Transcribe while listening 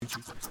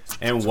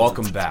And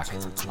welcome back.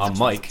 I'm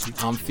Mike.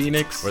 I'm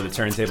Phoenix. We're the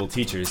Turntable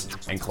Teachers,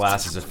 and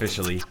class is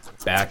officially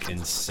back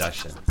in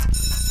session.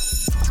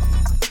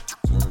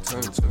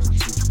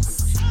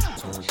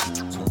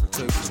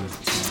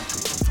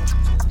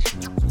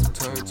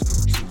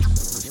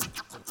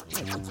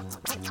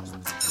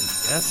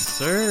 Yes,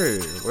 sir.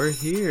 We're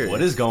here.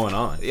 What is going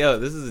on? Yo,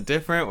 this is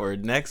different. We're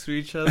next to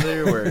each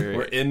other.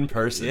 We're in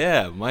person.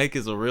 Yeah, Mike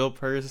is a real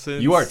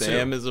person. You are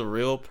Sam too. is a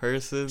real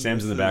person.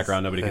 Sam's in the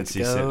background. Nobody can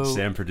see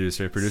Sam,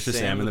 producer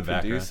Sam in the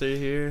background. Producer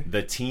here.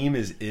 The team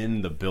is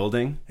in the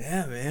building.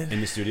 Yeah, man.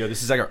 In the studio.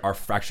 This is like our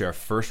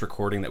first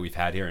recording that we've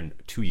had here in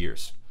 2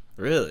 years.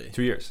 Really?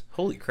 2 years.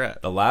 Holy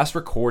crap. The last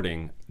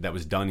recording that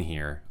was done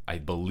here, I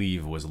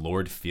believe, was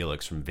Lord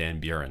Felix from Van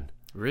Buren.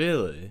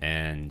 Really?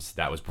 And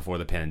that was before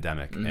the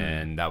pandemic,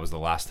 and that was the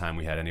last time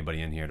we had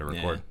anybody in here to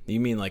record. Yeah. You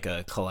mean like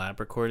a collab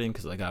recording?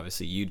 Because like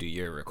obviously you do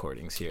your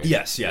recordings here.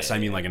 Yes. Yeah, I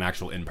mean like an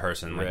actual in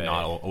person, like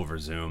not over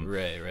Zoom.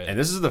 Right. And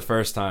this is the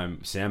first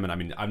time Sam and I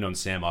mean I've known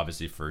Sam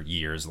obviously for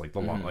years, like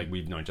like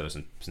we've known each other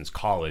since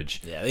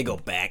college. Yeah, they go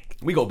back.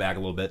 We go back a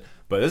little bit,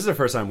 but this is the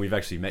first time we've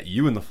actually met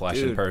you in the flesh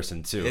in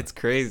person too. It's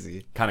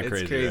crazy. Kind of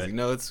crazy. Right?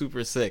 No, it's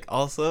super sick.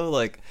 Also,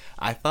 like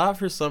I thought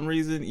for some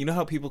reason, you know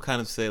how people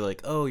kind of say like,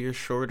 "Oh, you're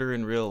shorter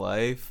in real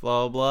life."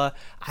 Blah blah.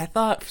 I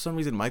thought for some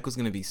reason Mike was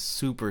gonna be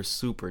super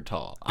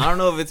tall. I don't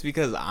know if it's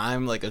because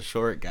I'm like a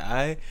short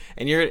guy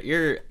and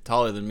you're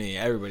taller than me.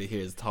 Everybody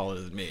here is taller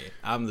than me.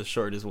 I'm the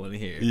shortest one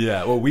here.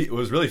 Yeah. Well, it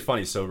was really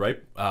funny. So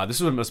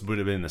this would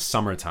have been in the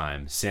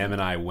summertime. Sam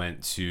and I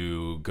went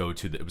to go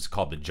to it was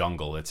called the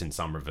Jungle. It's in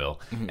Somerville,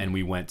 and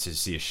we went to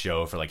see a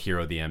show for like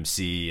Hero the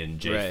MC and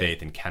Jay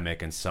Faith and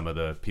Chemic and some of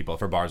the people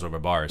for Bars Over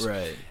Bars.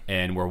 Right.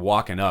 And we're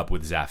walking up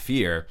with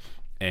Zafir.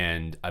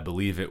 And I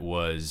believe it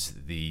was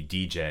the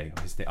DJ.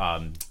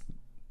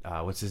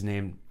 What's his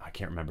name? I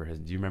can't remember his.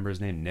 Do you remember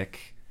his name?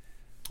 Nick.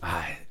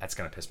 That's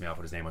gonna piss me off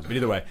what his name was. But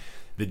either way,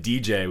 the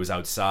DJ was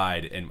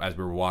outside, and as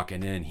we were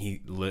walking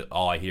in,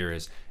 all I hear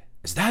is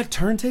that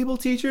Turntable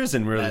Teachers?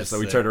 And we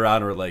turned around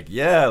and we're like,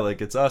 yeah, like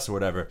it's us or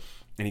whatever.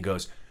 And he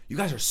goes, you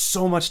guys are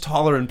so much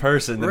taller in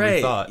person than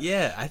we thought.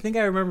 Yeah, I think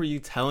I remember you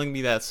telling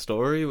me that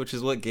story, which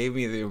is what gave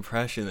me the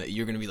impression that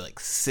you're gonna be like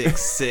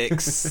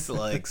 6'6",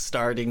 like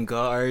starting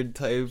guard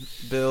type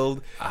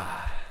build.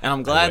 And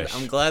I'm glad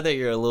that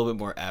you're a little bit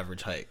more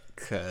average height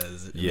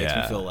because it makes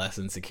me feel less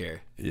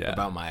insecure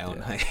about my own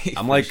height.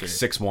 I'm like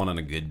 6'1" on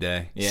a good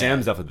day. Yeah.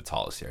 Sam's definitely the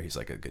tallest here. He's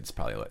like it's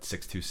probably what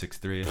 6'2",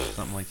 6'3",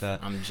 something like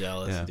that. I'm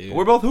jealous, dude. But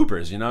we're both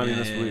hoopers, you know. I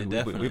mean,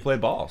 Yeah, we play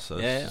ball, so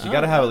you I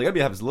gotta have a little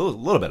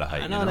bit of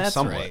height. I know that's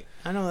somewhat. right.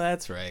 I know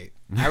that's right.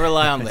 I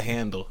rely on the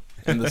handle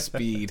and the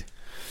speed.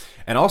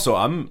 And also,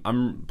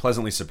 I'm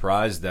pleasantly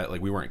surprised that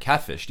like we weren't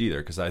catfished either,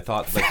 because I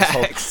thought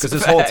like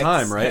this whole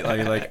time, right?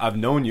 Like I've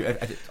known you.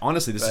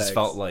 Honestly, this has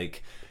felt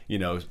like, you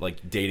know,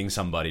 like dating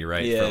somebody,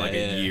 right? For like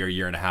a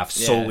year and a half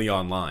solely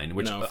online,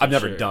 which I've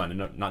never done,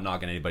 and not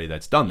knocking anybody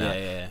that's done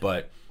that.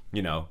 But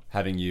you know,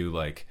 having you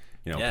like,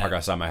 you know, park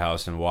outside my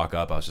house and walk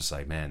up, I was just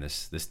like, man,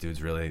 this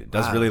dude's really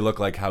really look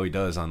like how he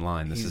does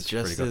online. This is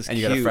pretty good. And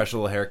you got a fresh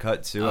little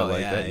haircut too. I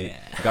like that. You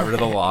got rid of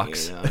the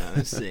locks. You know what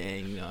I'm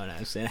saying?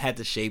 I had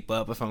to shape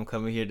up if I'm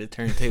coming here to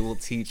Turntable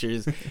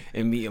Teachers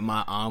and meet in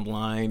my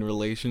online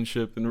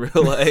relationship in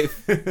real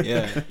life.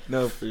 Yeah,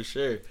 no, for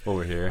sure.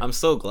 Over here. I'm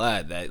so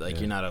glad that like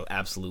you're not an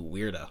absolute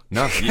weirdo.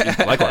 No,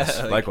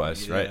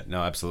 likewise, right?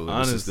 No, absolutely.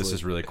 This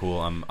is really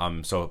cool.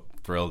 I'm so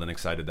thrilled and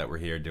excited that we're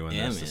here doing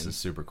this. Man. This is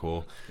super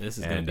cool. This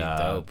is gonna be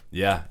dope.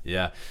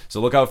 Yeah. So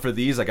look out for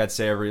these. Like I'd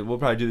say we'll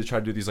probably try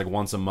to do these like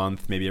once a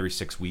month, maybe every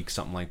 6 weeks,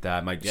 something like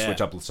that. Might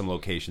switch up some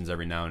locations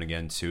every now and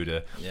again too.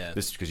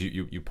 This because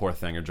you poor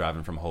thing are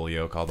driving from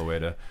Holyoke all the way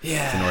to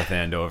North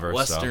Andover,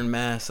 Western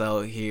Mass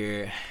out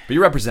here. But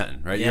you're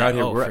representing, right? Yeah,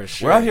 you're out here.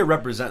 We're out here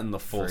representing the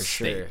full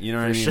state. You know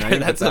what I mean? Sure. Right?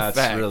 That's a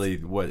fact.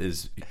 Really what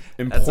is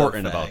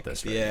important about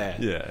this. Right?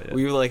 Yeah.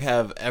 We like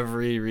have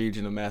every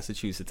region of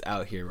Massachusetts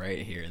out here,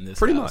 right here in this.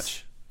 Pretty house.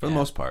 much. For the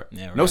most part.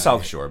 Yeah, no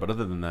South Shore, but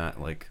other than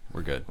that, like,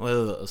 we're good.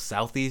 Well,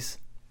 Southeast?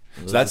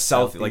 So that's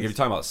South, like, if you're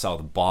talking about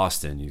South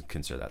Boston, you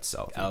consider that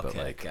South. Okay, but,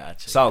 like,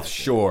 gotcha. South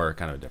Shore,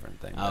 kind of a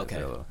different thing.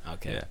 Okay.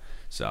 Yeah.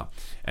 So,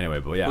 anyway,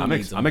 but yeah,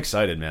 I'm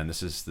excited, man.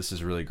 This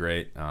is really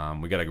great.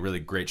 We got a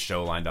really great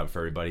show lined up for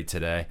everybody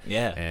today.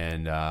 Yeah.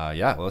 And,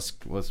 let's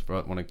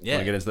want to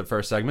get into the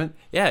first segment?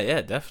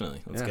 Yeah,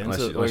 definitely. Let's get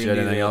into it. Unless you had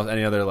anything else,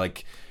 any other,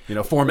 like, you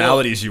know,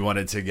 formalities you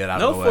wanted to get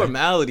out of the way. No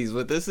formalities,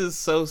 but this is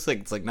so sick.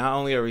 It's like not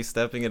only are we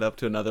stepping it up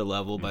to another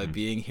level by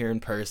being here in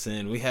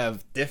person, we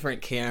have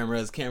different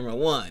cameras, camera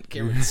 1,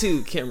 camera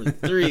 2, camera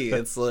 3.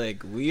 It's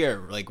like we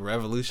are like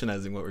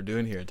revolutionizing what we're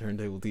doing here at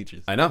Turntable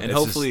Teachers. I know. And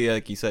hopefully,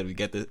 like you said, we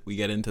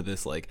get into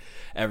this like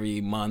every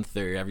month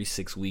or every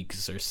 6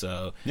 weeks or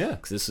so. Yeah.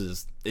 Because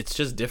it's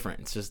just different.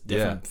 It's just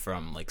different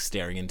from like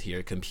staring into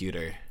your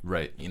computer.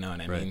 Right. You know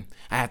what I mean?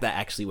 I have to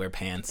actually wear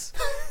pants.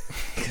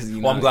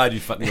 I'm glad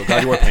you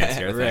wore pants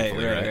here.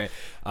 Right.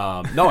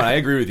 No, I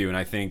agree with you, and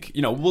I think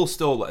we'll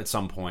still at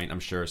some point, I'm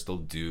sure, still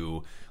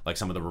do like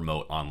some of the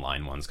remote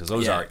online ones because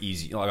those are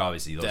easy. Like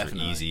obviously those are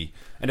easy,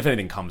 and if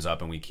anything comes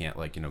up and we can't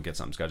get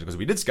something scheduled, because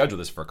we did schedule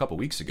this for a couple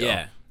weeks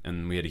ago,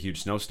 and we had a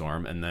huge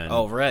snowstorm, and then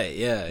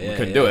we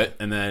couldn't do it,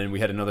 and then we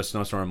had another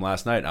snowstorm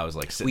last night. I was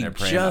like sitting there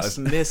praying. We just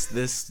missed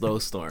this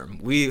snowstorm.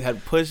 We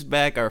had pushed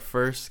back our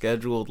first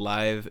scheduled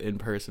live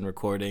in-person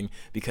recording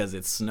because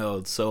it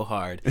snowed so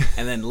hard,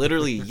 and then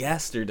literally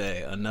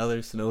yesterday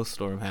another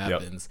snowstorm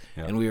happens,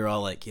 and we were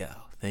all like, "Yo,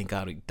 thank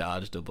God we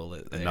dodged a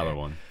bullet there." Another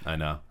one, I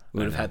know. We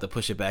would have had to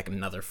push it back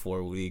another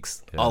 4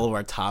 weeks. Yeah. All of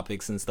our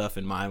topics and stuff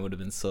in mind would have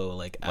been so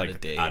out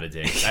of date. Out of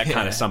date. That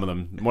kind of some of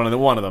them. One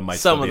of them might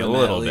still be a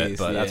little bit,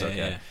 but that's okay.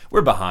 Yeah.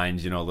 We're behind,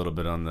 a little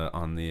bit on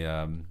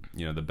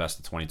the best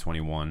of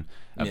 2021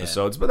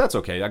 episodes, but that's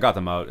okay. I got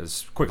them out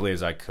as quickly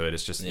as I could.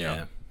 It's just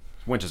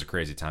winter's a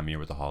crazy time of year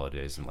with the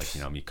holidays and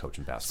me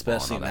coaching basketball,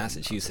 especially in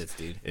Massachusetts,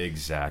 dude.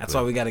 Exactly. That's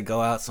why we got to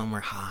go out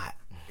somewhere hot.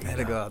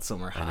 Gotta go out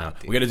somewhere hot.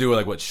 We got to do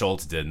like what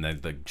Schultz did, and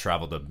they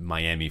traveled to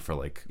Miami for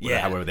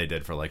however they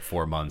did for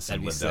 4 months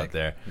and lived out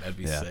there. That'd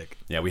be sick.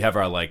 Yeah, we have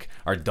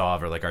our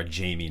Dov or our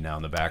Jamie now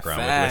in the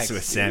background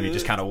with Sammy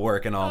just kind of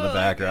working all in the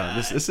background.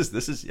 God. This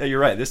is you're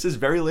right. This is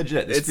very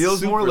legit. This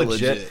feels more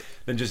legit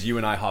than just you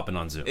and I hopping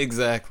on Zoom.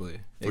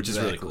 Exactly. Which is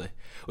really cool.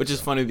 Which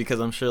is funny because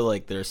I'm sure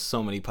there's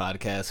so many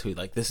podcasts who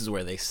this is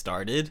where they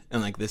started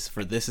and this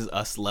is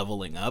us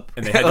leveling up,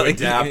 and they had to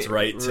adapt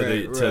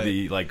to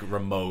the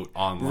remote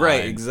online.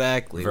 Right,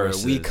 exactly.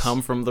 Versus... Where we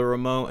come from the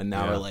remote and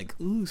now we're like,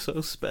 ooh, so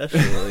special.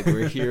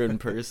 We're here in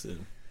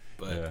person.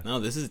 But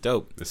no, this is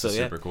dope. This is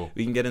super cool.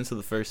 We can get into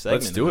the first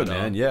segment. Let's do it,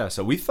 man. Yeah.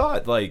 So we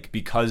thought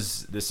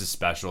because this is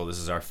special, this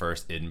is our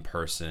first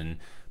in-person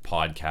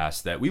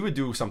podcast, that we would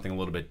do something a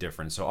little bit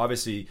different. So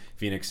obviously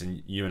Phoenix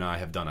and you and I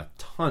have done a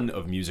ton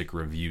of music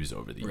reviews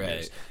over the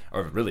years,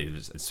 or really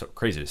it's so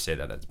crazy to say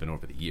that it's been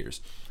over the years.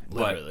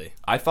 Literally.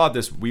 But I thought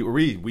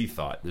we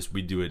thought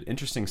we'd do an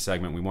interesting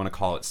segment. We want to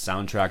call it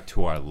Soundtrack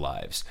to Our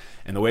Lives.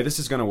 And the way this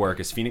is going to work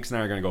is Phoenix and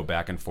I are going to go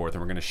back and forth,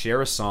 and we're going to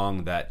share a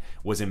song that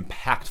was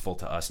impactful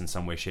to us in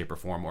some way, shape, or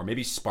form, or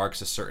maybe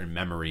sparks a certain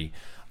memory.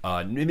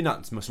 Maybe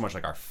not so much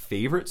our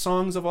favorite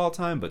songs of all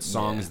time, but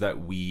songs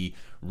that we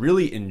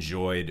really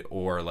enjoyed,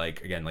 or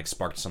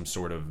sparked some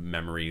sort of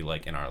memory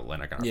in our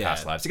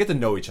past lives, to get to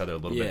know each other a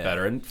little bit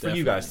better, and for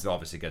you guys to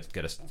obviously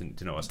get us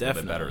to know us a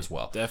little bit better as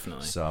well.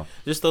 Definitely. So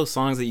just those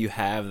songs that you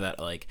have that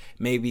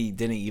maybe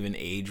didn't even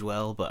age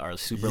well, but are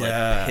super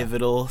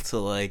pivotal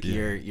to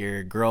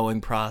your growing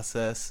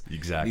process.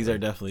 Exactly. These are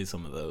definitely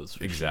some of those.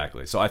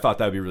 Exactly. Sure. So I thought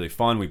that would be really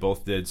fun. We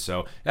both did.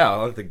 So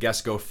I'll let the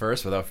guest go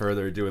first. Without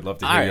further ado, I'd love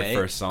to hear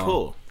your first song.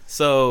 Cool.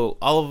 So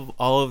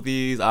all of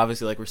these,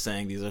 obviously, like we're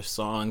saying, these are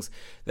songs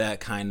that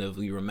kind of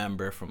we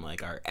remember from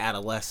our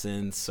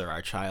adolescence or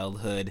our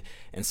childhood.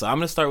 And so I'm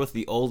gonna start with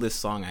the oldest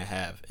song I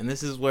have, and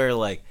this is where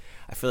I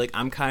feel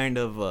I'm kind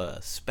of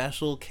a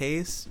special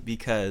case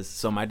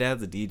because my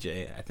dad's a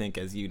DJ. I think,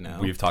 as you know,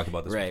 we've talked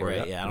about this before.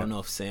 Right. Yeah. I don't know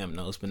if Sam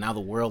knows, but now the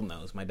world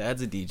knows. My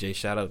dad's a DJ.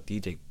 Shout out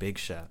DJ Big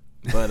Shot.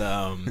 But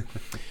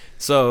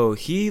so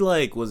he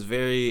was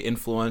very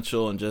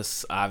influential and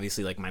just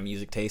obviously my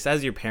music taste,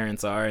 as your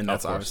parents are, and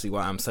that's obviously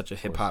why I'm such a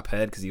hip hop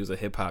head, because he was a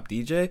hip hop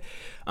DJ.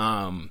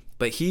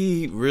 But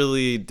he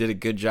really did a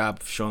good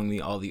job of showing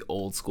me all the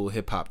old school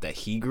hip hop that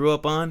he grew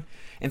up on,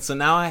 and so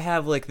now I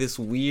have this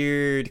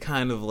weird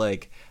kind of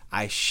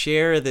I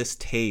share this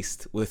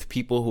taste with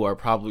people who are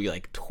probably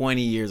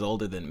 20 years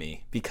older than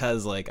me,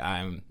 because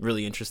I'm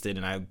really interested,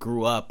 and I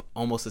grew up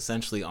almost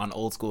essentially on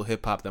old school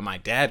hip hop that my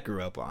dad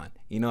grew up on.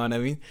 You know what I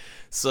mean?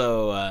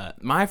 So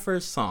my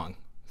first song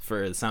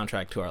for the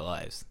soundtrack to our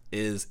lives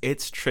is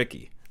 "It's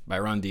Tricky" by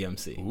Run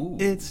DMC. Ooh.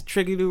 It's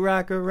tricky to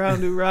rock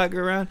around, to rock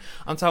around.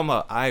 I'm talking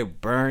about I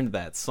burned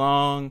that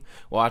song,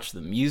 watched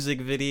the music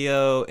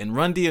video, and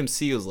Run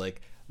DMC was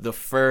the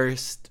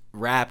first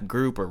rap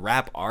group or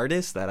rap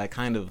artist that I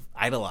kind of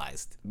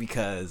idolized,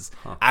 because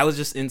I was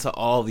just into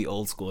all the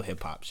old school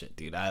hip hop shit,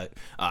 dude. I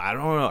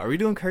don't know. Are we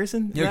doing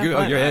cursing? Yeah,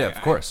 good. Yeah,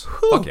 of course.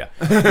 Fuck yeah.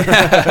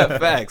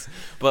 Facts.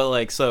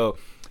 But so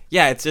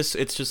yeah, it's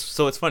just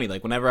so it's funny.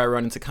 Whenever I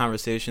run into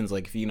conversations,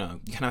 if you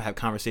kind of have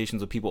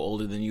conversations with people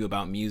older than you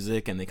about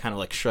music, and they kind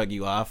of shrug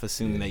you off,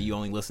 assuming that you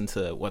only listen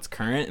to what's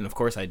current. And of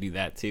course I do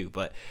that too,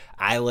 but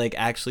I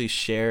actually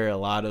share a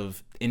lot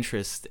of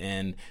interest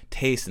and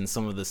taste in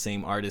some of the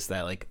same artists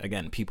that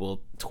again,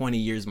 people 20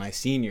 years my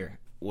senior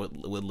would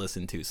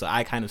listen to. So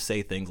I kind of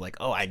say things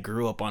oh, I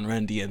grew up on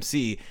Run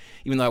DMC,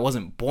 even though I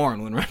wasn't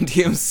born when Run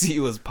DMC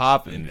was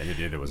popping.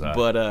 It was that.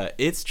 But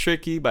It's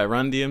Tricky by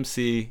Run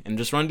DMC, and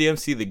just Run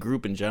DMC, the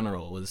group in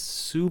general, was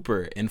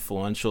super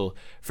influential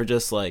for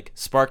just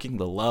sparking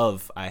the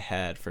love I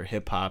had for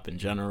hip hop in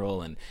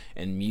general and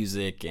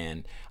music.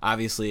 And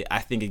obviously I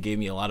think it gave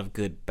me a lot of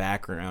good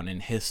background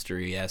and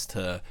history as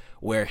to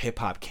where hip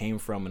hop came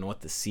from and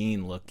what the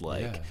scene looked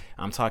like. Yeah.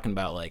 I'm talking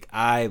about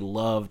I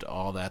loved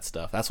all that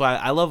stuff. That's why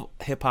I love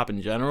hip hop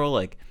in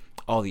general.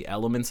 all the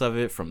elements of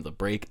it, from the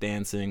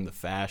breakdancing, the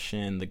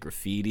fashion, the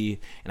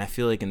graffiti. And I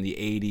feel like in the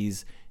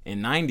 80s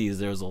and 90s,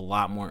 there was a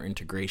lot more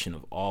integration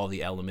of all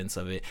the elements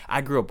of it.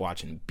 I grew up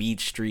watching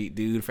Beat Street,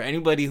 dude. For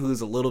anybody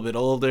who's a little bit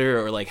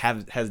older or like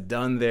has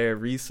done their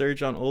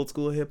research on old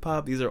school hip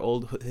hop, these are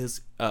old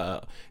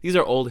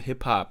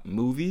hip hop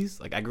movies.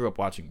 Like, I grew up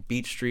watching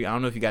Beat Street. I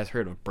don't know if you guys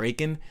heard of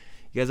Breakin'.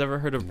 You guys ever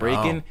heard of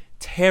Breakin'? No,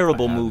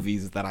 Terrible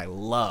movies that I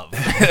love.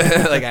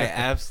 Like, I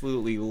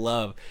absolutely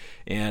love.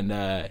 And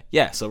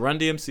so Run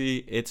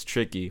DMC, It's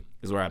Tricky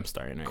is where I'm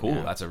starting right now.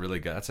 Cool. That's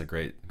a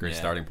great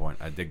starting point.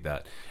 I dig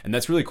that. And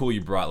that's really cool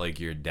you brought like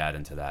your dad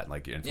into that,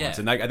 like your influence.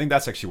 And I think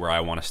that's actually where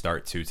I want to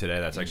start too today.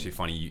 That's actually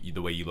funny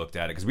the way you looked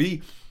at it, because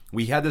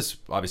we had this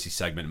obviously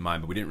segment in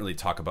mind, but we didn't really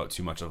talk about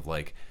too much of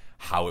like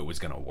how it was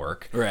going to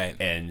work. Right.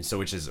 And so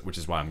which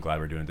is why I'm glad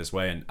we're doing it this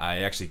way. And I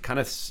actually kind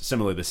of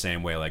similarly the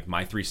same way, like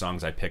my 3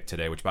 songs I picked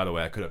today, which by the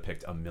way, I could have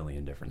picked a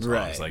million different songs.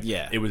 Right. Like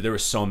yeah. there were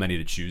so many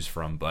to choose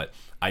from, but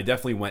I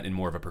definitely went in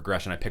more of a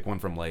progression. I picked one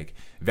from like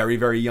very,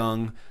 very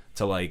young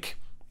to like,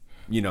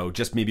 you know,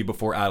 just maybe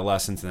before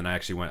adolescence, and then I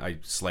actually went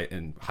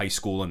in high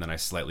school, and then I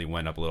slightly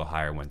went up a little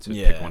higher, went to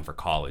pick one for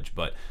college.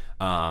 But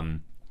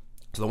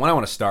so the one I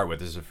want to start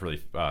with is a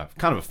really kind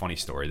of a funny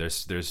story.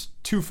 There's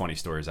 2 funny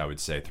stories I would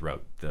say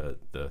throughout the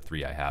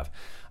 3 I have.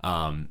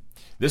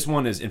 This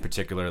one is in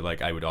particular,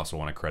 like, I would also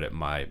want to credit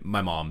my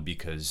mom,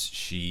 because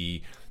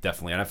she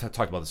definitely, and I've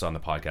talked about this on the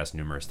podcast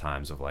numerous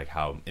times, of like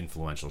how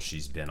influential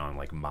she's been on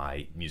like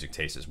my music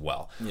taste as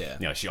well. Yeah.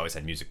 You know, she always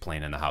had music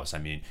playing in the house. I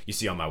mean, you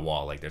see on my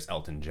wall, like there's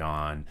Elton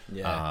John,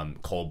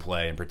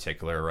 Coldplay in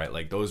particular, right?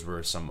 Like those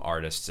were some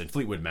artists, and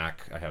Fleetwood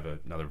Mac, I have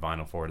another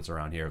vinyl for it, it's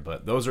around here,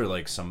 but those are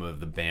like some of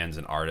the bands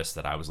and artists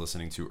that I was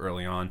listening to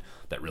early on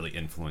that really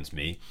influenced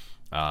me.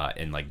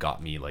 And like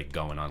got me like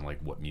going on like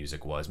what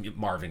music was.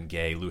 Marvin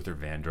Gaye, Luther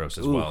Vandross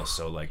as well.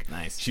 So like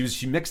nice.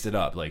 She mixed it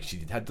up. Like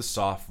she had the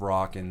soft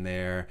rock in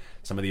there,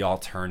 some of the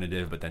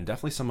alternative, but then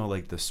definitely some of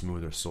like the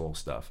smoother soul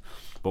stuff.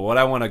 But what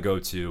I want to go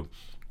to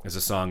is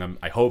a song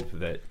I hope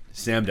that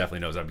Sam definitely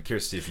knows. I'm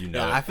curious to see if you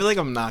know it. I feel like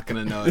I'm not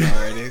gonna know it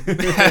already.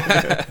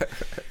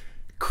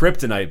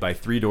 Kryptonite by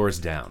Three Doors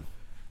Down.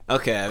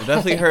 Okay, I've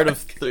definitely heard of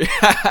three.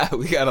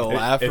 We got a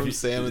laugh from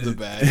Sam in the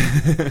back.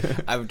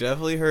 I've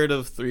definitely heard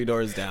of Three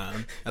Doors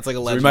Down. That's like a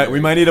legendary. So we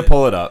might need to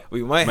pull it up.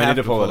 We might need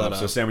to pull it up.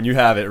 So Sam, when you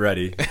have it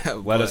ready,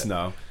 let us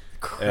know.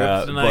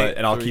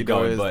 And I'll keep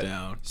going. But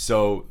down.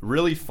 So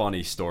really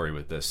funny story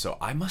with this. So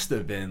I must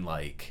have been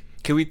like.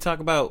 Can we talk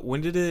about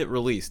when did it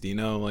release? Do you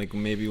know, like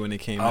maybe when it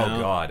came out?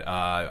 Oh God,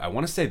 I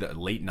want to say the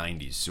late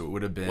 '90s. So it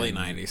would have been late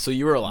 '90s. So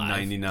you were alive.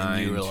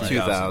 99, you were alive.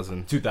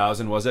 2000.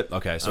 2000 was it?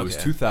 Okay, so it was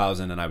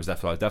 2000, and I was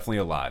definitely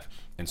alive.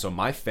 And so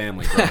my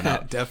family growing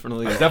up,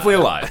 definitely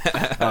alive.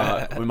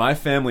 When my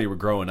family were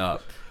growing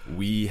up,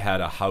 we had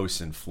a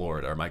house in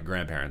Florida, or my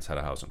grandparents had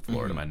a house in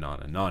Florida, my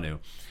nana and nanu,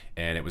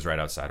 and it was right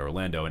outside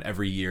Orlando. And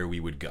every year we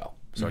would go.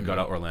 So I'd go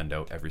to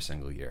Orlando every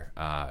single year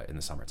in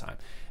the summertime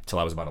until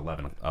I was about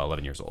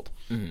 11 years old.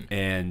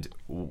 And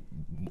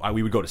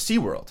we would go to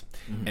SeaWorld.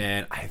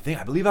 And I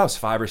believe I was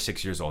 5 or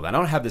 6 years old. I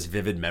don't have this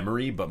vivid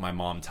memory, but my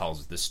mom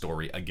tells this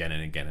story again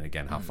and again and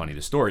again, how funny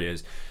the story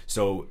is.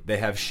 So they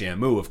have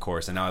Shamu, of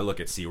course, and now I look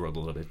at SeaWorld a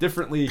little bit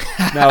differently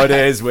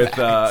nowadays with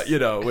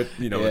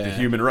the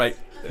human right.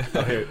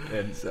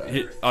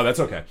 That's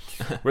okay.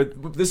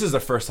 This is the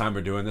first time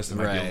we're doing this.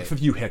 There might be a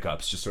few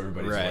hiccups, just so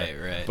everybody's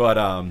aware. Right.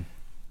 But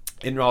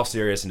in all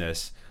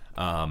seriousness,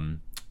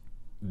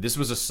 this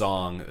was a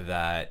song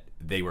that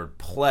they would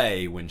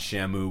play when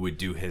Shamu would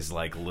do his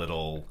like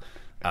little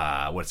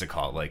what's it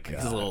called, like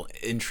his little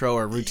intro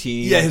or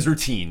routine. Yeah, his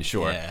routine,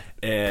 sure. Yeah.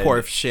 And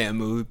poor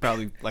Shamu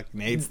probably like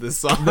hates this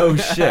song. No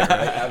shit, right?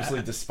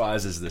 Absolutely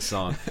despises this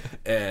song.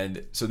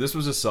 And so this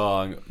was a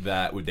song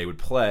that they would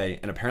play,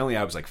 and apparently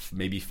I was like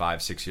maybe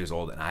 5, 6 years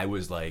old, and I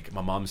was like,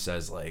 my mom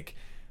says like,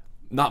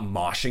 not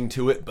moshing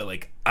to it, but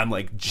like I'm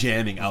like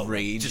jamming out,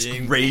 just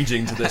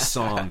raging to this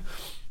song,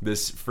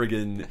 this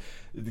friggin'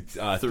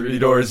 Three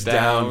Doors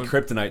Down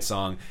Kryptonite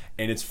song.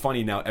 And it's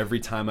funny now, every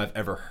time I've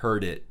ever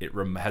heard it, it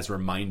has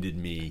reminded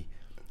me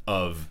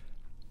of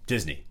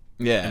Disney.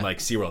 Yeah. And like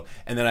SeaWorld.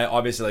 And then I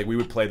obviously like we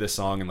would play this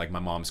song in like my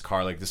mom's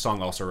car. Like the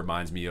song also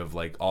reminds me of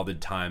like all the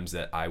times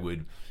that I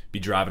would be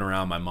driving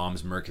around my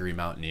mom's Mercury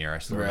Mountaineer. I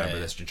still remember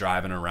this,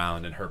 driving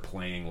around and her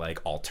playing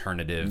like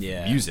alternative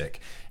music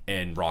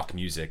and rock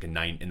music, and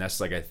that's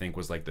like I think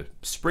was like the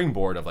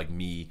springboard of like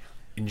me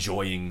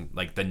enjoying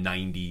like the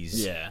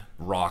 90s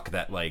rock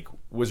that like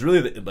was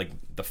really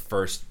the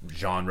first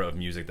genre of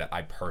music that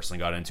I personally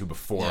got into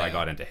before I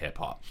got into hip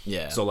hop.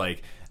 So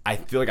like I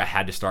feel like I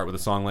had to start with a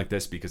song like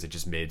this because it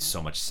just made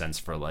so much sense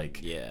for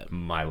like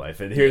my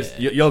life. And here's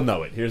you'll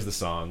know it. Here's the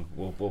song.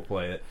 We'll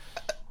play it.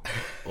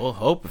 We'll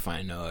hope if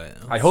I know it.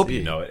 I hope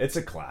you know it. It's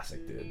a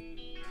classic, dude.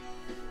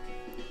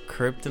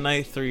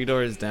 Kryptonite, Three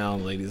Doors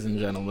Down, ladies and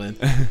gentlemen.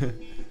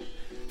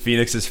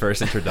 Phoenix's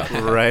first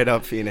introduction. Right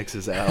up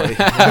Phoenix's alley.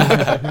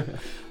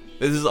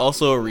 This is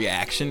also a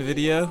reaction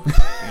video.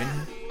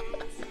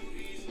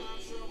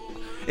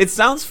 It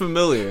sounds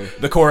familiar.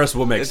 The chorus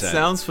will make It sense.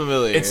 sounds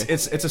familiar. It's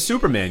a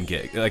Superman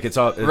gig. Like it's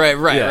all Right.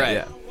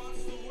 Yeah.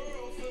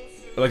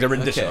 Like a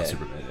rendition of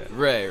Superman.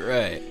 Yeah.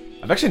 Right.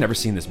 I've actually never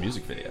seen this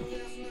music video.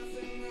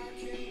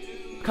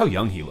 Look how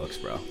young he looks,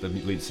 bro. The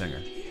lead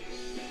singer.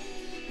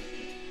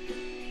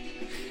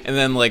 And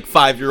then like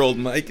 5-year-old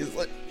Mike is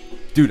like,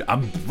 dude,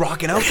 I'm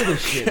rocking out to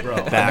this shit, bro.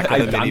 Back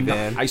in the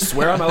minivan. I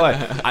swear on my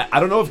life. I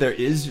don't know if there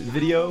is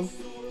video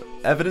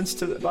evidence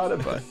about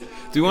it, but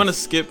do you want to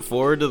skip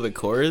forward to the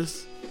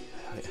chorus?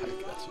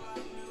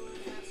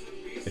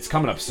 it's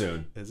coming up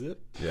soon. Is it?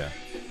 Yeah.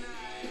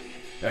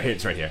 Oh, here,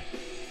 it's right here.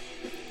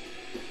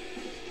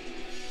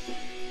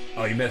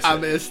 Oh, you missed it. I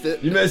missed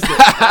it. You missed it. We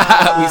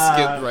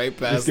skipped right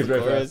past the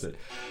chorus. it.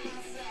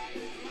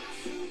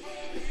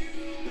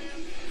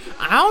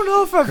 I don't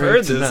know if I've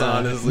heard this,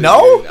 honestly.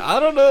 No? Dude. I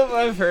don't know if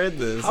I've heard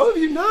this. How have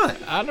you not?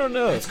 I don't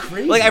know. It's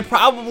crazy. Like, I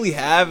probably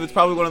have. It's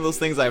probably one of those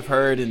things I've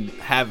heard and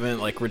haven't,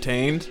 like,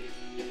 retained.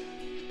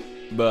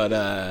 But,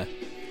 I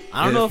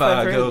don't know if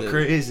I've heard go this.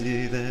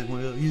 crazy, then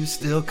will you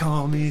still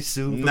call me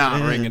Superman?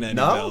 Not ringing any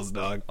bells,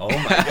 dog. Oh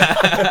my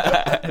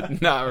god.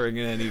 Not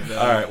ringing any bells.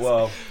 All right,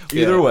 well,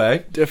 either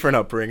way. Different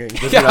upbringing.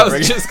 Yeah, I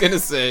was just going to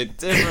say,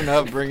 different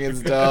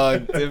upbringings,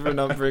 dog. Different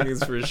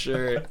upbringings for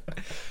sure.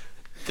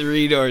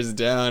 3 doors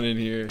down in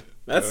here.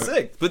 That's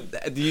sick.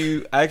 But do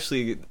you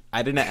actually?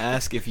 I didn't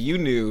ask if you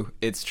knew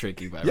It's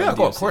Tricky by Yeah, Run of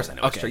DMC. course I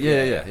know. It's Okay, tricky.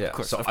 Yeah. Of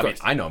course, So of I mean, course.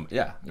 I know.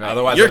 Yeah. Right.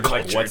 Otherwise, You're I'd be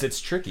like, cultured. "What's It's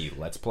Tricky?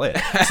 Let's play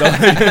it." So,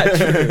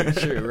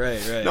 True,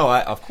 right. No,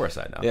 of course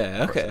I know.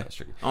 Yeah, Of course I okay. know It's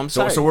Tricky. I'm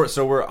so, sorry.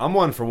 so we're I'm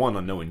 1 for 1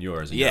 on knowing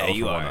yours. And Yeah, you're 0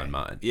 you for 1 are. on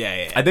mine.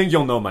 Yeah. I think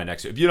you'll know my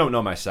next. If you don't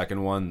know my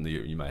second one,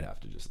 you might have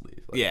to just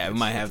leave. Like, Yeah, I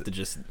might have to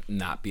just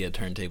not be a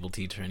turntable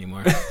teacher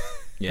anymore.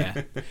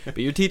 Yeah, but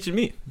you're teaching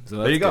me. So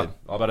that's There you go. good.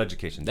 All about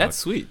education. That's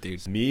dog. sweet,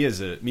 dude. Me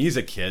as a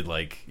kid,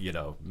 like, you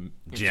know,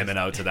 jamming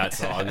out to that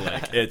song,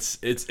 like it's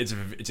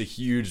a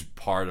huge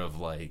part of,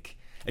 like,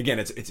 again,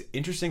 it's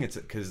interesting. It's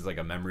because like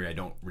a memory I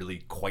don't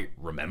really quite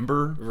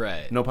remember.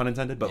 Right. No pun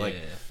intended. But Yeah.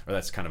 or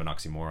that's kind of an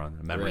oxymoron.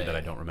 A memory that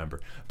I don't remember.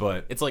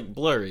 But It's like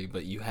blurry,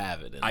 but you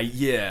have it.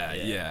 yeah.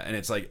 And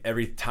it's like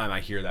every time I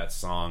hear that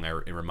song,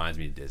 it reminds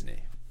me of Disney.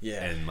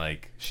 Yeah. And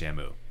like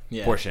Shamu.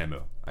 Yeah. Poor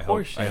Shamu. I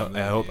Poor hope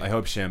Shamu, I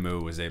hope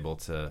Shamu was able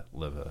to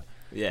live a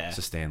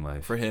sustained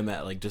life. For him,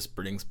 that like just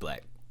brings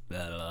back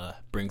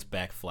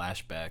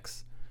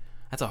flashbacks.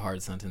 That's a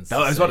hard sentence.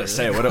 I was about to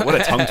say, what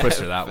a tongue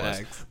twister that Facts.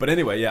 was. But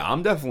anyway, yeah,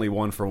 I'm definitely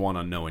 1 for 1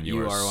 on knowing You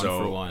yours. are 1 so,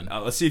 for 1.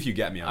 Let's see if you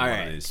get me on All one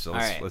right. of these. So All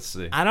right. let's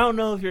see. I don't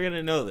know if you're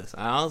gonna know this.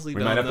 I honestly We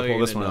don't might have know to pull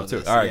you're this gonna one up know too.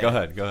 this. All right, Yeah.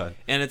 go ahead.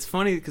 And it's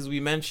funny because we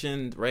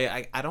mentioned,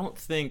 right? I don't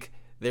think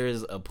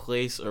there's a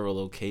place or a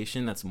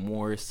location that's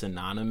more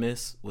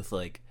synonymous with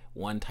like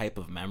one type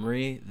of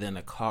memory than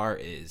a car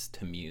is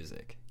to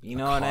music. You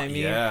know what I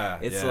mean? Yeah,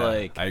 It's yeah.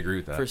 like, I agree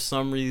with that. For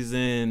some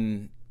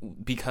reason,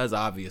 because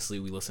obviously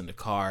we listen to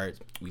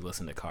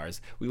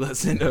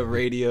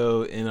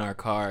radio in our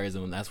cars,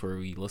 and that's where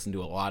we listen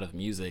to a lot of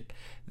music.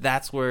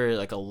 That's where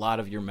like a lot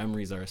of your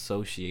memories are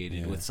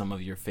associated with some of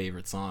your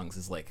favorite songs,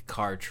 is like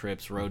car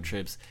trips, road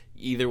trips,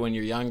 either when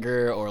you're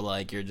younger or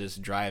like you're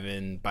just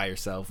driving by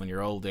yourself when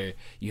you're older.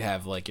 You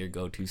have like your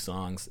go-to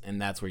songs,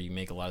 and that's where you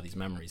make a lot of these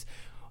memories.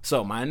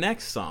 So my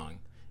next song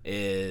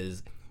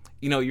is,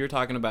 you know, you were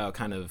talking about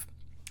kind of,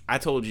 I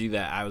told you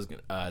that I was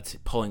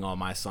pulling all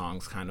my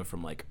songs kind of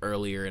from like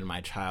earlier in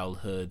my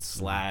childhood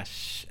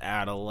 /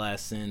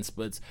 adolescence,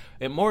 but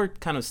it more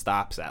kind of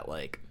stops at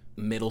like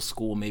middle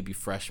school, maybe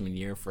freshman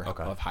year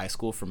of high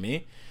school for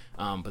me.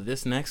 But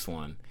this next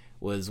one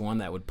was one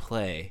that would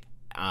play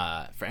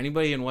for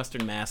anybody in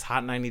Western Mass,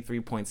 Hot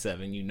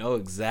 93.7. You know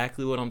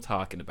exactly what I'm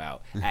talking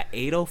about. At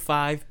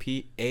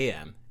 8:05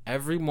 a.m.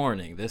 every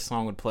morning, this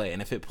song would play,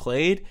 and if it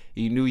played,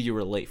 you knew you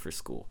were late for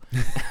school.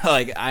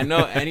 Like, I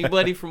know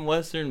anybody from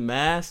Western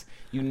Mass,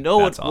 you know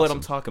what I'm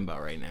talking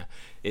about right now.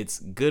 It's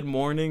 "Good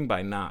Morning"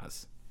 by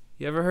Nas.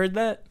 You ever heard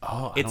that?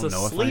 Oh, it's don't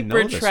know a if I know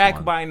sleeper this track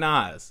one. by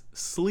Nas.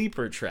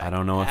 Sleeper track. I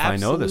don't know if I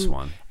know this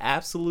one.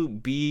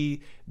 Absolute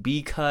B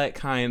cut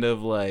kind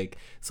of like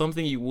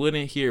something you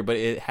wouldn't hear, but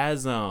it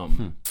has it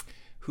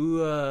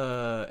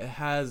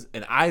has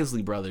an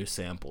Isley Brothers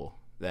sample.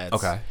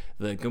 That's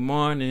the "Good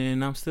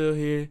Morning, I'm Still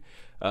Here."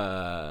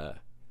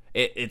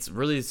 It's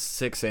really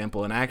sick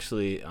sample, and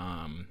actually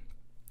on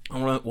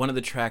one of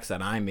the tracks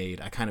that I made,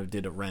 I kind of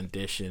did a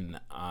rendition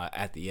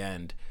at the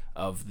end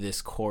of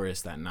this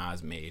chorus that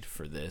Nas made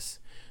for this,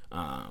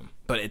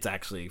 but it's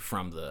actually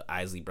from the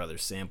Isley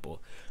Brothers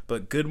sample.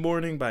 But "Good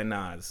Morning" by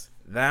Nas,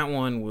 that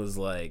one was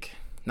like,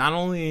 not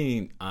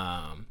only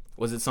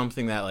was it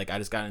something that like I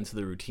just got into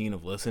the routine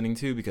of listening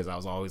to because I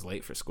was always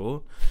late for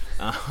school,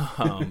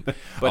 but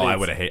you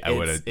would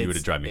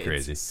have driven me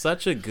crazy. It's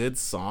such a good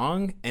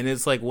song, and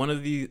it's like one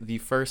of the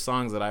first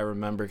songs that I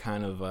remember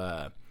kind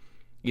of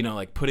you know,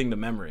 like putting to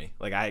memory,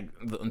 like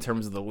in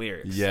terms of the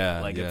lyrics.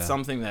 It's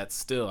something that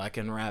still I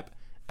can rap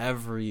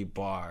every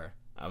bar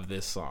of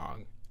this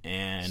song,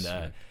 and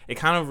it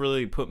kind of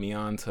really put me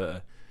on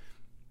to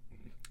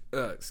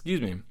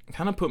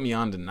kind of put me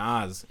on to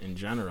Nas in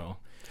general.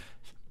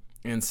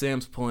 And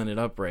Sam's pulling it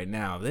up right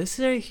now. This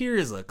right here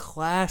is a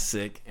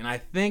classic, and I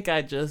think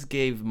I just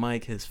gave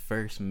Mike his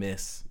first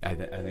miss. I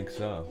think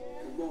so.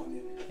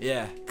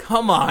 Yeah,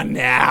 come on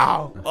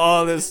now.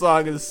 Oh, this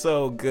song is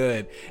so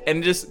good.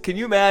 And just, can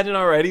you imagine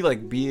already,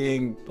 like,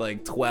 being,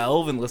 like,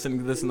 12 and listening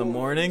to this in the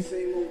morning?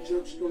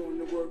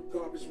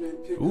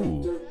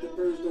 Ooh.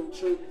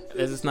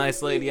 There's this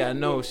nice lady I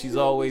know. She's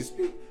always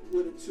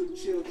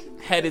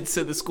headed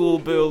to the school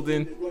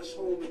building.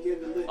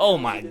 Oh,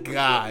 my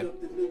God.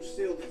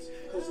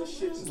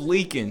 It's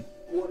leaking.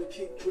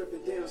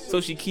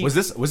 So she keeps.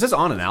 Was this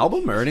on an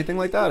album or anything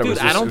like that? Or Dude, was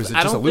this, I don't was it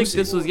just a think Lucy?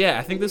 this was. Yeah,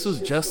 I think this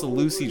was just a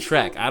Lucy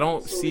track. I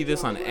don't see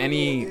this on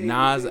any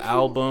Nas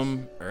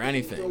album or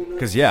anything.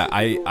 Because yeah,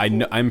 I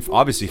know, I'm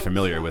obviously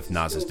familiar with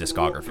Nas's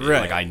discography.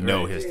 Right, like I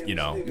know his,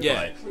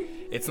 Yeah, but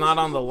it's not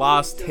on the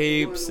Lost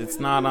Tapes. It's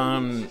not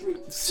on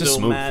just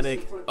smooth.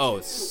 Stillmatic. Oh,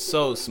 it's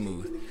so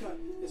smooth.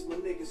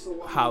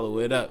 Hollow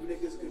it up.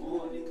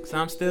 'Cause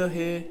I'm still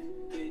here.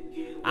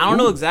 I don't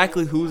know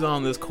exactly who's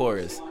on this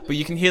chorus, but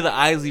you can hear the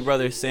Isley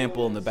Brothers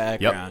sample in the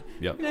background.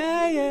 Yep.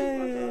 Yeah,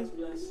 yeah.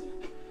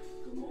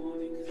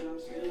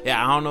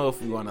 Yeah, I don't know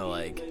if we want to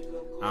like.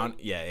 I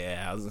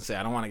was gonna say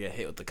I don't want to get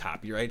hit with the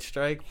copyright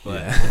strike,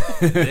 but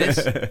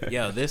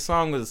this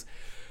song was.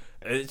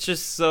 It's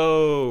just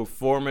so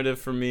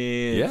formative for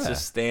me. Yeah. It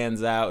just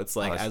stands out. It's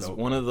like that's as dope.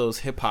 one of those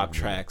hip hop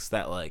tracks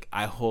that like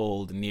I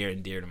hold near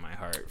and dear to my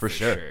heart. For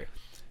sure.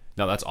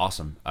 No, that's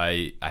awesome.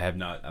 I have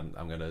not.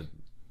 I'm gonna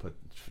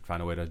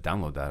find a way to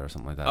download that or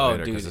something like that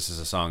later, because this is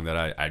a song that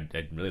I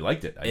really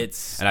liked it.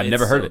 I've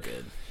never heard it.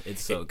 Good.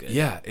 It's so good.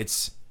 Yeah,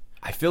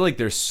 I feel like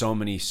there's so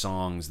many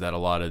songs that a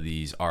lot of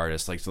these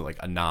artists, like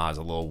a Nas,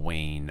 a Lil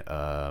Wayne,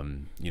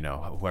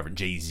 whoever,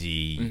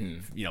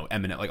 Jay-Z,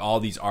 Eminem, like all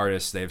these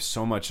artists, they have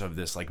so much of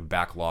this like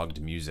backlogged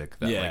music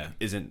that like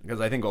isn't,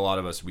 because I think a lot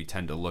of us, we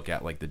tend to look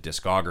at like the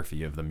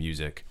discography of the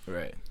music,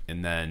 right,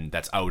 and then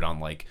that's out on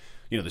like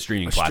the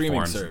streaming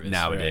platforms service,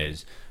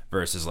 nowadays, right?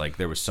 Versus like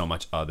there was so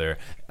much other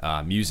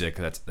music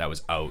that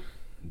was out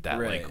that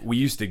like we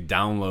used to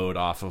download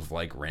off of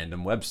like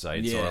random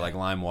websites or like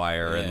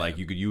LimeWire, and like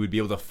you would be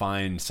able to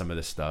find some of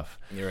this stuff.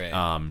 You're right.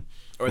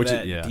 Or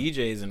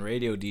DJs and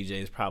radio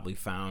DJs probably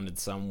found in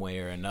some way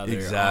or another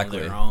on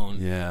their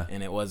own,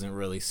 and it wasn't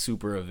really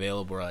super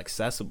available or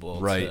accessible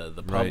to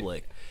the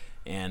public.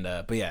 And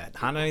but yeah,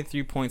 Hot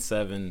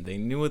 93.7, they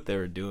knew what they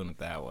were doing with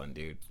that one,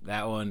 dude.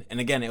 That one, and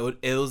again, it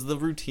was the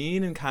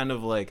routine, and kind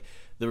of like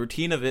the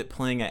routine of it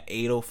playing at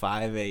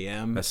 8:05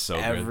 a.m. That's so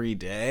every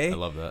good. day. I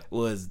love that.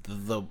 Was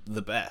the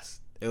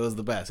best. It was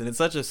the best, and it's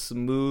such a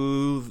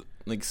smooth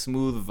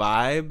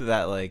vibe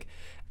that like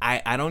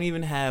I don't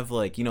even have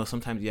like,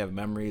 sometimes you have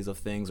memories of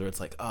things where it's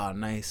like, oh,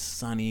 nice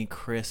sunny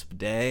crisp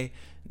day.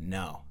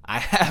 No, I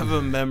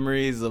have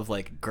memories of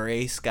like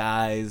gray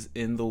skies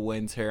in the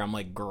winter. I'm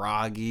like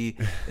groggy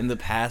in the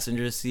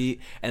passenger seat,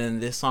 and then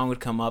this song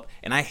would come up.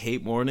 And I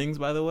hate mornings,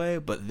 by the way,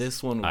 but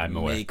this one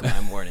would make my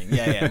morning.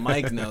 Yeah,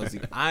 Mike knows.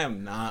 I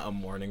am not a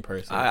morning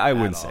person. I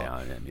wouldn't say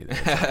I am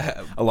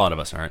either. A lot of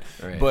us aren't.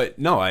 Right. But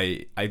no,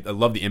 I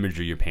love the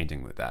imagery you're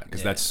painting with that,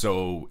 because that's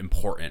so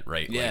important,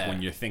 right? Yeah. Like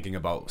when you're thinking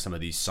about some of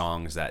these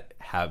songs that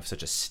have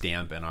such a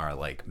stamp in our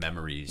like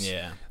memories.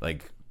 Yeah.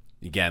 Like,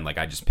 again, like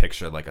I just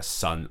picture like a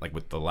sun, like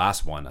with the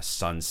last one, a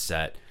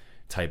sunset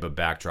type of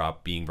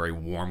backdrop, being very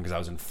warm because I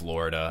was in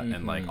Florida,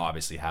 and like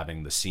obviously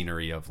having the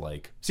scenery of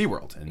like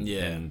SeaWorld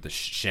and the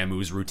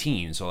Shamu's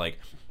routine. So like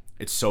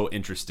it's so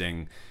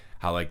interesting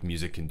how like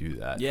music can do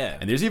that. Yeah.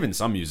 And there's even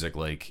some music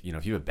like,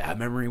 if you have a bad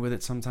memory with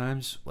it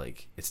sometimes,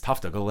 like it's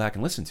tough to go back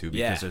and listen to,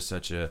 because there's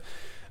such a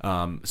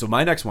so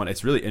my next one,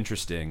 it's really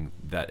interesting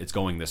that it's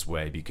going this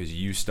way, because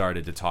you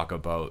started to talk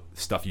about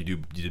stuff you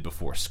did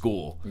before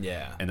school.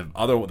 Yeah. And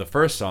the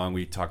first song,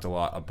 we talked a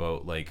lot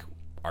about like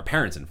our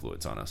parents'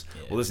 influence on us.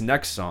 Yeah. Well, this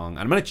next song,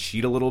 I'm gonna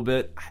cheat a little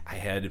bit. I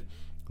had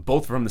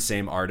both from the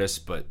same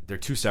artist, but they're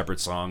two separate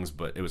songs.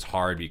 But it was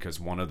hard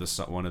because one of the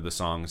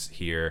songs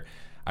here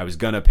I was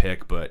gonna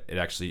pick, but it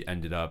actually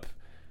ended up.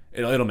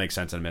 It'll make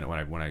sense in a minute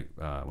when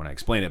I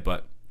explain it,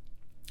 but.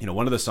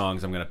 One of the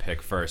songs I'm going to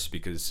pick first,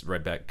 because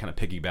right back, kind of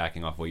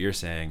piggybacking off what you're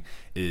saying,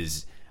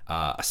 is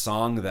a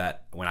song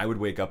that when I would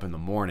wake up in the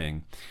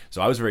morning, so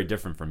I was very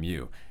different from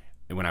you.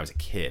 And when I was a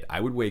kid,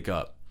 I would wake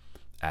up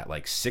at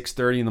like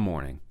 6:30 in the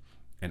morning,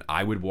 and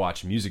I would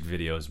watch music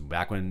videos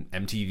back when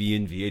MTV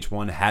and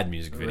VH1 had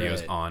music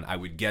videos on. I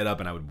would get up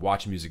and I would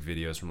watch music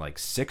videos from like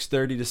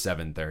 6:30 to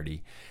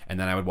 7:30, and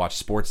then I would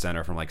watch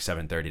SportsCenter from like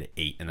 7:30 to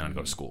 8, and then I'd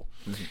go to school,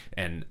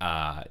 and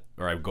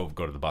or I'd go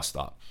to the bus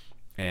stop.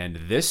 And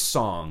this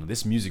song,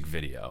 this music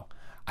video,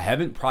 I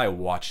haven't probably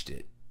watched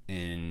it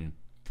in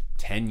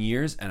 10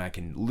 years, and I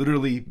can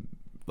literally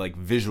like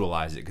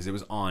visualize it because it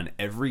was on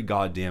every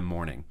goddamn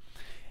morning.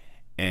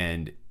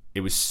 And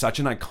it was such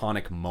an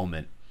iconic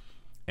moment,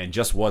 and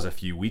just was a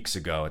few weeks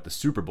ago at the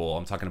Super Bowl.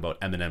 I'm talking about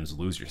Eminem's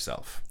Lose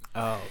Yourself.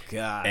 Oh,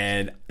 God.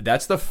 And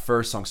that's the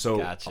first song. So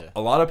Gotcha.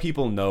 A lot of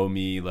people know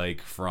me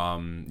like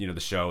from, the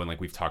show, and like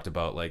we've talked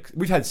about, like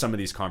we've had some of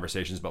these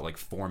conversations about like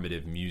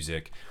formative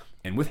music.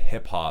 And with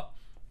hip hop,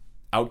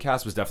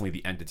 Outkast was definitely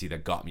the entity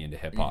that got me into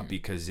hip hop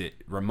because it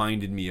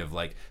reminded me of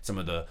like some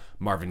of the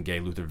Marvin Gaye,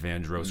 Luther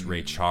Vandross,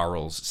 Ray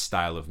Charles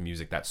style of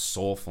music. That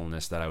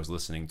soulfulness that I was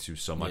listening to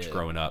so much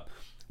growing up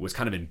was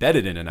kind of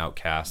embedded in an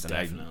Outkast, and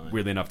I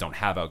weirdly enough don't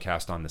have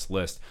Outkast on this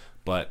list,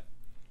 but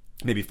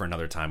maybe for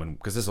another time,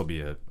 because this will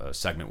be a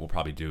segment we'll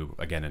probably do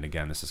again and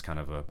again. This is kind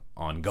of a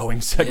ongoing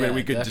segment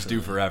we could just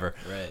do forever.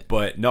 Right.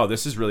 But no,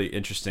 this is really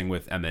interesting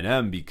with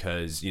Eminem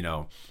because, you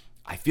know,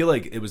 I feel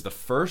like it was the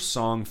first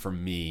song for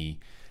me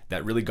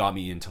that really got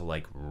me into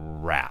like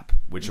rap,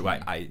 which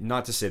I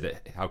not to say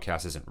that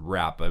Outkast isn't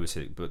rap, I would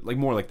say, but like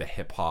more like the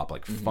hip hop,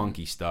 like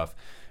funky stuff.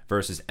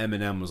 Versus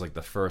Eminem was like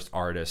the first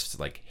artist,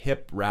 like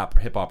hip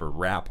hop or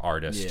rap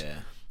artist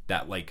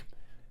that like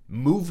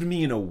moved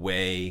me in a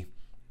way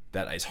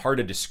that is hard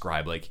to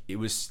describe. Like it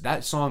was,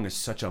 that song is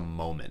such a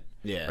moment.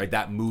 Yeah. Right.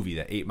 That movie,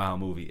 that 8 Mile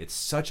movie, it's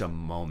such a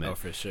moment. Oh,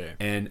 for sure.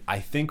 And I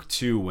think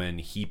too, when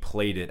he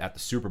played it at the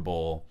Super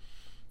Bowl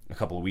a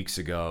couple of weeks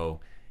ago,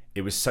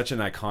 it was such an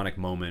iconic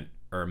moment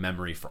or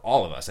memory for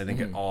all of us. I think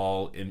it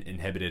all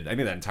inhibited, I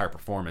think that entire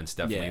performance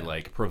definitely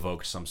like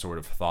provoked some sort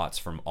of thoughts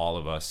from all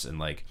of us and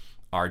like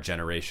our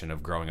generation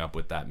of growing up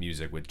with that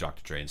music with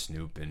Dr. Dre and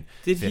Snoop and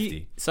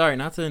 50. Sorry,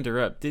 not to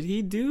interrupt. Did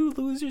he do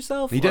Lose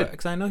Yourself? He did.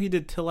 Because I know he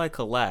did Till I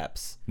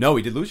Collapse. No,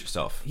 he did Lose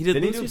Yourself. He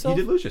did Lose Yourself?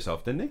 He did Lose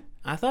Yourself, didn't he?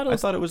 I thought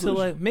it was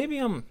Till I... Maybe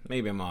I'm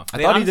off.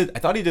 I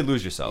thought he did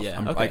Lose Yourself. Yeah,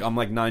 I'm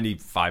like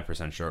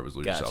 95% sure it was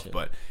Lose Gotcha. Yourself.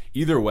 But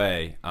either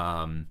way,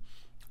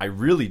 I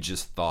really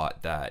just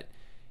thought that,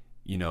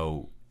 you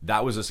know,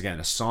 that was just, again,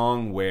 a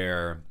song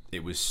where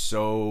it was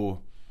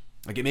so,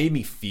 like, it made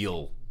me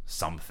feel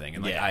something.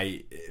 And, like,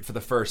 I, for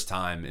the first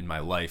time in my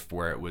life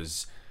where it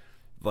was,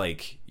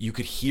 like, you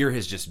could hear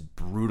his just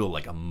brutal,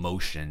 like,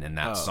 emotion in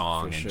that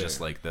song. And just,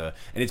 like, and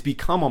it's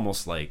become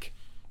almost, like,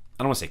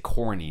 I don't want to say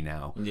corny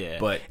now. Yeah.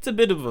 But it's a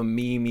bit of a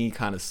meme-y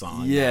kind of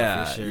song.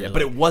 Yeah. For sure. Yeah,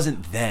 but it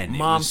wasn't then.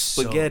 Mom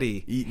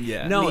Spaghetti.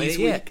 Yeah. No,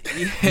 yeah.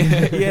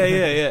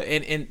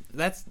 And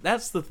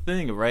that's the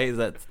thing, right? Is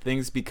that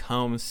things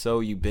become so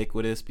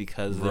ubiquitous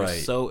because they're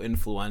so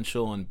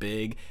influential and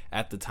big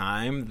at the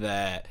time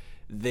that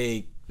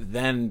they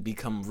then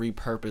become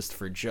repurposed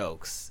for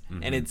jokes.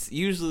 And it's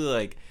usually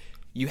like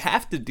you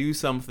have to do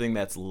something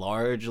that's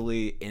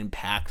largely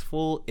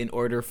impactful in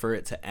order for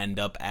it to end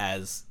up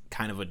as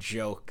kind of a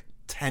joke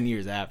 10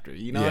 years after.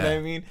 You know what I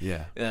mean?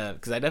 Yeah.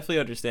 Because I definitely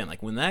understand.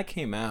 Like, when that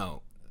came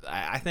out,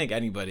 I think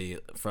anybody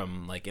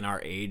from, like, in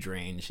our age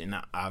range, and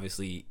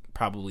obviously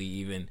probably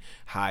even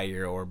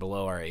higher or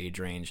below our age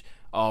range,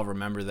 all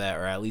remember that,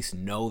 or at least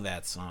know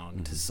that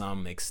song to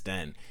some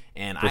extent.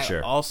 And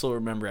also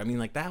remember, I mean,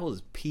 like, that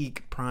was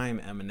peak prime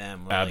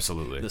Eminem. Where,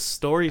 Absolutely. Like, the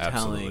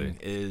storytelling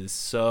is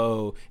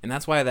so, and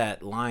that's why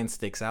that line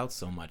sticks out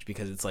so much,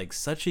 because it's like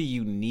such a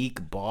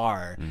unique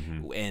bar,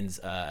 and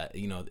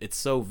you know, it's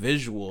so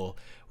visual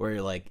where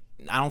you're like,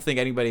 I don't think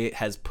anybody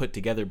has put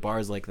together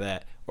bars like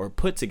that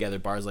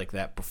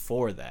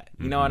before that.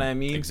 You know what I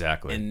mean?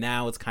 Exactly. And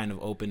now it's kind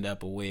of opened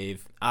up a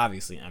wave.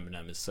 Obviously,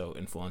 Eminem is so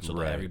influential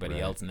to everybody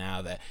else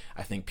now that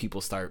I think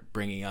people start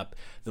bringing up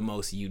the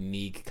most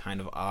unique,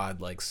 kind of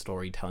odd, like,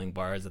 storytelling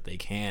bars that they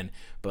can.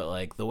 But,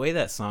 like, the way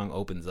that song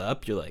opens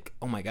up, you're like,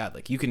 oh my god,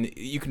 like, you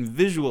can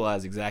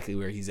visualize exactly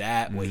where he's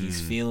at, what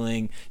he's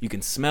feeling. You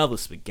can smell the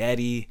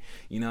spaghetti.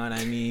 You know what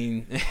I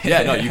mean?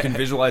 Yeah, no, you can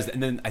visualize.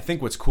 And then I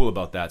think what's cool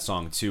about that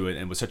song too, and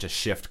it was such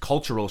a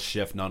cultural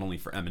shift, not only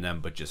for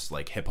Eminem but just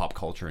like hip hop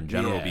culture in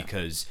general,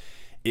 because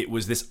it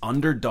was this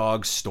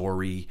underdog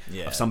story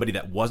of somebody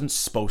that wasn't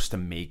supposed to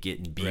make it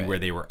and be where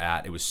they were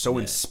at. It was so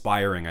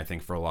inspiring, I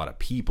think, for a lot of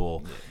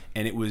people,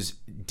 and it was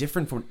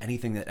different from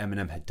anything that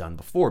Eminem had done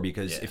before.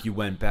 Because if you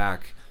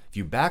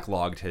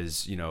backlogged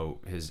his, you know,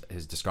 his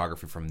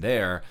discography from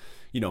there,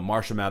 you know,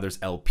 Marshall Mathers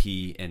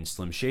LP and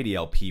Slim Shady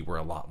LP were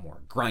a lot more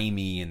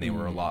grimy, and they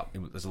were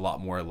it was a lot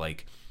more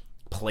like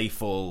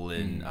playful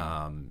and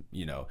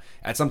you know,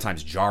 at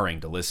sometimes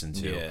jarring to listen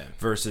to,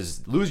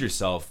 versus Lose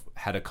Yourself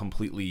had a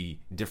completely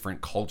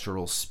different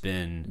cultural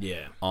spin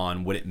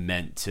on what it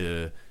meant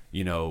to,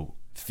 you know,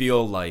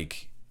 feel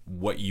like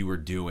what you were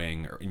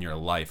doing in your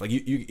life. Like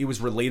it was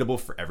relatable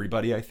for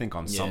everybody, I think,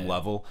 on some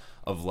level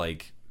of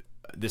like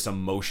this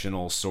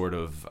emotional sort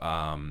of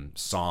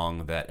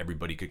song that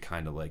everybody could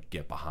kind of like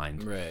get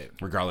behind,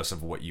 regardless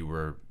of what you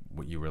were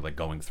like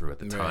going through at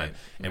the time,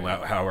 and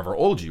however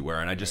old you were.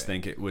 And I just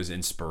think it was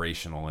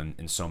inspirational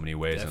in so many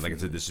ways. Definitely.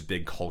 And like it's this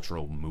big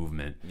cultural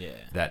movement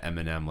that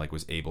Eminem like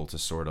was able to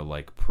sort of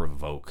like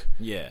provoke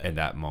in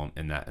that moment,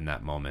 in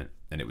that moment.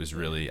 And it was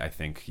really, I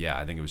think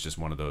it was just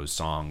one of those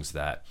songs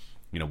that,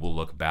 you know, we'll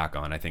look back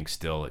on. I think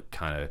still it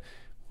kind of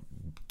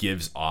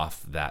gives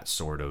off that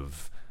sort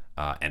of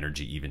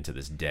energy even to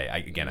this day.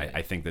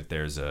 I think that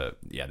there is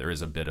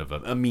a bit of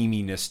a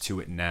meminess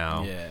to it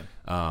now.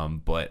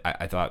 But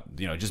I thought,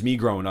 you know, just me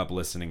growing up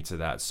listening to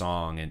that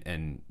song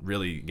and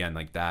really, again,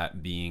 like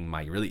that being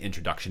my really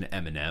introduction to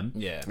Eminem.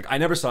 Like, I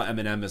never saw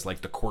Eminem as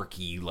like the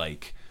quirky,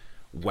 like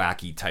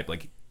wacky type.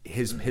 Like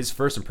his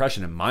first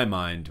impression in my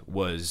mind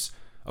was,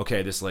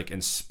 okay, this like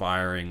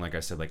inspiring, like I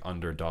said, like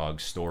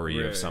underdog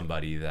story of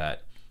somebody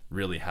that,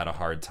 really had a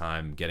hard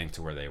time getting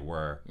to where they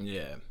were.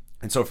 Yeah.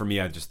 And so for me,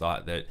 I just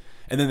thought that,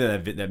 and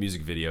then that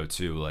music video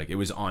too, like it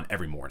was on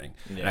every morning,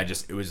 and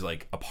it was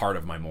like a part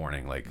of my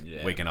morning, like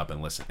waking up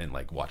and listening and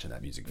like watching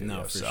that music video.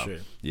 No, for sure.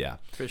 Yeah,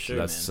 for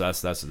sure. So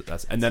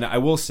that's. And then I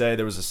will say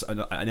there was an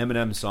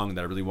Eminem song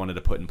that I really wanted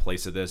to put in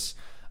place of this,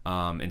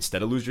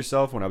 instead of Lose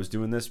Yourself when I was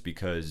doing this,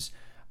 because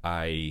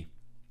I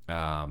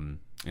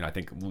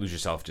think Lose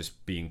Yourself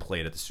just being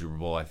played at the Super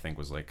Bowl, I think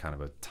was like kind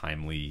of a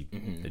timely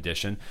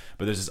addition.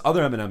 But there's this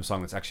other Eminem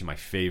song that's actually my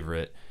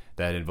favorite,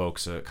 that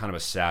invokes a kind of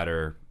a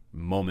sadder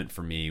moment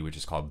for me, which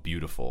is called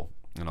Beautiful.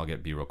 And I'll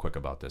be real quick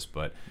about this,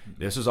 but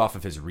this was off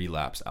of his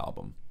Relapse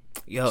album.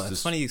 Yo,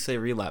 it's funny you say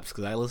Relapse,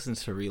 because I listened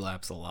to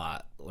Relapse a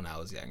lot when I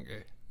was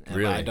younger. And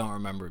really? I don't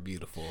remember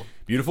Beautiful.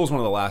 Beautiful is one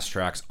of the last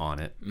tracks on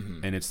it,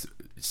 and it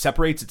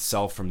separates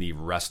itself from the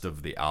rest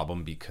of the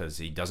album because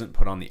he doesn't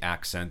put on the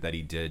accent that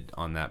he did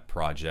on that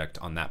project,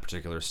 on that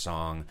particular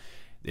song.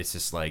 It's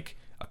this like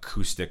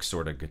acoustic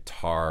sort of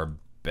guitar,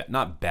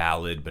 not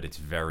ballad, but it's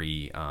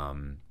very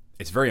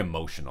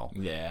emotional.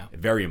 Yeah,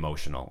 very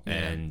emotional,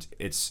 and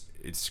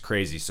it's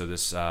crazy. So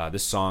this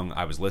song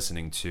I was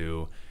listening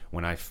to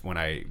when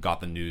I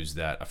got the news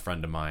that a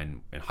friend of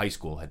mine in high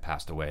school had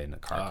passed away in a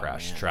car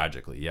crash,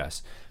 tragically,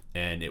 yes.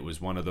 And it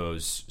was one of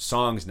those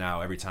songs.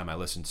 Now every time I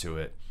listen to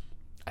it,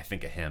 I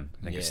think of him.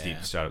 I think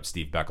of shout out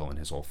Steve Beckel and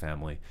his whole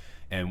family.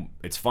 And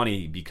it's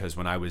funny because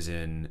when I was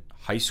in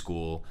high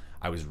school,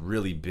 I was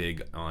really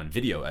big on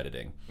video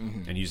editing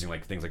and using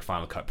like things like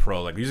Final Cut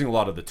Pro, like using a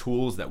lot of the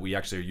tools that we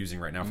actually are using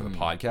right now for the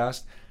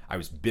podcast. I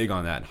was big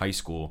on that in high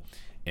school.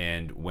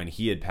 And when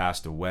he had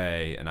passed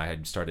away and I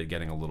had started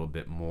getting a little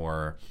bit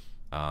more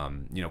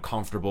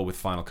comfortable with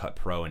Final Cut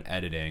Pro and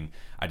editing,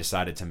 I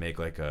decided to make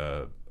like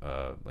a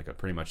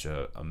pretty much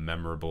a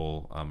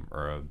memorable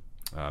or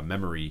a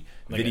memory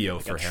video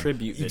for him.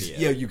 Tribute video.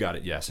 Yeah, you got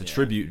it. Yes, a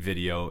tribute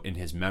video in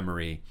his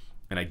memory,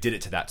 and I did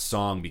it to that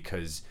song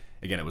because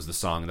again, it was the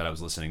song that I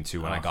was listening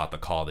to when I got the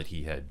call that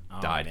he had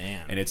died.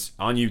 Man. And it's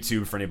on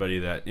YouTube for anybody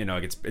that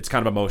it's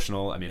kind of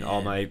emotional. I mean,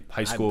 all my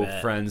high school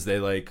friends, they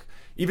like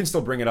even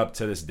still bring it up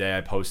to this day.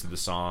 I posted the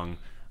song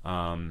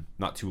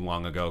not too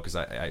long ago because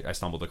I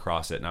stumbled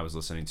across it and I was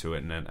listening to it,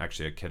 and then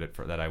actually a kid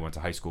that I went to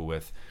high school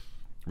with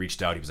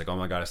reached out. He was like, "Oh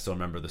my god, I still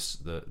remember this.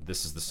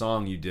 This is the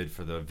song you did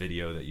for the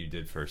video that you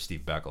did for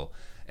Steve Beckel."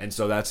 And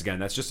so that's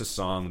just a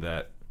song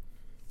that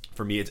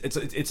for me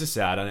it's a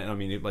sad. I don't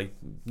mean it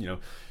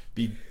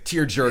be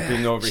tear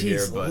jerking over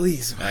here, but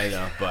Louise, I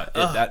know, but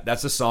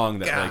that's a song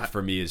that like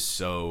for me is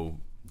so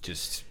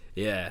just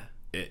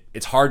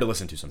it's hard to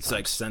listen to sometimes. It's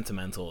like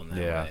sentimental in that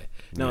way.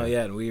 No,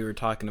 and we were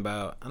talking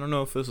about, I don't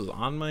know if this was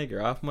on mic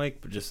or off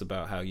mic, but just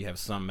about how you have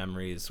some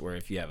memories where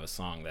if you have a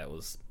song that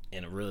was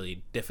in a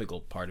really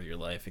difficult part of your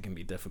life, it can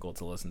be difficult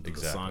to listen to the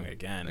song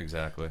again.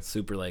 Exactly. It's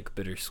super like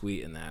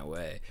bittersweet in that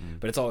way.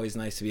 But it's always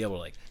nice to be able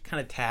to like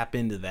kind of tap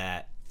into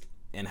that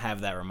and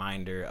have that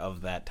reminder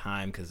of that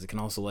time, because it can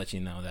also let you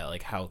know that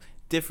like how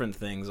different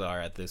things are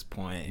at this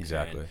point.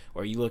 Exactly. Right?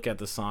 Or you look at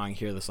the song,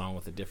 hear the song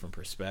with a different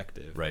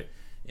perspective. Right.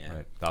 Yeah.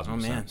 Right. 1000%. Oh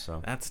man,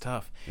 so that's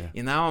tough. Yeah.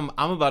 You know,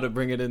 I'm about to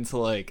bring it into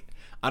like,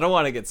 I don't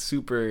want to get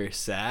super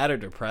sad or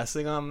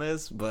depressing on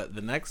this, but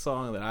the next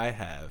song that I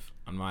have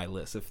on my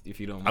list, if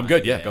you don't mind. I'm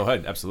good. Yeah, go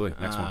ahead. Absolutely.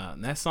 Next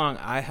one. Next song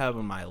I have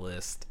on my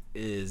list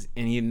is,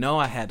 and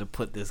I had to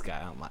put this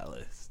guy on my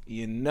list.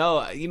 You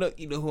know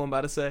who I'm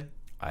about to say?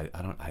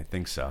 I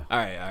think so. All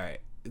right.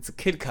 It's a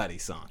Kid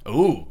Cudi song.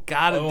 Ooh,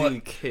 gotta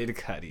do Kid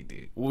Cudi,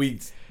 dude.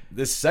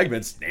 This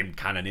segment's named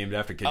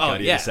after Kid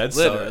Cudi. Yeah, said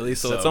literally.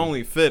 So it's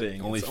only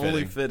fitting. Only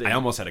fitting. I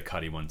almost had a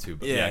Cudi one too,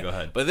 but yeah, go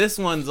ahead. But this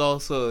one's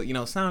also,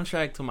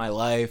 soundtrack to my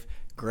life.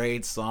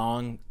 Great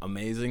song,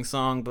 amazing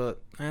song,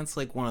 but that's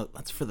like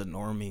that's for the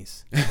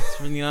normies.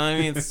 You know what I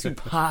mean? It's too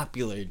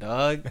popular,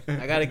 dog.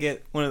 I gotta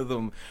get one of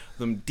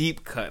them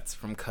deep cuts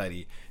from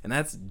Cudi, and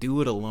that's "Do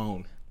It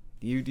Alone."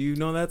 Do you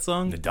know that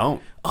song? I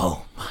don't.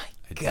 Oh my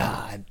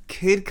God,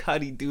 Kid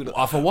Cudi, dude.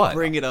 Off of what?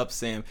 Bring it up,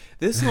 Sam.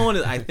 This one,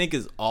 I think,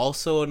 is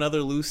also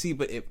another Lucy,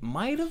 but it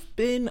might have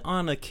been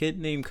on a Kid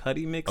Named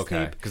Cudi mixtape.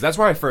 Okay, because that's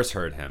where I first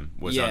heard him,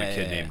 was on a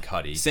Kid Named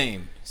Cudi.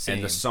 Same.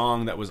 And the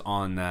song that was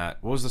on that,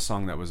 what was the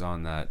song that was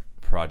on that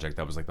project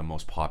that was like the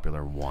most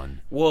popular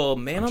one? Well,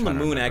 Man on the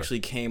Moon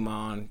actually came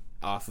on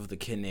off of the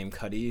Kid Named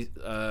Cudi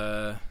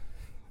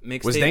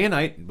mixtape. Was Day and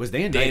Night? Was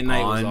Day and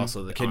Night on was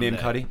also the Kid Named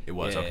Cudi? It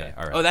was, okay.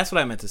 All right. Oh, that's what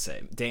I meant to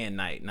say. Day and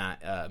Night,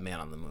 not Man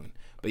on the Moon.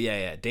 But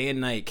yeah, Day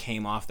and Night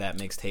came off that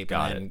mixtape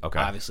and then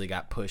obviously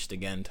got pushed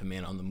again to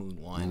Man on the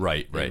Moon 1.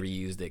 Right. They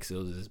reused it because it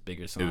was this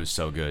bigger song. It was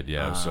so good.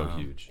 Yeah, it was so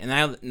huge. And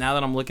now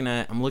that I'm looking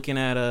at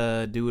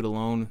Do It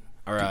Alone,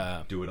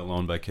 or Do It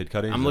Alone by Kid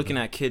Cudi. I'm looking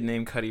at Kid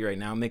Named Cudi right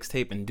now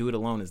mixtape, and Do It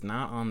Alone is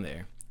not on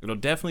there. It'll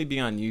definitely be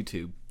on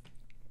YouTube.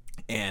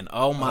 And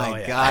oh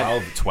my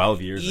God,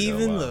 12 years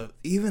ago.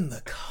 Even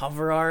the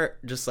cover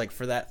art, just like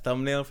for that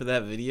thumbnail for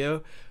that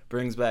video,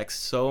 brings back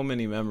so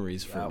many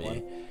memories for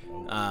me.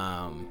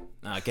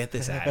 Get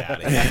this ad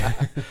out of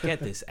here. Get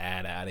this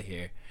ad out of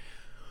here.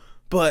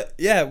 But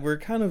yeah, we're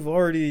kind of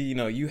already, you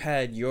know, you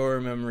had your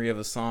memory of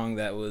a song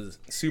that was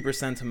super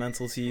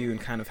sentimental to you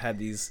and kind of had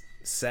these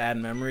sad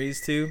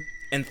memories too.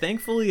 And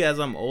thankfully, as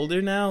I'm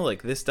older now,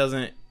 like this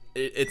doesn't,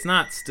 it's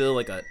not still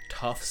like a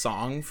tough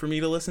song for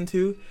me to listen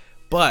to.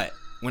 But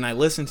when I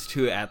listened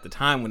to it at the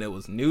time when it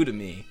was new to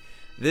me,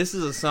 this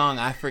is a song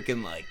I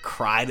freaking like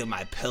cried in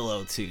my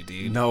pillow to,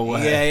 dude. No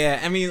way. Yeah.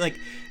 I mean, like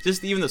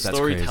just even the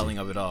storytelling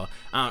of it all.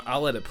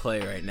 I'll let it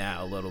play right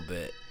now a little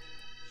bit.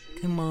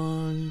 Come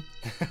on.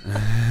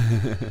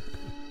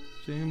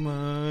 Come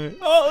on.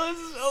 Oh, this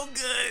is so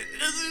good.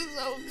 This is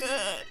so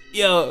good.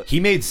 Yo.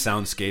 He made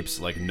soundscapes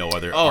like no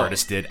other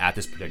artist did at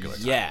this particular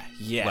time.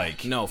 Yeah.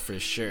 Like, no, for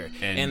sure.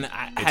 And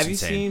insane. have you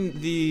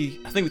seen the,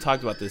 I think we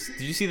talked about this.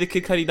 Did you see the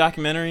Kid Cudi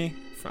documentary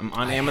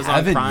on Amazon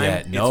haven't Prime?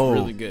 Yet. No.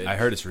 It's really good. I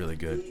heard it's really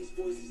good.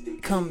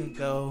 Come and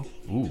go.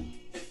 Ooh.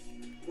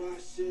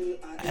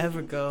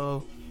 Ever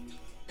go.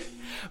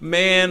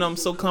 Man, I'm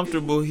so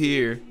comfortable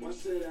here.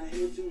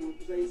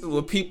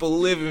 Where people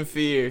live in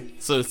fear.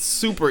 So it's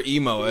super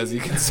emo, as you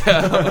can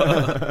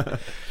tell.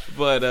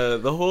 But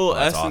the whole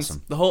essence,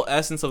 awesome. the whole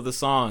essence of the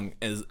song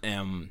is,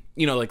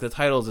 you know, like the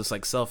title is just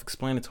like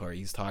self-explanatory.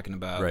 He's talking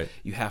about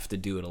you have to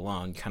do it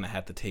alone. You kind of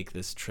have to take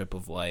this trip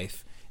of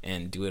life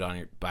and do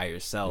it by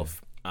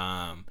yourself.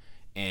 Yeah.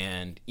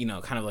 And you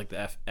know, kind of like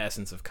the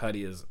essence of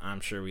Cudi is,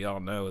 I'm sure we all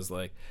know, is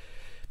like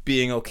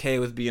being okay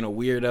with being a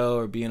weirdo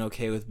or being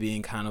okay with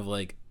being kind of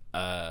like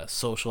a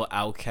social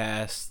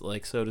outcast,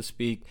 like so to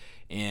speak.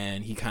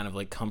 And he kind of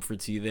like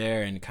comforts you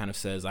there and kind of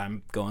says,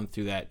 I'm going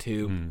through that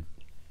too. And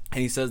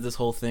he says this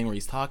whole thing where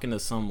he's talking to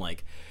some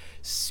like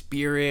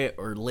spirit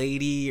or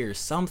lady or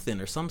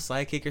something, or some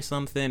psychic or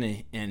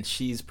something, and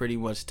she's pretty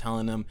much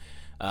telling him,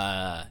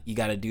 you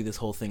got to do this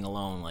whole thing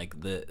alone.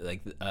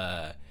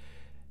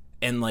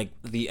 And like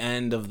the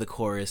end of the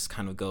chorus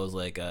kind of goes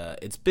like,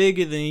 it's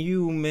bigger than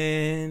you,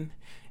 man.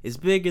 It's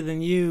bigger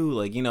than you.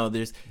 Like, you know,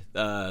 there's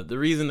the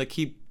reason to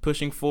keep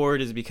pushing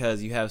forward is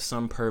because you have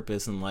some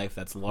purpose in life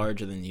that's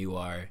larger than you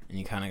are, and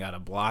you kind of got to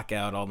block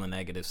out all the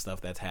negative stuff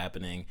that's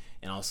happening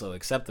and also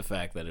accept the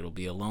fact that it'll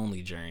be a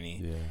lonely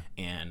journey.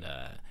 And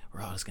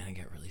we're always gonna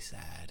get really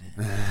sad.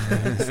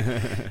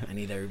 I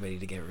need everybody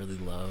to get really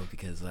low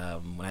because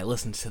when I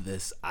listened to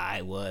this,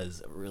 I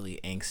was a really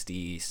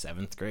angsty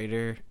 7th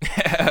grader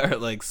or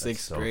like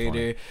 6th grader.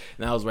 Funny.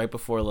 And that was right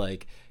before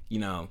like, you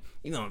know,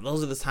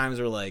 those are the times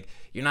where like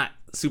you're not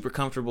super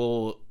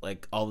comfortable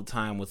like all the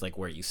time with like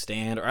where you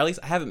stand, or at least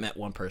I haven't met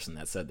one person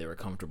that said they were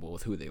comfortable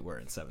with who they were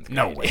in 7th grade.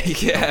 No way.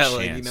 Yeah, no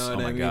like chance. you know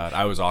what I mean? Oh my god,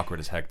 I was awkward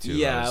as heck too.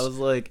 Yeah, I was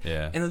like,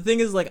 yeah. And the thing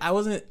is, like, I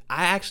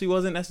actually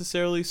wasn't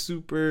necessarily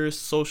super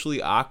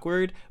socially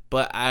awkward,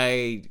 but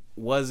I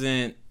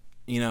wasn't,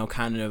 you know,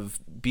 kind of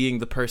being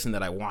the person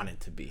that I wanted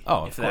to be.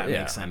 Oh, if that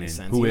makes any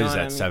sense. Who you know is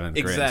at 7th grade?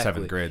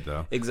 Exactly. 7th grade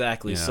though.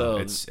 Exactly. You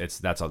know, so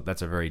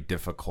that's a very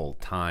difficult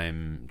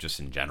time just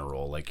in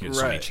general. Like there's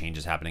so many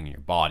changes happening in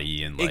your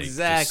body and like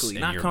exactly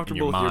just not your,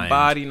 comfortable with your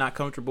body, not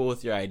comfortable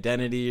with your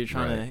identity. You're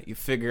trying to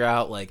figure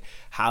out like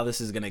how this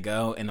is gonna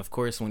go. And of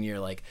course, when you're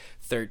like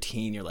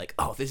 13, you're like,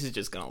 oh, this is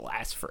just gonna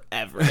last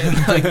forever.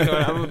 And, like, you know,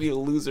 I'm gonna be a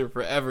loser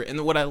forever.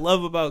 And what I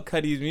love about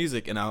Cudi's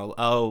music, and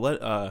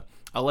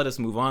I'll let us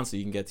move on so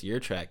you can get to your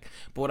track.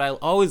 But what I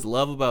always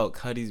love about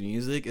Cudi's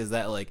music is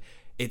that like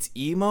it's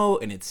emo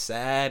and it's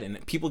sad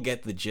and people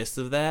get the gist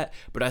of that.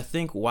 But I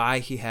think why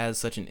he has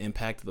such an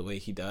impact the way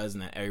he does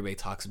and that everybody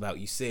talks about,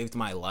 you saved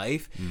my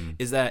life,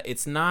 is that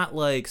it's not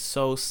like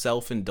so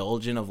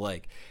self-indulgent of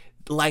like,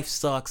 life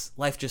sucks,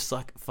 life just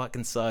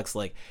fucking sucks,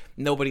 like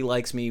nobody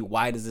likes me,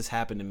 why does this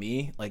happen to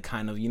me, like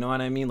kind of, you know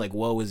what I mean, like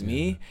woe is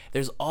me.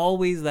 There's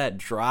always that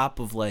drop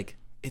of like,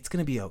 it's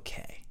gonna be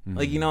okay.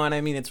 Like, you know what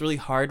I mean? It's really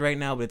hard right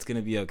now, but it's going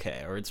to be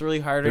okay. Or it's really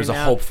hard right now. There's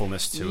a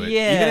hopefulness to it.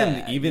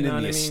 Yeah. Even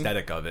in the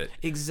aesthetic of it.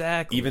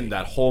 Exactly. Even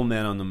that whole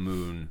Man on the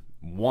Moon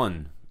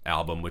 1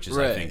 album, which is,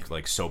 I think,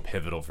 like so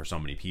pivotal for so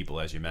many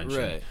people, as you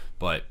mentioned. Right.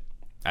 But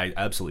I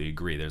absolutely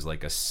agree. There's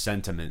like a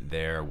sentiment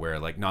there where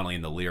like not only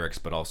in the lyrics,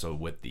 but also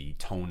with the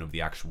tone of the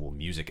actual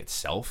music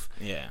itself.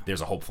 Yeah. There's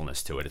a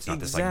hopefulness to it. It's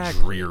not this like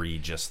dreary,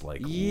 just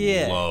like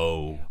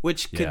low.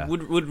 Which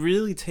would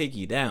really take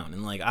you down.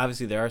 And like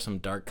obviously there are some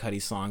dark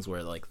Cudi songs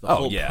where like the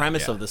whole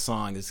premise of the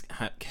song is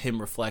him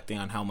reflecting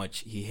on how much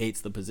he hates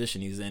the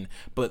position he's in.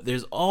 But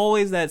there's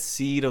always that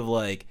seed of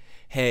like,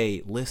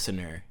 hey,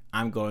 listener,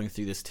 I'm going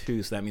through this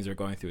too, so that means we're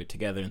going through it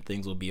together and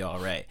things will be all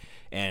right.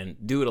 And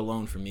Do It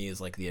Alone for me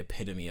is like the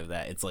epitome of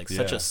that. It's like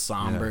such a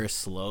somber,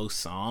 slow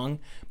song,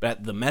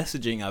 but the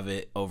messaging of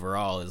it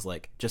overall is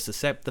like just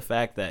accept the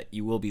fact that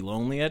you will be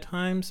lonely at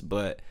times,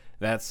 but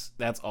that's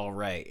all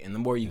right. And the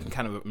more you can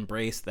kind of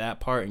embrace that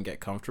part and get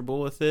comfortable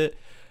with it,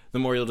 the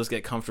more you'll just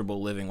get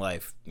comfortable living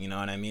life. You know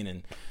what I mean?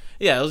 And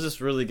yeah, it was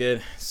just really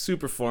good,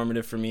 super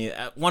formative for me.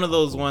 One of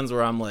those ones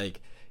where I'm like,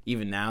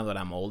 even now that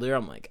I'm older,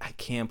 I'm like, I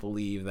can't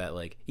believe that,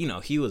 like, you know,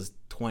 he was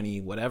 20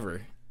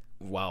 whatever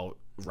while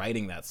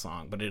writing that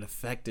song, but it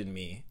affected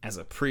me as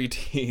a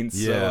preteen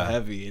so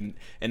heavy,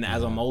 and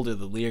as I'm older,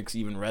 the lyrics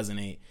even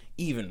resonate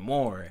even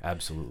more.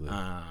 Absolutely.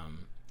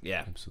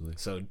 Yeah, absolutely.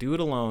 So Do It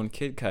Alone,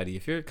 Kid Cudi.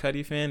 If you're a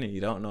Cudi fan and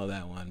you don't know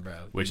that one, bro,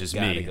 which is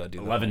me,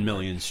 11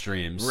 million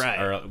streams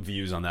or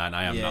views on that, and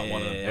I am not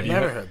one of them. I've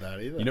never heard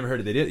that either. You never heard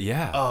it? They did?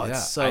 Yeah. Oh,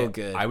 it's so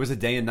good. I was a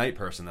Day and Night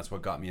person. That's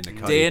what got me into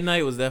Cudi. Day and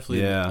Night was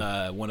definitely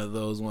one of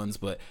those ones,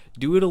 but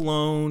Do It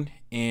Alone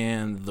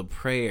and The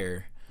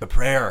Prayer. The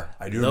Prayer.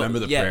 I do remember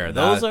The Prayer.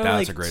 Those are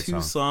that's like a great two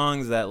song.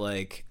 songs that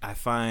like I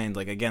find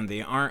like again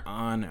they aren't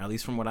on, at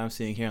least from what I'm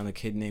seeing here on the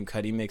Kid Named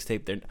Cudi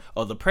mixtape.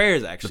 The Prayer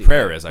is actually The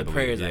Prayer is, I the believe.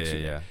 Prayer is yeah,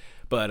 actually yeah.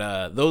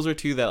 But those are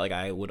two that like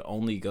I would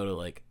only go to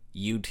like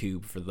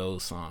YouTube for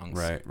those songs,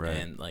 right,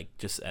 and like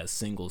just as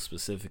singles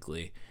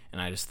specifically,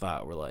 and I just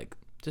thought were like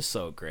just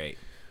so great.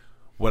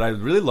 What I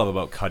really love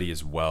about Cudi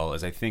as well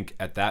is I think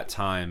at that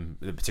time,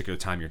 the particular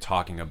time you're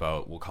talking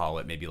about, we'll call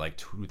it maybe like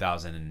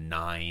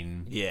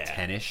 2009,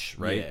 10-ish,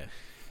 right? Yeah.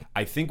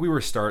 I think we were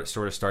sort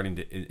of starting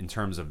to, in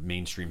terms of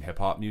mainstream hip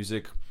hop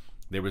music,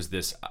 there was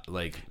this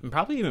like... And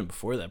probably even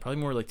before that, probably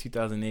more like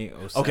 2008,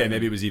 07. Okay,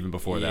 maybe it was even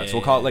before that. So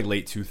we'll call it like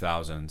late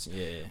 2000s.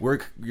 Yeah.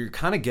 You're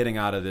kind of getting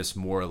out of this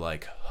more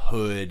like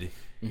hood...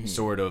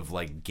 sort of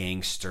like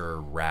gangster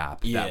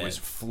rap that was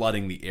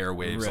flooding the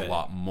airwaves a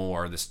lot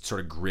more. This sort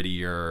of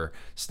grittier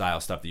style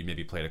stuff that you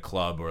maybe play at a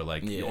club or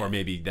like, or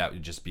maybe that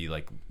would just be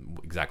like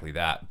exactly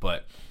that.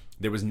 But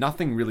there was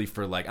nothing really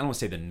for like, I don't want to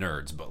say the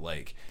nerds, but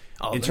like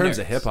in terms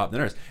of hip hop, the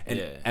nerds.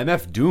 And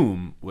MF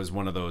Doom was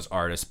one of those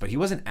artists, but he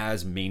wasn't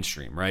as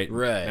mainstream, right?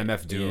 Right.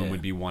 MF Doom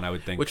would be one I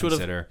would think which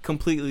consider. Would have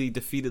completely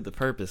defeated the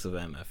purpose of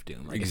MF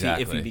Doom. Like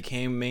exactly. If he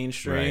became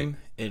mainstream,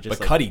 it just.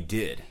 But Cudi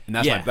did, and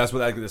that's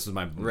what this is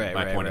my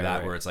point of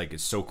that, where it's like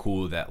it's so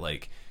cool that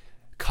like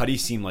Cudi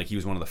seemed like he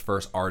was one of the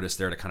first artists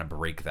there to kind of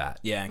break that.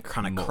 Yeah, and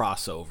kind of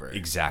crossover.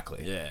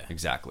 Exactly. Yeah.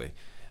 Exactly.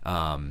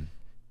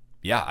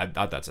 Yeah, I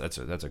thought that's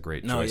a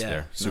great choice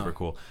there. Super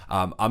cool.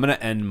 I'm gonna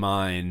end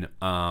mine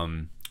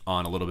on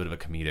a little bit of a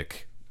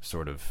comedic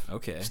sort of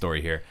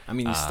story here. I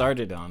mean, you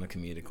started on a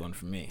comedic one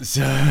for me.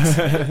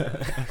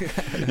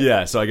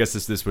 Yeah, so I guess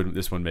this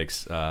one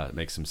makes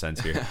some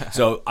sense here.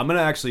 So I'm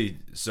gonna actually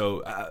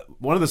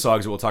one of the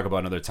songs that we'll talk about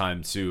another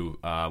time too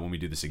when we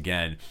do this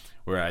again.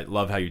 Where I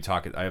love how you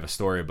talk. I have a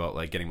story about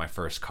like getting my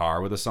first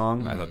car with a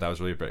song. I thought that was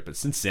really great. But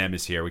since Sam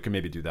is here, we can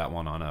maybe do that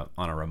one on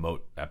a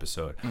remote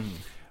episode.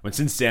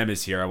 Since Sam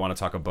is here, I want to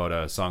talk about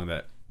a song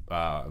that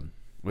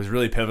was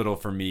really pivotal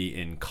for me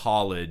in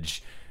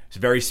college.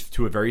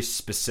 To a very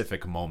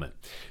specific moment.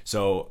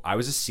 So I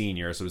was a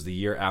senior, so it was the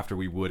year after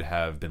we would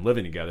have been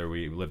living together.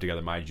 We lived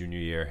together my junior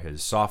year,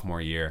 his sophomore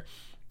year,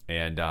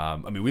 and I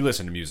mean we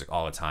listened to music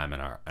all the time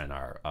in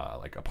our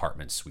like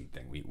apartment suite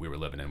thing we were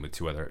living in with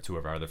two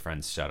of our other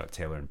friends. Shout out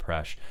Taylor and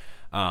Presh.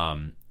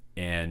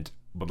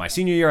 But my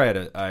senior year,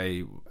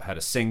 I had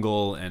a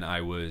single, and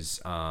I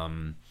was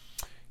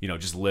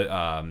just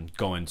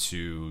going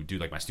to do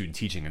like my student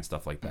teaching and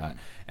stuff like that.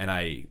 And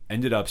I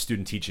ended up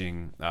student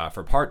teaching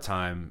for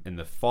part-time in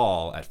the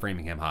fall at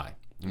Framingham High.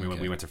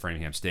 We went to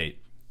Framingham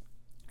State.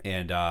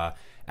 And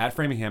at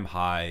Framingham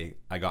High,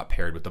 I got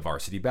paired with the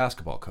varsity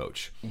basketball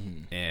coach,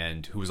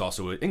 and who was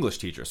also an English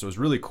teacher. So it was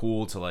really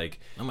cool to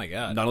like, oh my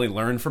God, not only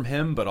learn from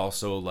him, but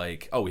also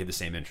like, we had the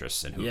same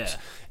interests in hoops.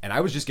 Yeah. And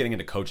I was just getting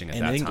into coaching at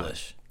that time.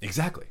 English.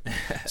 Exactly.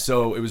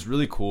 So it was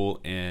really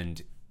cool.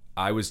 And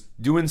I was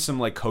doing some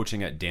like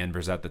coaching at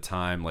Danvers at the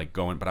time,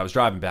 but I was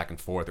driving back and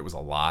forth. It was a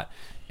lot.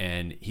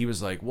 And he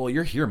was like, well,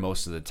 you're here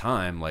most of the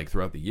time, like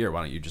throughout the year.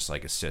 Why don't you just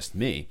like assist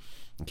me?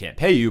 I can't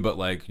pay you, but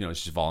like,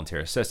 it's just volunteer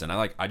assist. And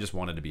I just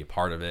wanted to be a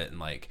part of it. And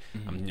like,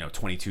 I'm,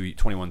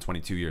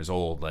 22 years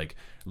old, like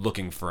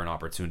looking for an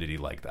opportunity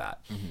like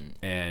that.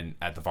 And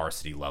at the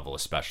varsity level,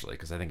 especially,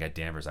 because I think at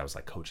Danvers, I was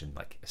like coaching,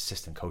 like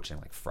assistant coaching,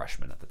 like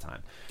freshman at the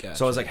time. Gotcha.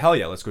 So I was like, hell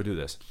yeah, let's go do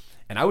this.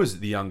 And I was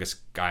the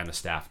youngest guy on the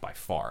staff by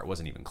far. It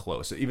wasn't even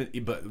close.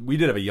 But we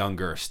did have a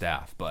younger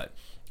staff, but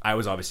I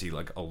was obviously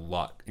like a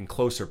lot in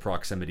closer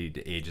proximity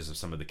to ages of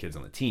some of the kids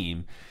on the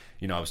team.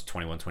 I was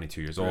 21, 22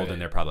 years old,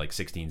 and they're probably like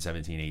 16,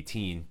 17,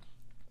 18.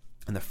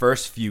 And the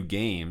first few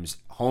games,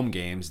 home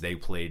games, they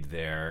played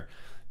their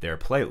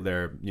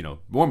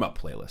warm-up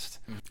playlist.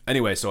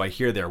 Anyway, so I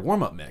hear their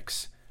warm-up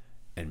mix,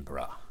 and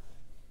bruh,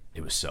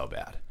 it was so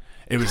bad.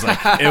 It was like,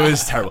 it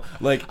was terrible.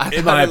 Like,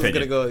 in my opinion, I was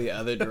gonna go the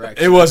other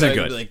direction. It wasn't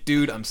good. Like,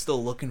 dude, I'm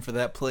still looking for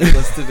that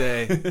playlist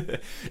today.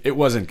 It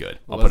was't good.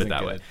 I'll put it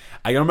that way.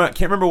 I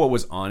can't remember what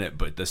was on it,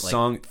 but the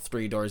song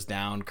 "Three Doors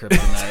Down,"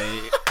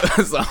 Kryptonite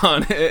was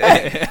on it.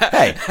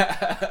 Hey,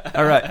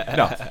 all right.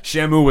 No,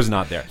 Shamu was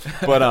not there,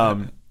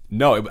 but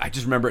no, I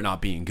just remember it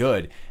not being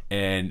good.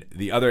 And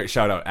the other,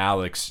 shout out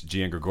Alex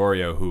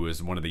Giangregorio, who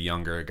was one of the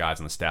younger guys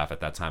on the staff at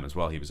that time as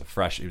well. He was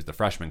the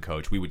freshman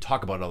coach. We would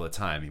talk about it all the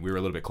time. We were a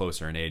little bit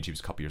closer in age. He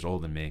was a couple years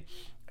older than me,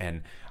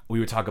 and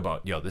we would talk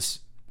about,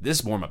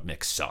 this warm up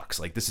mix sucks.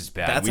 Like, this is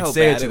bad. That's We'd how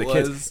say bad it to the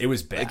kids. It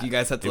was bad. Like, you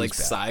guys had to like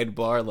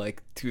sidebar,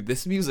 like, dude,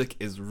 this music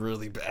is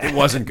really bad. It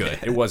wasn't good.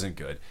 It wasn't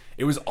good.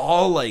 It was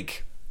all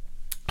like,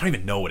 I don't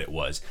even know what it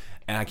was.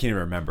 and I can't even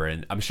remember.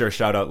 And I'm sure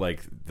shout out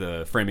like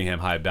the Framingham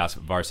High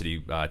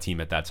varsity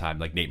team at that time,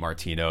 like Nate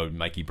Martino,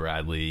 Mikey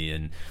Bradley,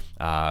 and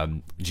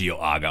Gio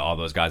Aga, all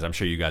those guys. I'm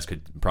sure you guys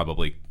could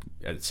probably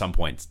at some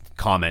point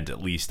comment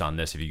at least on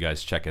this if you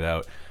guys check it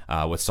out.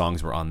 What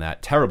songs were on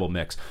that terrible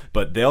mix?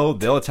 But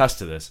they'll attest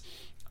to this.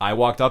 I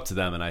walked up to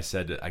them and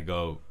I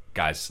go,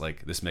 guys,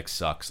 like this mix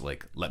sucks.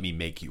 Like let me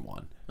make you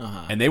one.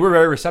 And they were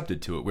very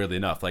receptive to it, weirdly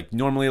enough. Like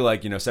normally,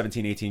 like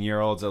 17,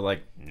 18-year-olds are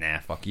like, nah,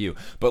 fuck you.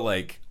 But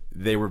like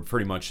they were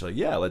pretty much like,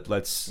 yeah,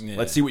 let's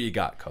see what you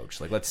got,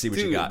 coach. Like let's see what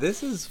you got.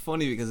 This is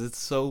funny because it's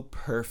so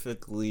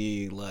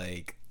perfectly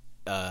like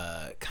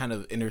kind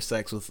of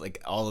intersects with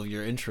like all of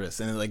your interests,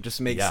 and it like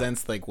just makes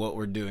sense like what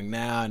we're doing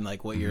now and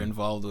like what you're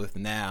involved with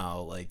now,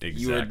 like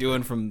you were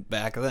doing from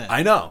back then.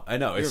 I know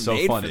it's so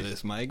funny for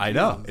this, Mike. I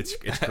know it's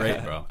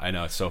great, bro. I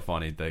know it's so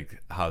funny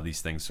like how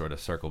these things sort of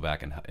circle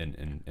back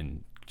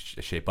and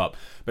shape up.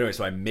 But anyway,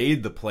 so I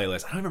made the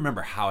playlist. I don't even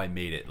remember how I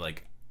made it.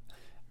 Like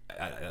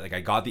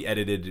I got the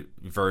edited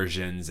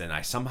versions, and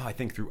I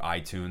think through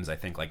iTunes, I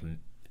think like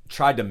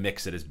tried to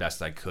mix it as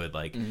best I could,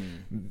 like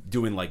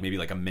doing like maybe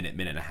like a minute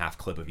and a half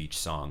clip of each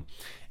song.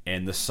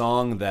 And the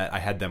song that I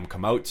had them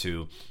come out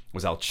to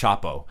was El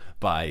Chapo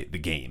by The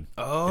Game.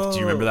 Oh, do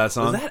you remember that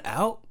song? Was that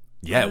out?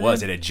 Yeah, it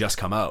was. It had just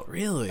come out.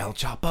 Really? El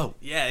Chapo.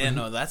 Yeah,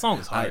 no, that song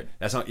was hard.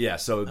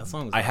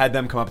 I had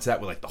them come up to that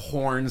with like the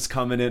horns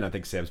coming in. I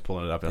think Sam's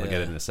pulling it up, and I'll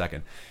get it in a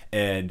second.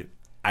 And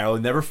I'll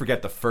never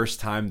forget the first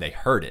time they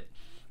heard it,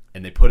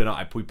 and they put it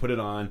on. We put it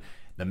on.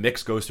 The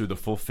mix goes through the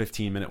full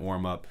 15-minute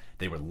warm up.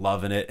 They were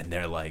loving it, and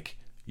they're like,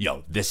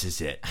 yo, this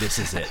is it.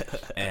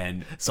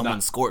 And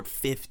someone scored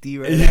 50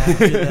 right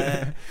after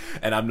that.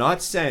 And I'm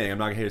not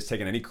here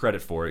taking any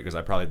credit for it, because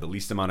I probably had the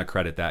least amount of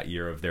credit that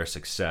year of their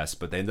success,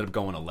 but they ended up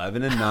going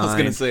 11-9. I was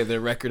going to say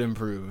their record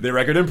improved.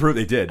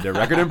 They did. Their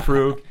record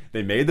improved.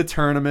 They made the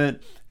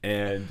tournament,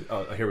 and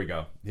here we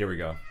go.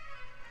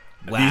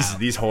 Wow.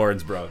 These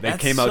horns, bro. They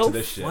came out to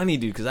this shit. That's so funny,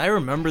 dude, because I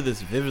remember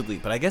this vividly,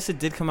 but I guess it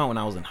did come out when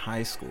I was in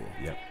high school.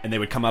 Yep. And they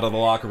would come out of the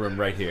locker room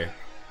right here.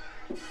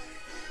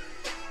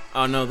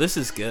 Oh, no, this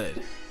is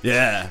good.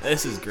 Yeah.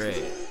 This is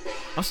great.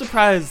 I'm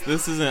surprised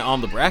this isn't on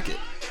the bracket,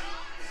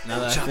 now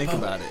that I think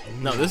about it.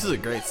 No, this is a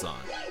great song.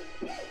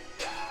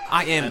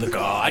 I am the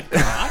God.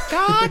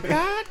 God.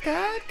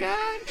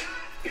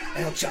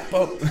 El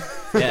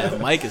Chapo. Yeah,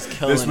 Mike is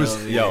killing it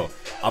over here.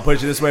 I'll put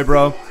it this way,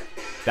 bro.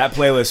 That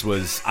playlist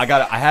was I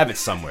have it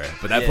somewhere,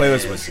 but that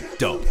playlist was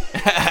dope.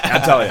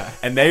 I'll tell you.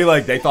 And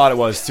they thought it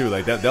was too.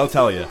 Like they'll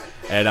tell you.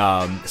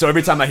 And so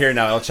every time I hear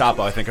now El Chapo,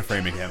 I think of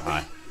Framingham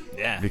High.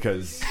 Yeah.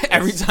 Because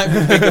every time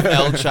you think of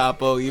El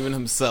Chapo, even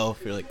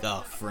himself, you're like,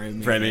 oh,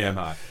 Framingham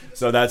High.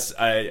 So that's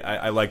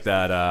I like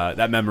that.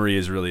 That memory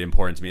is really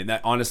important to me. And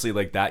that honestly,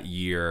 like that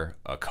year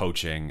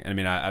coaching. I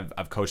mean,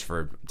 I've coached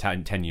for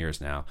 10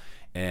 years now,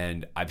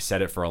 and I've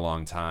said it for a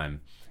long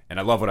time. And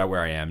I love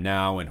where I am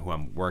now and who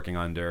I'm working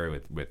under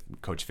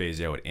with Coach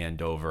Fazio at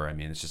Andover. I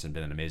mean, it's just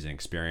been an amazing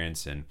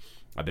experience, and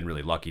I've been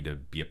really lucky to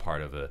be a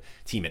part of a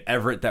team at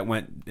Everett that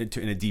went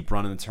in a deep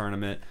run in the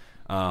tournament.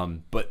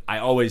 But I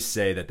always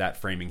say that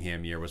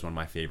Framingham year was one of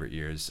my favorite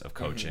years of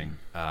coaching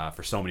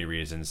for so many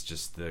reasons.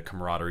 Just the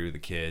camaraderie with the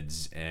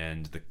kids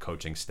and the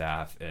coaching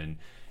staff, and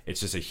it's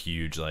just a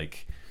huge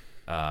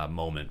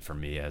moment for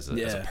me as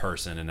a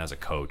person and as a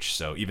coach.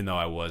 So even though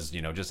I was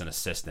just an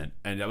assistant,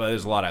 and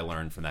there's a lot I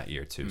learned from that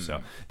year too. So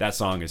that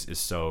song is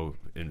so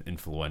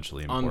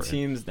influentially important. On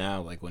teams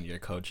now, like when you're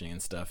coaching and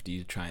stuff, do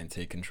you try and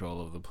take control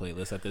of the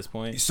playlist at this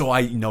point? So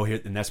I know here,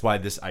 and that's why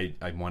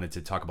I wanted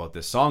to talk about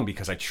this song,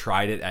 because I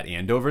tried it at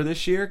Andover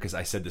this year, because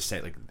I said the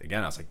same, like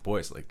again, I was like,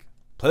 boys, like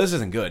playlist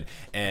isn't good.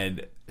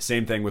 And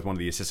same thing with one of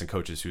the assistant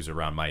coaches who's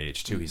around my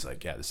age too. He's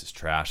like, yeah, this is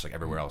trash. Like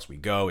everywhere else we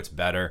go, it's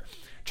better.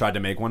 Tried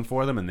to make one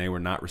for them, and they were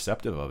not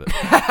receptive of it.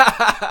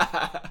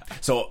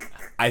 So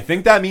I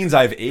think that means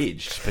I've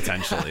aged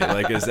potentially.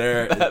 Like, is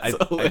there?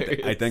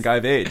 I think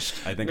I've aged.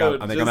 I think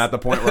I'm at the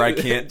point where I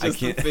can't. The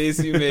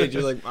face you made,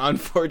 you're like,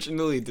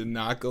 unfortunately, it did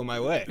not go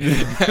my way.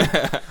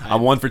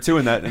 I'm 1 for 2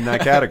 in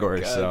that category.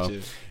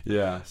 Gotcha. So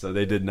yeah, so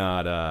they did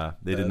not.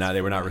 They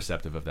were not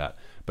receptive of that.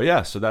 But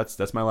yeah, so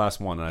that's my last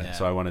one.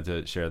 So I wanted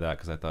to share that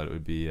because I thought it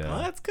would be. Well,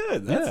 that's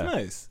good. That's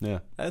nice. Yeah,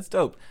 that's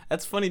dope.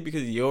 That's funny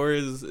because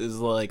yours is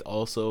like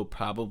also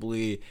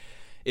probably,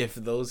 if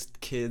those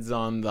kids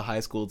on the high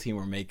school team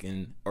were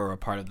making or a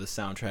part of the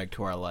soundtrack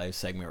to our live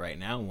segment right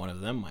now, one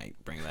of them might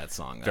bring that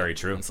song up. Very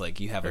true. It's like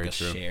you have like a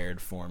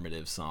shared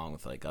formative song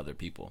with like other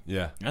people.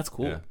 Yeah, that's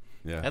cool.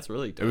 Yeah, that's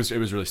really dope. It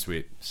was really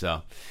sweet.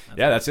 So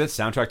that's it.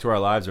 Soundtrack to our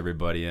lives,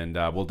 everybody, and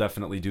we'll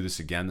definitely do this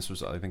again.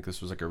 I think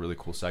this was like a really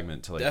cool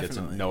segment to like get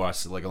to know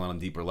us like on a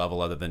deeper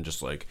level, other than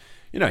just like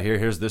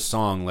here's this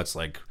song. Let's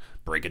like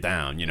break it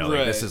down.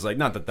 Like, this is like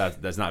not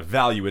that's not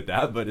value with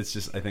that, but it's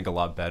just I think a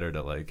lot better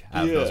to like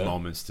have those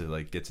moments to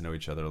like get to know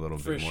each other a little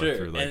bit more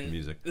through like the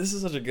music. This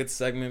is such a good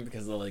segment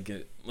because like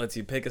it lets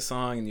you pick a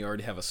song and you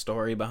already have a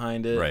story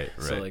behind it. Right.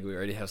 So like we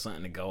already have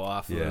something to go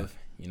off of.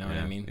 You know what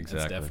I mean? Exactly.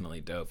 It's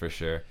definitely dope for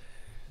sure.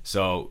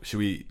 So should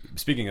we,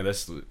 speaking of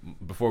this,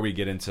 before we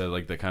get into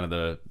like the kind of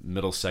the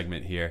middle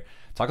segment here,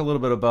 talk a little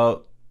bit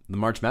about the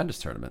March Madness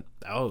tournament.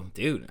 Oh,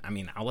 dude. I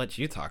mean, I'll let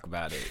you talk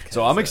about it.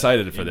 So I'm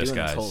excited for this,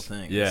 guys. This whole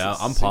thing. Yeah,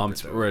 I'm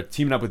pumped. We're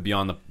teaming up with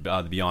Beyond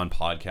the Beyond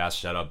podcast.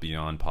 Shout out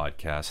Beyond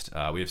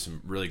podcast. We have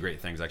some really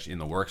great things actually in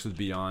the works with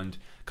Beyond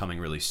coming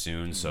really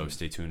soon. So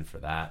stay tuned for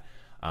that.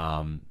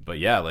 But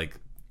yeah, like,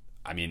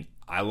 I mean,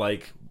 I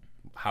like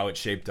how it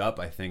shaped up.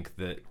 I think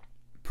that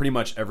pretty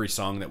much every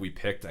song that we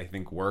picked, I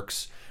think,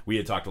 works. We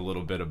had talked a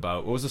little bit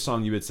about, what was the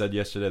song you had said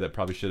yesterday that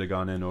probably should have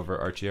gone in over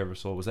Archie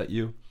Eversole? Was that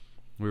you?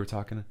 We were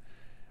talking?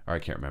 Or I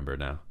can't remember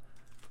now.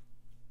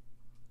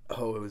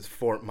 Oh, it was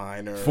Fort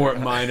Minor. Fort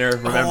Minor.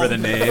 Remember the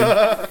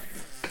name?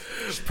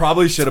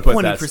 Probably should have put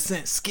 20% that.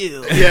 20%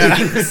 skill. Yeah.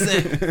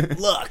 80%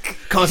 luck.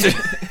 Concert.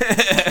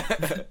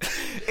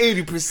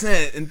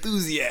 80%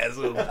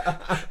 enthusiasm.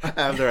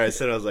 After I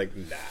said, I was like,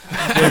 nah.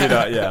 Maybe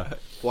not, yeah.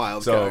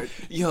 Wild So- card.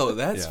 Yo,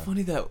 that's Yeah.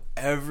 funny that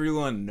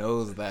everyone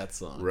knows that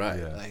song. Right.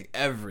 Yeah. Like,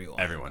 everyone.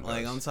 Everyone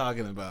Like, does. I'm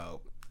talking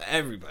about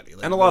everybody.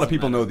 Like, And a lot of doesn't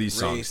people know matter these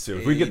songs race, too.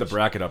 If we get the age.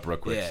 bracket up real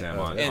quick, Yeah. Sam,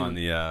 And- on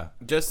the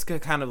Just to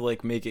kind of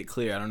like make it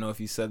clear, I don't know if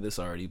you said this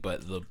already,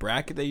 but the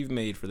bracket that you've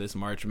made for this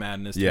March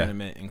Madness Yeah.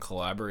 tournament in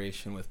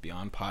collaboration with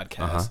Beyond Podcast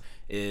Uh-huh.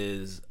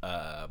 is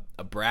a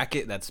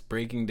bracket that's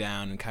breaking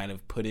down and kind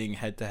of putting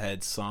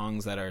head-to-head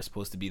songs that are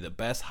supposed to be the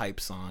best hype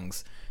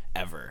songs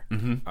ever.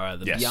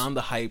 The Yes. Beyond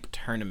the Hype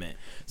tournament.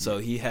 So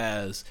he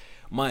has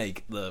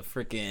Mike, the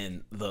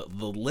freaking the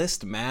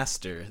list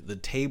master, the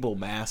table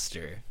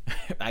master.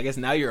 I guess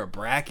now you're a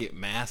bracket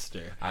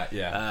master. He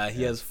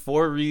has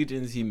 4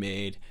 regions he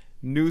made.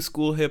 New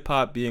school hip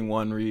hop being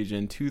one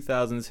region,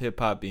 2000s hip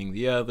hop being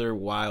the other,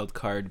 wild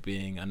card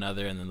being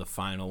another, and then the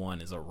final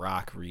one is a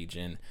rock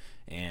region.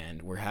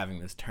 And we're having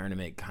this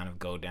tournament kind of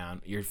go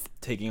down. You're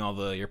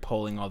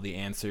polling all the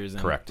answers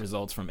and Correct.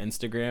 results from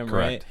Instagram,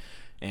 Correct. right?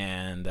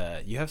 And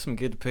you have some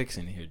good picks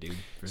in here, dude.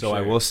 for So I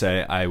sure. will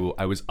say I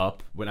was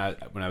up when I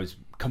was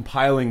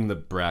compiling the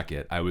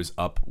bracket. I was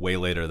up way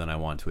later than I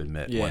want to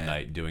admit one Yeah.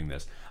 night doing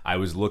this. I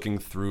was looking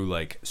through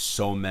like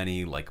so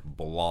many like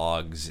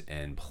blogs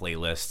and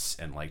playlists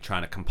and like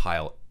trying to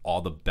compile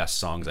all the best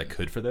songs I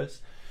could for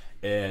this,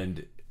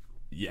 and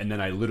then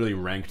I literally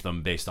ranked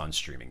them based on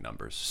streaming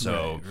numbers.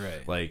 So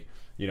Right. like,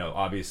 you know,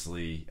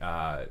 obviously.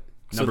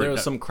 So there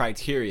was some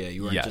criteria.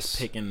 You weren't Yes. just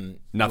picking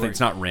Nothing. you It's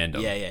weren't- not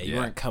random. Yeah. You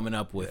weren't coming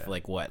up with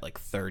like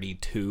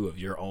 32 of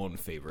your own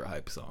favorite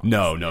hype songs.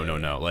 No.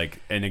 Like,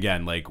 and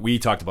again, like we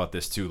talked about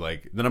this too.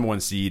 Like the number 1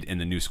 seed in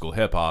the new school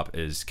hip hop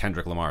is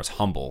Kendrick Lamar's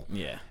 "Humble."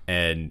 Yeah.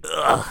 And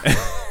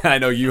I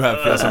know you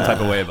feel some type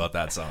of way about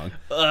that song.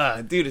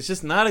 Dude, it's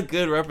just not a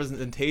good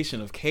representation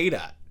of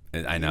K-Dot.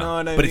 I know, know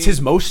what I but it's mean?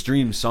 his most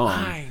streamed song.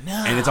 I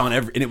know. and it's on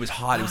and it was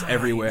hot. It was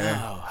everywhere.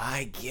 No,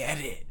 I get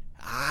it.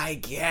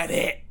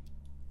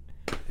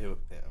 Yeah.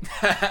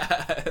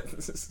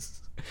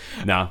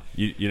 No,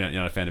 you're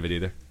not a fan of it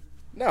either.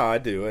 No, I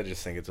do. I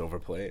just think it's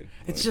overplayed.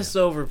 It's just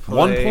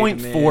overplayed.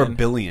 1.4 man.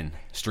 billion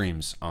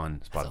streams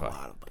on That's a Spotify. lot of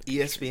money.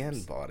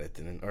 ESPN bought it,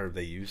 or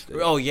they used it.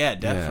 Oh yeah,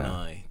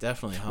 definitely.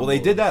 Well, they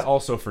did that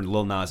also for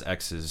Lil Nas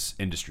X's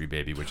 "Industry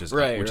Baby," which is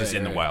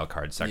in the wild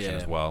card section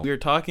as well. We were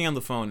talking on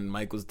the phone, and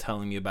Mike was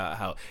telling me about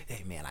how,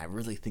 hey man, I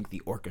really think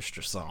the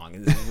orchestra song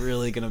is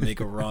really gonna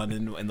make a run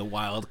in the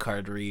wild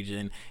card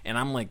region. And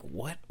I'm like,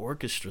 what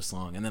orchestra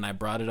song? And then I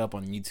brought it up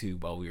on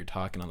YouTube while we were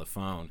talking on the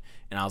phone,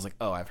 and I was like,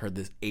 oh, I've heard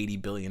this 80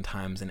 billion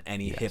times in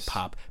any hip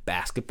hop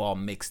basketball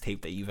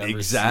mixtape that you've ever seen.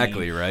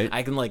 Exactly, right?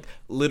 I can like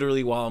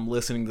literally while I'm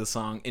listening to the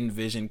song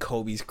envision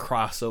Kobe's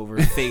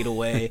crossover fade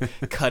away,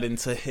 cut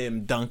into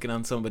him dunking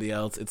on somebody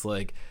else. It's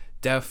like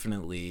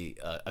definitely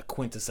a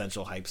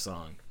quintessential hype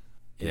song.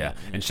 Yeah,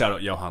 and shout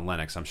out Johan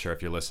Lennox. I'm sure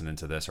if you're listening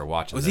to this or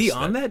watching, Was this, he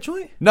on that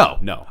joint? No.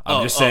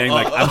 I'm just saying,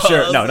 I'm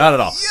sure. No, not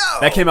at all. Yo!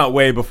 That came out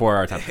way before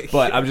our time.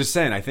 But I'm just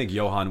saying, I think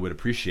Johan would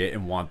appreciate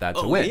and want that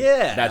to win.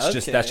 yeah, that's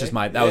okay. just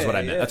my. That was what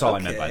I meant. That's all I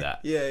meant by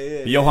that.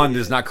 Yeah. Johan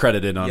is not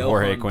credited on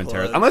Jorge Johan Quinteros,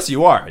 plus. unless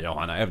you are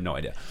Johan. I have no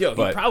idea. Yo,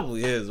 but he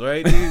probably is,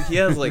 right, dude? He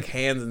has like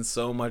hands in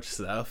so much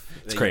stuff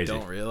that crazy. you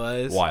don't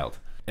realize. Wild.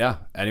 Yeah.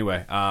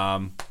 Anyway,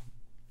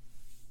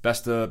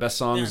 best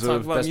songs talk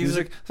of about best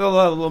music. So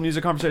a little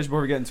music conversation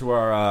before we get into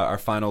our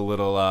final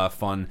little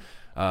fun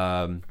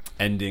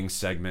ending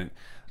segment.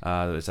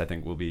 This I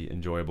think will be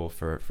enjoyable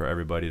for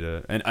everybody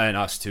to and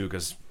us too,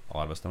 because a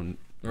lot of us don't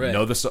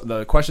know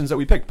the questions that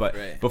we picked.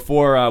 But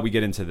before we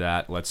get into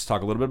that, let's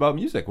talk a little bit about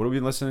music. What have we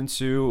been listening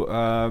to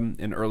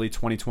in early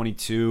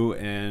 2022,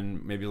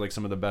 and maybe like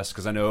some of the best?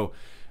 Because I know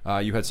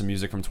you had some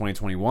music from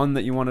 2021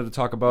 that you wanted to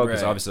talk about,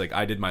 because obviously like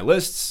I did my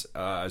lists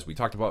as we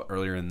talked about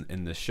earlier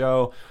in the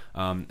show.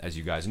 As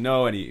you guys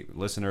know, any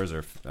listeners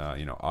or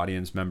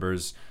audience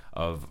members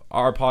of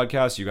our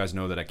podcast, you guys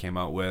know that I came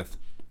out with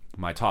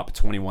my top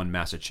 21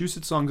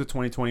 Massachusetts songs of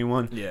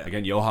 2021. Yeah.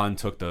 Again, Johan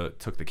took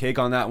the cake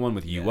on that one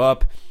with You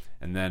Up.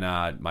 And then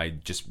my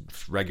just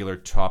regular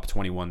top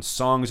 21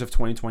 songs of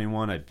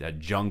 2021. I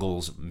had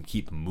Jungle's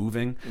Keep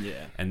Moving.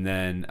 Yeah. And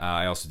then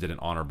I also did an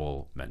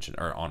honorable mention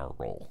or honor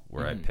roll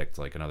where I picked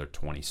like another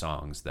 20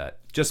 songs that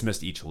just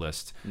missed each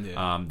list.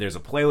 Yeah. There's a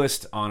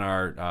playlist on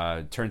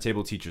our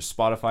Turntable Teachers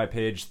Spotify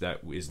page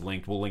that is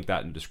linked. We'll link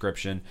that in the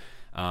description.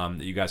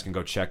 That you guys can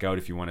go check out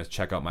if you want to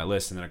check out my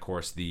list. And then of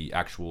course the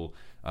actual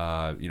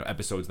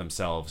episodes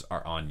themselves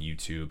are on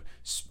YouTube,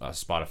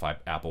 Spotify,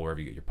 Apple,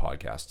 wherever you get your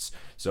podcasts.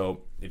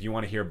 So if you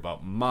want to hear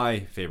about my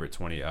favorite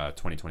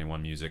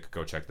 2021 music,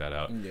 go check that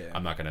out. Yeah.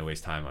 I'm not going to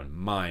waste time on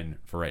mine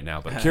for right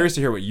now, but I'm curious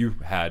to hear what you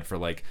had for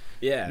like,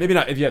 Yeah. maybe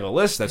not if you have a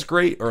list, that's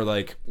great, or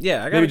like,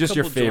 Yeah, I got maybe a just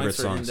your couple favorite joints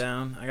written songs.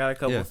 down. I got a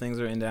couple Yeah. things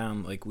written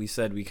down. Like we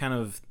said, we kind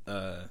of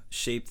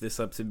shaped this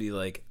up to be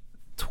like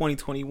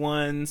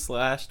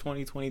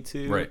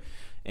 2021/2022. Right.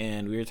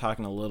 And we were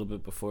talking a little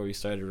bit before we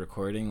started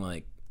recording,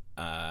 like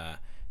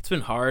it's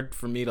been hard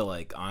for me to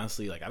like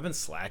honestly, like I've been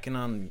slacking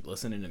on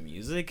listening to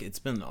music. It's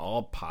been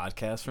all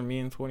podcasts for me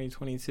in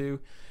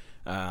 2022.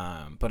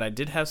 But I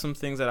did have some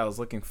things that I was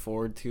looking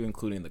forward to,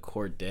 including the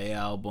Corday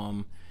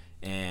album.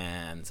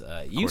 And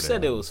you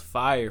said it was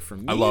fire. For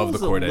me, I love it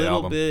was the Corday a little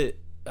album. bit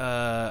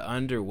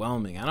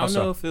underwhelming. I don't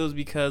know if it was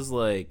because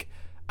like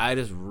I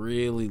just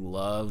really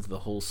loved the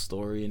whole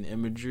story and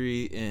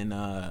imagery in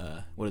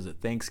what is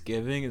it,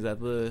 Thanksgiving? Is that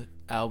the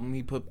album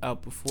he put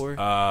out before?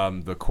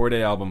 The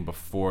Corday album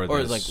before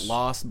or this. it's like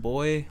Lost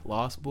Boy?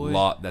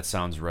 That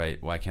sounds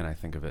right. Why can't I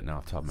think of it now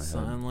off the top of my head?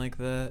 Something like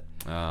that.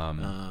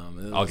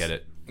 I'll get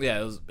it.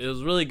 Yeah, it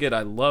was really good.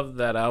 I loved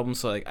that album.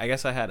 So like I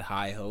guess I had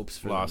high hopes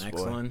for Lost the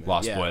next Boy. one.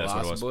 Lost Boy, that's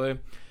what it was. Boy.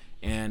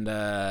 And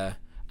I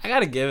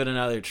gotta give it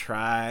another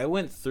try. I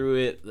went through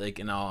it, like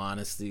in all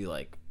honesty,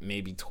 like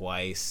maybe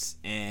twice,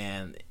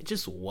 and it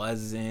just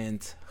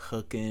wasn't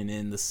hooking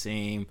in the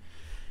same.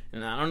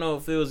 And I don't know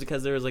if it was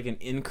because there was like an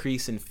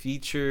increase in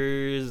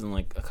features and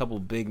like a couple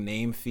big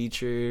name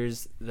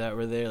features that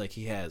were there. Like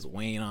he has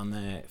Wayne on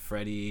that,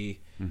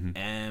 Freddie,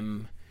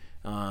 M.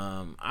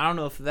 I don't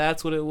know if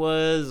that's what it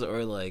was,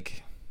 or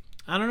like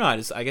I don't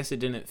know. I guess it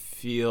didn't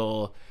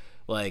feel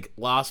like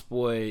Lost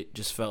Boy.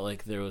 Just felt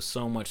like there was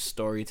so much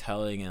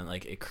storytelling and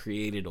like it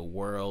created a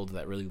world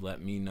that really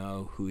let me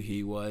know who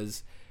he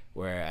was.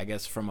 Where I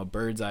guess from a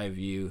bird's eye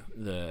view,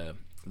 the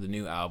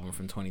new album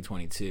from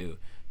 2022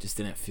 just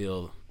didn't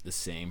feel the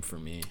same for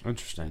me.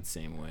 Interesting. The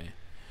same way.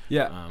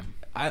 Yeah,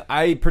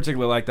 I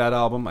particularly like that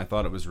album. I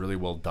thought it was really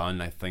well done.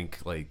 I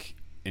think like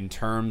in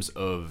terms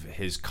of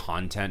his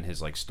content,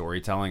 his like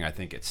storytelling, I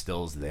think it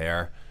still is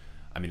there.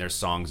 I mean, there's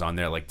songs on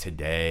there like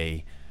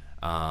Today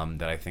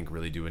that I think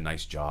really do a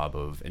nice job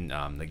of, and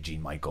like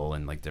Gene Michael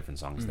and like different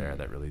songs there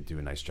that really do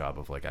a nice job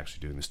of like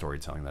actually doing the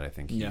storytelling that I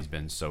think he's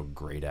been so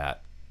great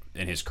at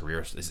in his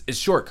career, his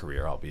short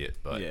career,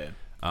 albeit. But Yeah.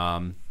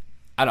 I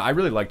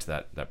really liked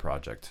that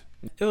project.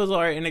 It was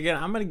alright, and again,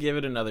 I'm gonna give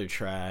it another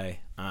try.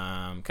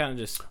 Kind of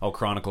just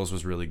Chronicles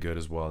was really good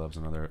as well. That was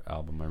another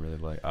album I really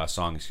like.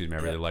 Song, excuse me,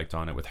 I really liked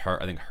on it with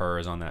her. I think Her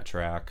is on that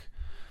track.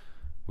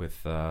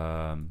 With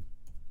Lil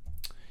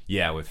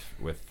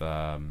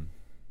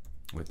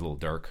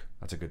Durk.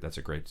 That's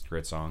a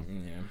great song.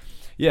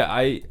 yeah.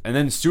 And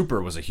then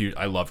Super was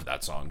I loved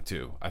that song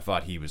too. I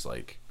thought he was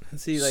like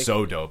See, like,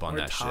 so dope on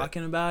we're that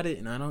talking about it,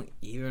 and I don't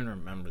even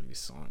remember these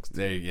songs.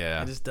 shit.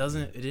 It just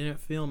doesn't. It didn't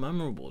feel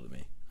memorable to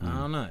me. I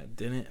don't know. It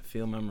didn't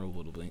feel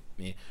memorable to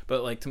me.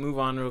 But like to move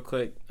on real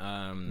quick,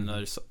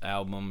 another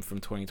album from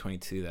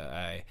 2022 that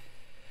I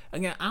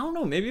don't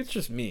know. Maybe it's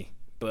just me,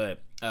 but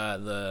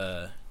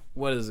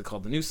what is it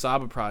called? The new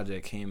Saba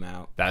project came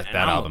out. That and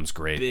I'm album's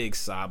great. Big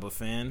Saba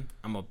fan.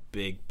 I'm a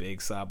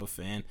big Saba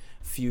fan.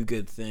 Few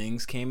Good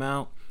Things came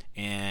out,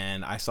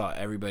 and I saw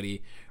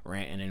everybody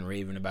ranting and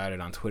raving about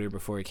it on Twitter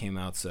before it came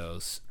out. So I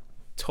was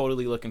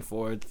totally looking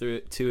forward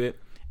to it,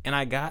 and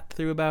I got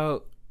through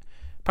about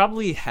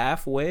probably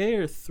halfway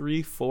or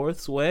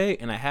 3/4 way,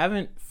 and I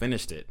haven't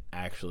finished it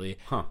actually.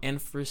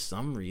 And for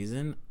some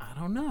reason, I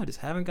don't know, I just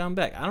haven't gone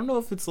back. I don't know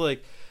if it's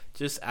like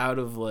just out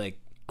of like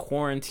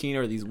quarantine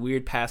or these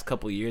weird past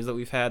couple years that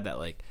we've had that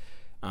like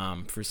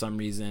for some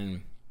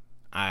reason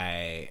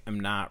I am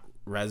not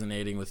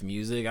resonating with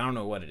music. I don't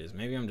know what it is.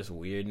 Maybe I'm just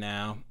weird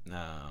now.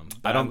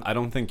 I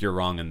don't think you're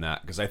wrong in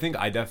that, because I think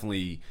I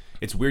definitely.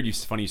 It's weird.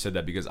 Funny you said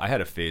that, because I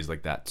had a phase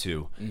like that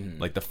too.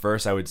 Like the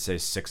first, I would say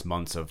 6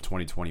 months of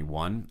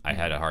 2021, I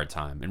had a hard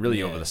time, and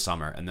really over the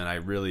summer, and then I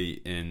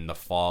really in the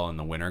fall and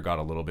the winter got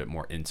a little bit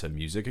more into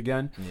music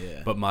again.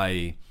 Yeah. But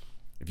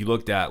if you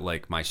looked at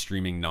like my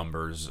streaming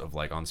numbers of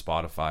like on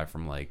Spotify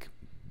from like,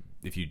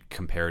 if you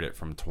compared it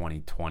from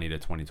 2020 to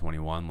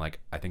 2021, like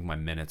I think my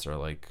minutes are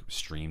like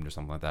streamed or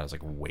something like that is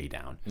like way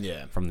down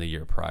from the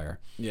year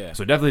prior. Yeah.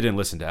 So definitely didn't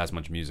listen to as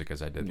much music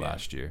as I did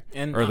last year,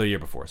 or the year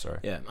before. Sorry.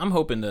 Yeah, I'm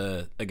hoping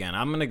to, again,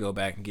 I'm going to go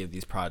back and give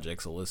these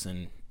projects a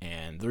listen.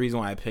 And the reason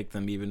why I picked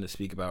them even to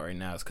speak about right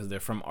now is because they're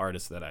from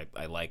artists that I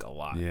like a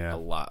lot. Yeah. A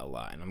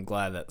lot. And I'm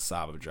glad that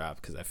Saba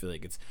dropped, because I feel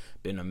like it's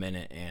been a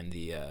minute. And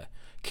the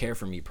Care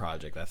For Me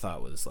project I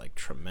thought was like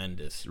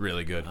tremendous.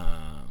 Really good.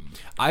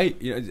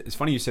 It's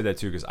funny you said that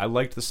too, because I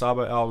liked the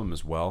Saba album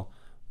as well,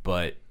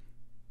 but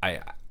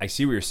I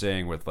see what you're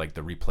saying with like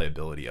the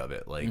replayability of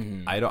it. Like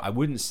I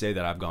wouldn't say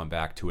that I've gone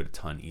back to it a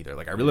ton either.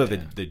 Like I really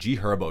love the G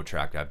Herbo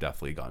track. I've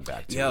definitely gone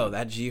back to. Yo,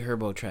 that G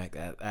Herbo track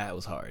that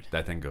was hard.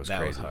 That thing goes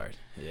crazy. That was hard.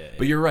 Yeah.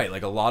 But you're right.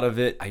 Like a lot of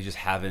it, I just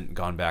haven't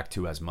gone back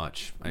to as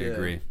much. I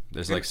agree.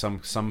 There's like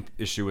some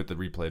issue with the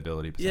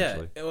replayability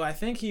potentially. Yeah. Well, I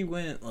think he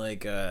went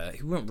like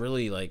he went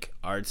really like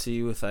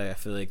artsy with I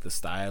feel like the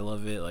style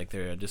of it. Like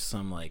there are just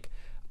some like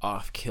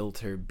off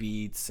kilter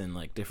beats and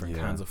like different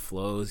kinds of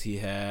flows he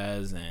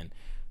has, and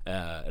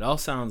it all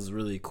sounds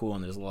really cool,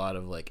 and there's a lot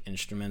of like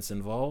instruments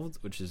involved,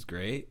 which is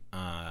great.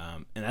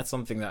 And that's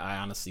something that I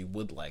honestly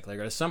would like. Like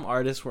there's some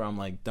artists where I'm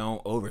like,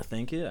 don't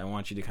overthink it. I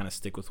want you to kind of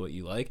stick with what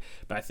you like.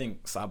 But I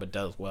think Saba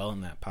does well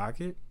in that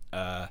pocket.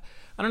 I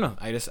don't know.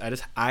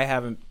 I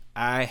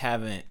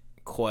haven't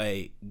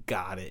quite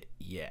got it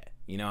yet.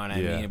 You know what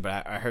I mean?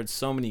 But I heard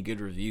so many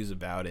good reviews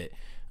about it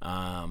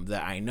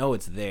that I know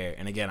it's there.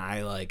 And again,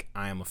 I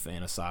am a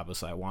fan of Saba,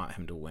 so I want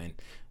him to win.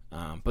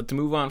 But to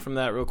move on from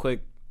that real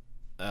quick,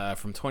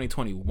 from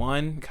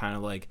 2021, kind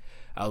of like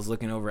I was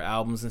looking over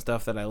albums and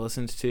stuff that I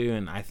listened to,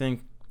 and I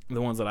think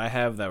the ones that I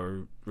have that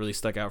were really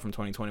stuck out from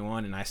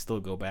 2021 and I still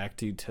go back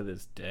to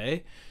this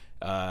day,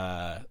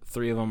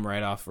 3 of them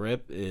right off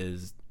rip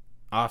is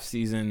Off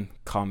Season,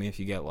 Call Me If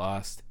You Get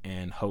Lost,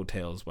 and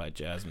Hotels by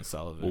Jasmine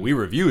Sullivan. Well, we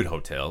reviewed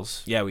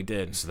Hotels. Yeah, we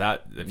did. So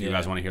that if you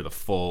guys want to hear the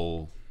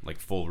full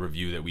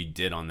review that we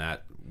did on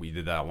that, we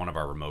did that on one of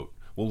our remote.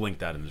 We'll link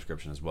that in the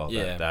description as well.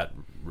 Yeah. That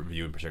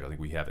review in particular, I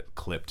think we have it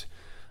clipped.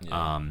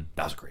 Yeah.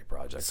 That was a great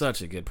project.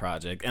 Such a good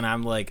project. And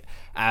I'm like,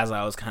 as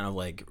I was kind of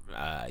like,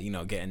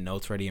 getting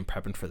notes ready and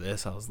prepping for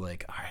this, I was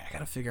like, all right, I got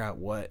to figure out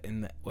what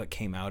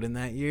came out in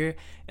that year.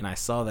 And I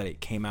saw that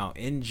it came out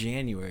in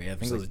January. I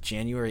think it was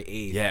January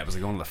 8th. Yeah, it was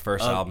like one of the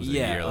first albums of the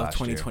year last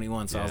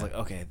 2021. year. So I was like,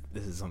 okay,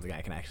 this is something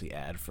I can actually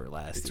add for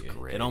last year.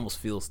 Great. It almost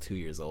feels 2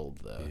 years old,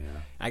 though. Yeah.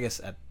 I guess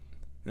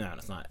no,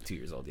 it's not 2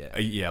 years old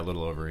yet. Yeah, a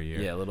little over a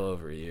year. Yeah, a little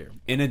over a year.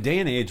 In a day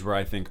and age where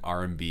I think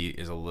R&B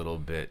is a little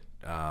bit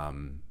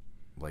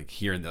like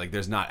here and like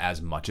there's not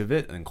as much of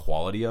it and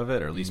quality of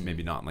it, or at least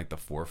maybe not in like the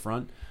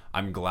forefront.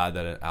 I'm glad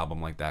that an album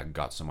like that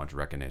got so much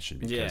recognition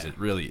because it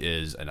really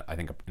is, I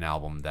think, an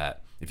album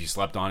that if you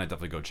slept on it,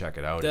 definitely go check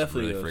it out.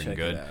 Definitely it's really freaking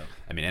good.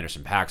 I mean,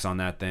 Anderson .Paak's on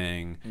that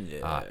thing.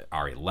 Yeah.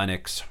 Ari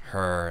Lennox,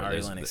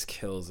 Ari Lennox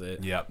kills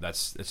it. Yeah,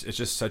 it's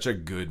just such a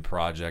good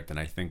project, and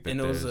I think that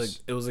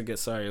it was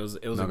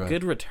a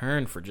good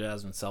return for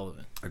Jasmine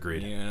Sullivan.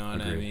 Agreed. You know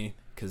what I mean?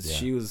 Because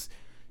she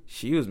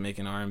was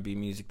making R&B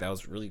music that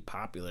was really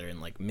popular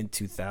in like mid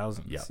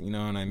 2000s. Yep. You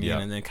know what I mean? Yep.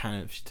 And then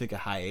kind of she took a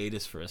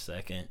hiatus for a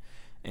second.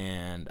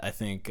 And I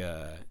think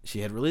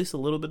she had released a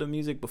little bit of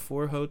music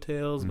before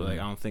Hotels, but like,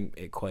 I don't think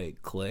it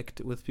quite clicked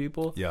with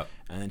people. Yeah.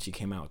 And then she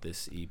came out with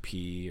this EP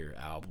or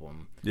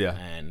album. Yeah.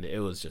 And it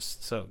was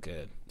just so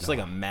good. It's like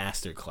a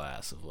master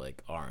class of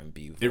like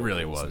R&B vocals. It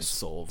really was. And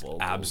soul vocals.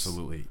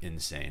 Absolutely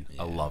insane.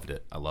 Yeah. I loved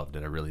it. I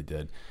really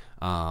did.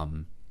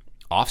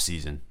 Off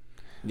Season.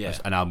 Yeah.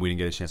 An album we didn't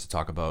get a chance to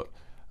talk about.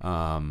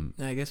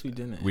 I guess we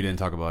didn't. We didn't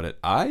talk about it.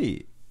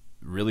 I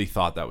really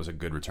thought that was a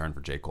good return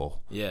for J.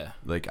 Cole. Yeah.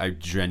 Like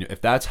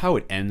if that's how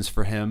it ends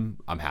for him,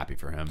 I'm happy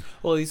for him.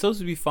 Well, he's supposed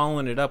to be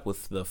following it up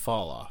with the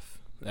Fall Off.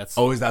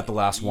 Is that the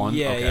last one?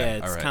 Yeah, okay.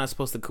 yeah. It's kind of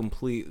supposed to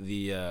complete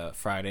the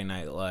Friday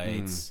Night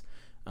Lights,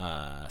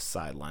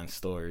 Sideline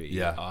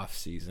Story, Off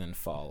Season,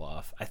 Fall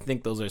Off. I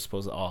think those are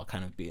supposed to all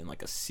kind of be in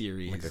like a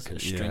series, like a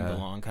stringed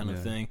along kind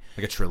of thing,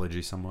 like a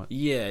trilogy, somewhat.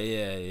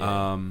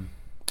 Yeah.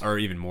 Or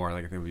even more.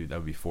 Like I think that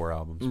would be 4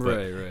 albums. But,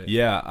 right.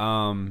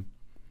 Yeah.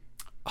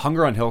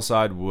 Hunger on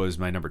Hillside was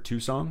my number 2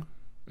 song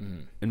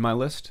in my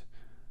list.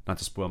 Not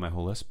to spoil my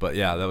whole list, but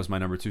yeah, that was my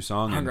number 2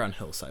 song. Hunger on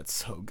Hillside's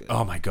so good.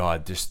 Oh my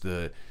god, just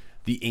the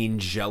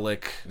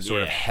angelic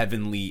sort of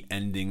heavenly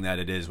ending that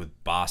it is,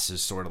 with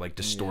Boss's sort of like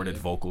distorted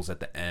vocals at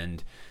the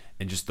end,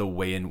 and just the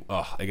way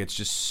like it's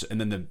just, and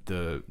then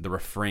the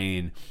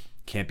refrain,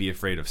 can't be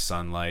afraid of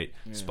sunlight,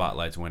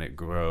 spotlights when it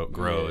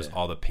grows,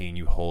 all the pain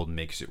you hold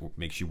makes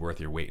you worth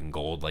your weight in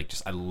gold. Like,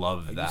 just I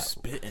love that.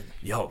 Spitting.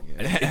 Yo,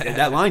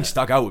 that line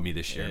stuck out with me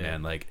this year,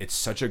 man. Like, it's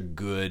such a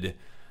good,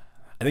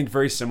 I think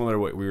very similar to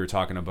what we were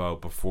talking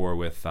about before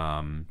with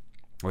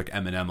like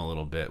Eminem a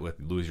little bit with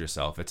Lose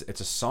Yourself.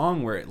 It's a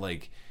song where it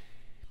like,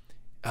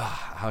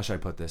 how should I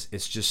put this?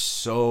 It's just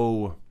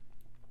so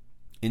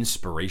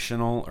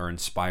inspirational or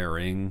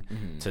inspiring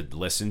to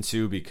listen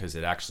to, because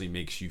it actually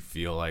makes you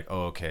feel like,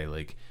 oh, okay,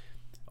 like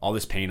all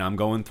this pain I'm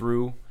going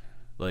through,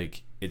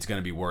 like it's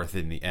gonna be worth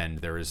it in the end.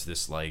 There is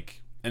this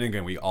like, and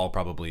again, we all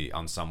probably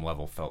on some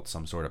level felt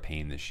some sort of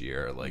pain this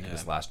year, like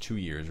this last 2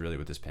 years really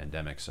with this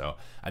pandemic. So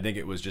I think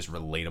it was just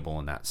relatable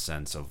in that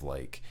sense of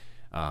like,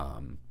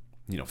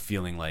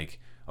 feeling like,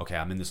 okay,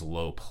 I'm in this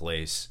low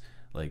place,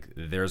 like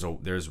there's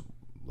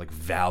like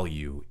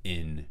value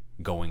in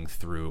going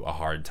through a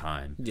hard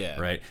time. Yeah.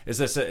 Right. It's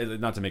this,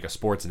 not to make a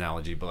sports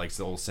analogy, but like it's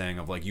the old saying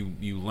of like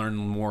you learn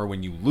more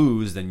when you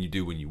lose than you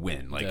do when you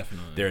win. Like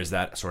Definitely. there's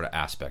that sort of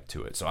aspect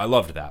to it. So I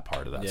loved that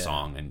part of that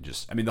song, and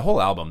just I mean the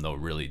whole album though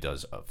really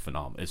does a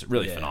phenomenal. It's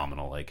really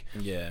phenomenal. Like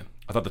I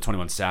thought the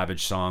 21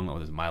 Savage song, what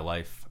was it, My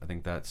Life? I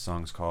think that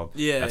song's called.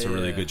 Yeah, that's a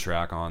really good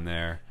track on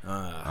there.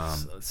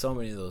 So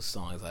many of those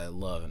songs I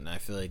love, and I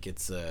feel like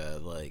it's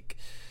like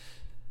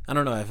I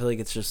don't know. I feel like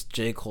it's just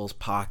J. Cole's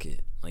pocket.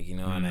 Like, you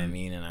know what I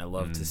mean? And I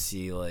love to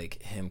see,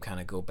 like, him kind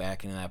of go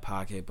back into that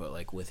pocket, but,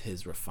 like, with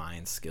his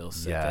refined skill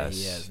set that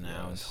he has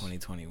now in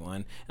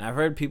 2021. And I've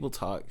heard people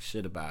talk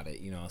shit about it,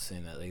 you know,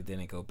 saying that they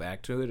didn't go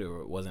back to it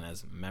or it wasn't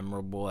as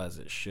memorable as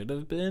it should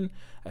have been.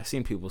 I've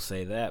seen people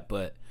say that,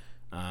 but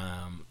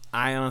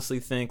I honestly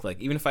think,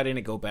 like, even if I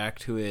didn't go back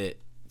to it,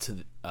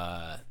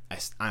 I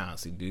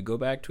honestly do go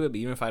back to it, but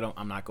even if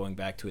I'm not going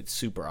back to it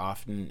super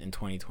often in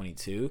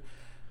 2022,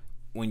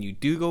 when you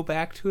do go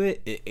back to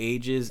it, it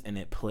ages and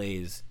it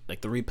plays,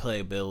 like the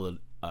replayability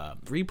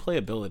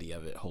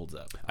of it holds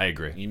up. I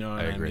agree. You know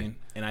what I mean?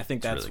 And I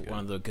think that's really one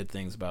of the good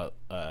things about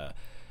a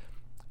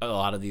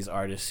lot of these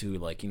artists who,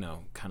 like, you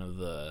know, kind of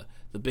the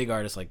big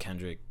artists like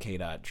Kendrick,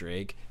 K-Dot,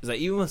 Drake, is that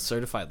even with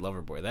Certified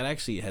Lover Boy, that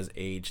actually has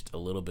aged a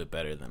little bit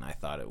better than I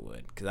thought it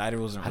would. Because I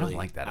don't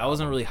like that. I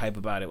wasn't really hype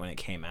about it when it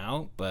came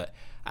out, but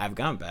I've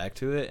gone back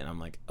to it and I'm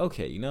like,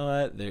 okay, you know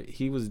what?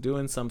 He was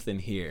doing something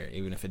here,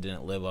 even if it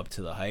didn't live up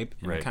to the hype.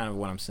 And kind of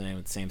what I'm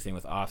saying, same thing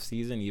with Off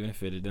Season, even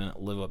if it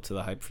didn't live up to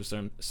the hype for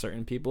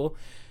certain people,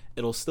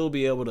 it'll still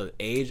be able to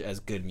age as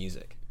good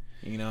music.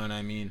 You know what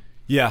I mean?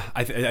 Yeah,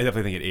 I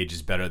definitely think it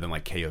ages better than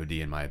like KOD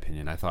in my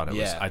opinion. I thought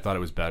it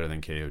was better than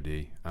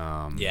KOD.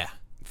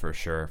 For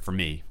sure. For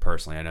me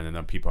personally, I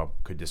know people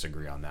could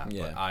disagree on that,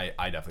 but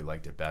I definitely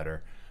liked it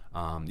better.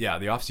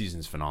 The off season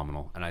is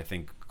phenomenal, and I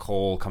think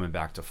Cole coming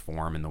back to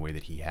form in the way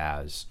that he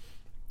has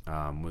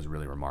was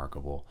really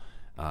remarkable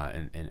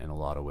in a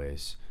lot of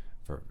ways.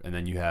 And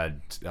then you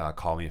had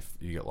 "Call Me If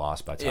You Get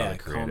Lost" by Tyler, the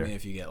Creator. "Call Me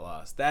If You Get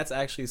Lost." That's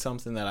actually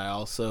something that I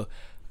also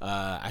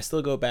I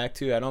still go back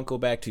to. I don't go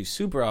back to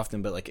super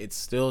often, but like it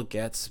still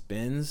gets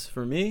spins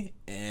for me,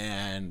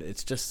 and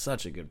it's just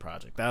such a good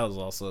project. That was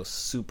also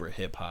super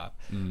hip hop,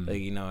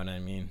 like, you know what I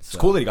mean. So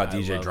it's cool that he got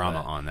DJ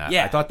Drama on that.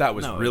 I thought that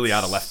was really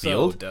out of left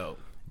field. Dope.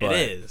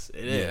 It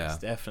is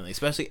definitely,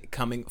 especially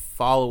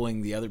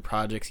following the other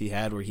projects he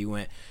had where he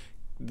went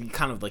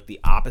kind of like the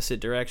opposite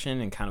direction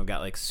and kind of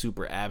got like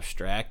super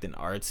abstract and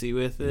artsy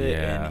with it,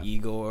 and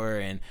Igor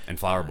and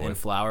Flower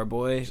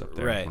Boy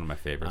right, one of my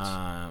favorites.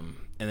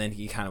 And then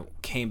he kind of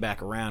came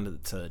back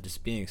around to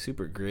just being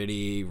super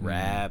gritty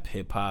rap,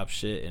 hip hop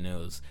shit, and it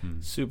was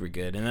super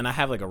good. And then I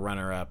have like a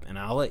runner up, and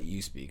I'll let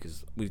you speak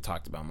because we've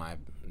talked about my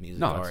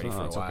music already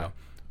for a while. Okay.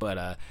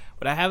 But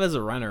what I have as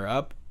a runner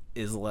up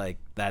is like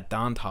that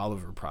Don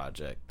Toliver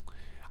project.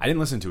 I didn't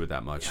listen to it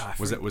that much.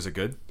 Was it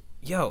good?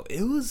 Yo,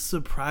 it was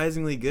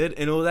surprisingly good,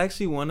 and it was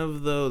actually one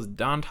of those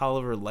Don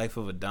Toliver Life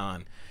of a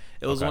Don.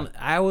 It was one.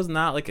 I was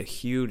not like a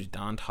huge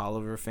Don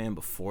Toliver fan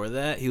before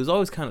that. He was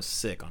always kind of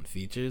sick on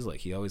features.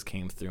 Like he always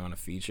came through on a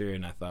feature,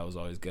 and I thought it was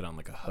always good on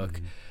like a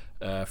hook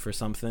for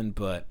something.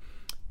 But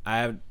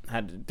I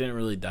didn't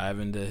really dive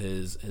into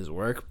his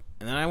work.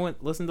 And then I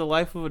listened to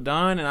Life of a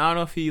Don, and I don't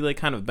know if he like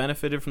kind of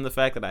benefited from the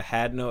fact that I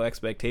had no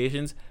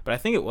expectations, but I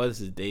think it was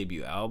his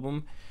debut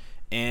album.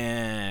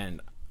 And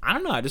I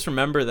don't know, I just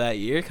remember that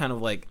year kind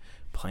of like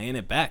playing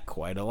it back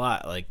quite a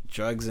lot. Like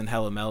Drugs and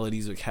Hella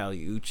Melodies with Kali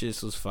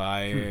Uchis was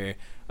fire.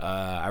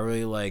 I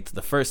really liked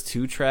the first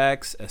two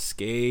tracks,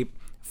 Escape,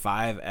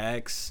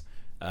 5X.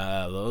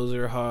 Those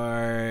are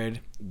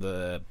hard.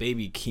 The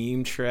Baby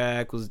Keem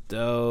track was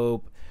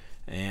dope.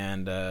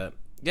 And it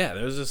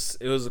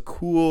was a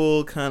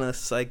cool kind of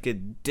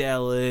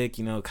psychedelic,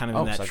 you know, kind of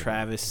in that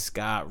Travis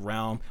Scott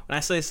realm. When I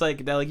say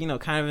psychedelic, you know,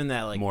 kind of in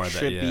that like more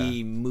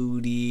trippy,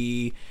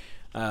 moody,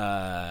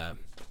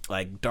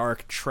 like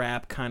dark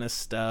trap kind of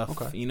stuff.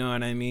 Okay. You know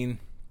what I mean?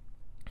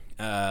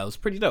 It was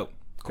pretty dope.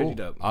 Cool.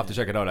 Pretty dope. I'll have to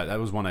check it out. That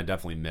was one I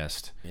definitely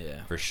missed.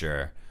 Yeah. For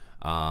sure.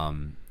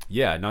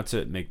 Not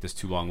to make this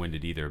too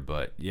long-winded either,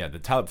 but yeah, the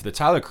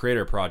Tyler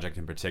Creator project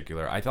in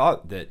particular, I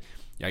thought that,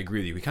 I agree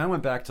with you. We kind of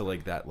went back to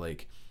like that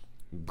like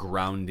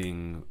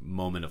grounding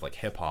moment of like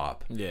hip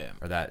hop,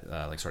 or that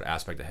like sort of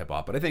aspect of hip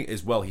hop. But I think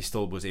as well, he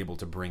still was able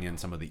to bring in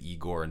some of the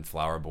Igor and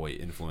Flower Boy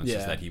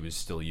influences that he was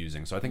still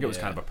using. So I think it was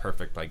kind of a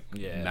perfect like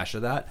mesh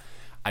of that.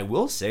 I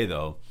will say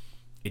though,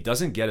 it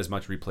doesn't get as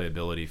much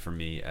replayability for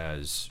me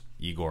as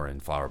Igor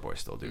and Flower Boy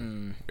still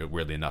do.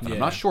 Weirdly enough, and I'm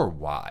not sure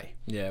why.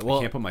 I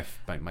can't put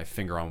my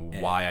finger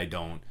on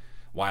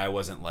why I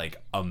wasn't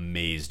like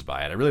amazed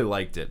by it. I really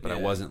liked it, but I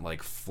wasn't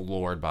like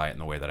floored by it in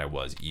the way that I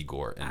was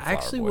Igor and Flower Boy. I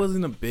actually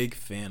wasn't a big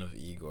fan of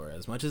Igor.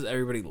 As much as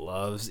everybody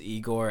loves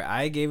Igor,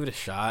 I gave it a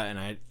shot, and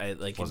I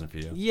like. It wasn't for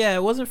you. Yeah,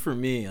 it wasn't for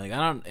me. Like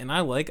I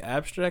like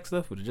abstract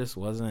stuff, but it just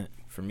wasn't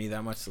for me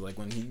that much. So like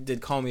when he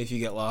did Call Me If You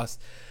Get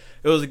Lost,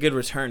 it was a good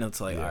return.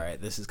 It's like, all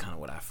right, this is kind of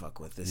what I fuck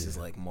with. This is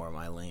like more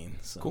my lane.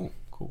 So. Cool.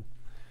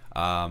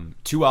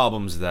 Two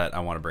albums that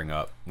I want to bring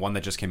up. One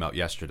that just came out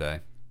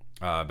yesterday.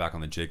 back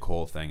on the J.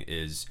 Cole thing,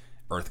 is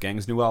Earth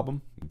Gang's new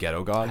album,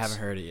 Ghetto Gods. I haven't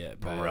heard it yet,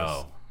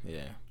 bro.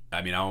 Yeah.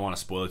 I mean, I don't want to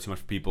spoil it too much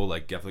for people.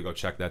 Like, definitely go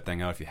check that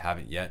thing out if you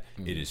haven't yet.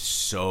 It is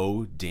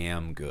so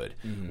damn good.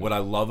 What I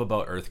love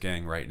about Earth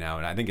Gang right now,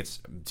 and I think it's,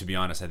 to be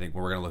honest, I think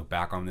when we're gonna look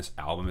back on this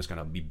album, it's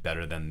gonna be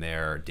better than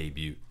their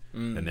debut,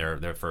 than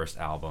their first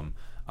album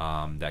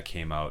that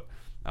came out.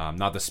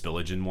 Not the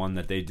Spillagen one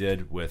that they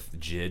did with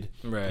Jid,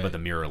 right, but the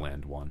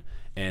Mirrorland one.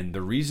 And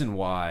the reason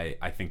why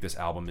I think this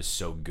album is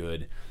so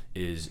good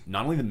is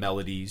not only the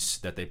melodies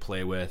that they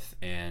play with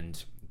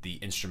and the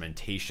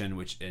instrumentation,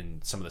 which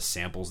and some of the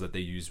samples that they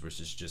use, which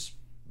is just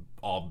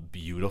all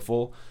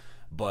beautiful,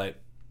 but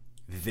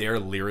their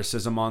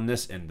lyricism on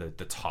this and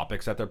the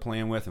topics that they're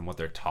playing with and what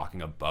they're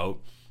talking about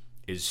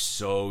is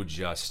so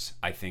just,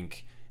 I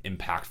think,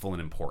 impactful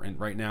and important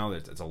right now.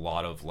 It's a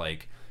lot of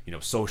like, you know,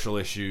 social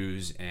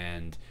issues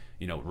and,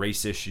 you know,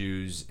 race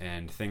issues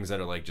and things that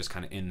are like just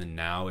kind of in the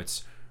now.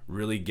 It's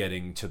really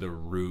getting to the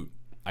root,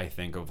 I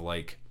think, of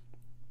like,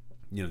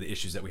 you know, the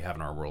issues that we have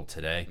in our world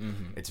today.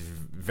 It's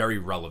very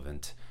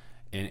relevant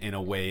in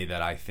a way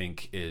that I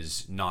think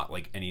is not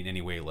like in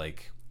any way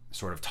like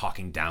sort of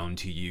talking down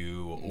to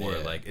you or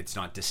like it's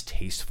not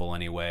distasteful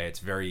anyway. It's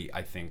very,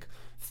 I think,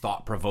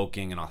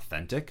 thought-provoking and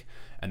authentic,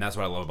 and that's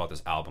what I love about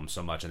this album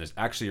so much. And there's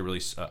actually a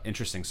really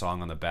interesting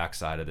song on the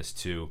backside of this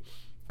too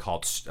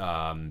called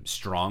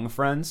Strong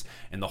Friends,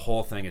 and the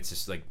whole thing, it's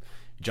just like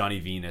Johnny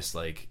Venus,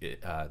 like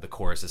the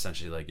chorus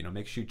essentially like, you know,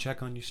 make sure you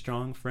check on your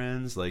strong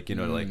friends, like, you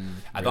know, like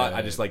I thought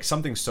I just like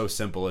something so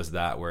simple as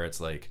that, where it's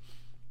like,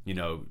 you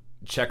know,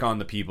 check on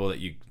the people that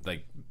you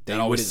like that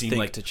always seem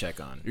like to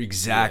check on,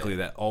 exactly,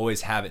 that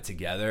always have it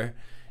together.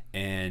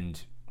 And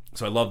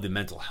so I love the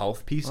mental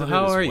health piece of it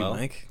how as are well. you,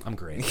 Mike? I'm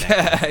great.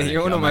 Yeah,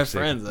 you're one of my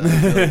friends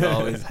that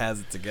always has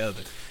it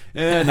together.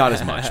 Not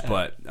as much,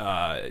 but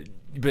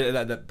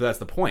that's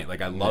the point.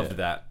 Like, I loved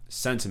that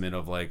sentiment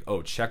of like,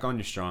 oh, check on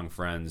your strong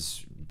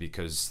friends,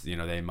 because, you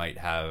know, they might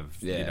have,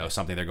 you know,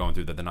 something they're going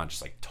through that they're not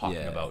just like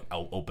talking about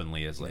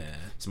openly as like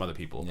some other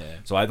people.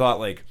 So I thought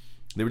like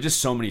there were just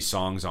so many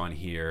songs on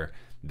here,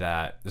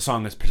 that the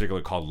song that's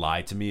particularly called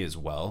Lie to Me as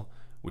well,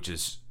 which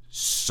is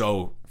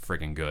so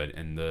freaking good,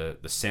 and the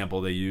sample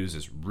they use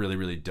is really,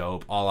 really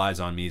dope. All Eyes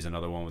on Me is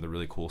another one with a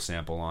really cool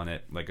sample on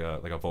it, like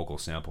a vocal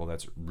sample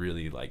that's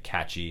really like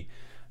catchy.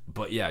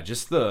 But yeah,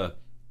 just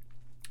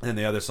and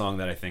the other song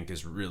that I think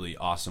is really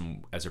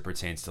awesome as it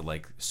pertains to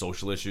like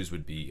social issues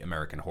would be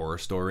American Horror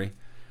Story.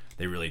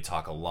 They really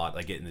talk a lot,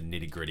 like get in the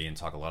nitty gritty and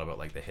talk a lot about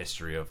like the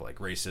history of like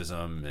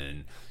racism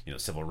and, you know,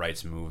 civil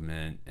rights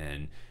movement,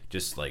 and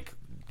just like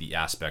the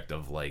aspect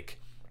of like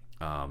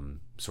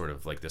sort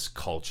of like this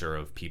culture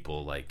of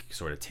people like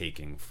sort of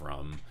taking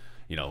from,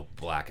 you know,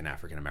 Black and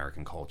African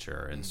American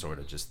culture, and sort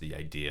of just the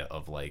idea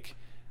of like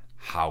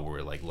how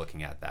we're like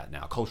looking at that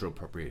now, cultural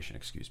appropriation,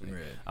 excuse me.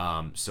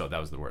 Right. So that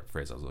was the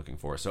phrase I was looking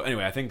for. So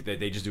anyway, I think that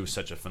they just do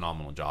such a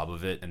phenomenal job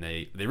of it, and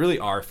they really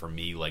are, for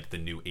me, like the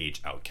new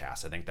age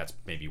Outkast. I think that's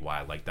maybe why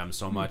I like them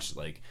so much.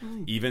 Like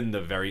even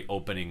the very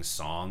opening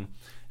song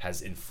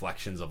has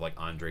inflections of like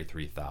Andre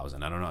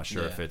 3000. I'm not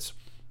sure if it's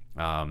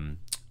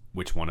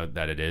which one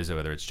that it is, or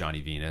whether it's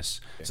Johnny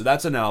Venus. So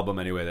that's an album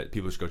anyway that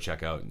people should go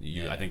check out.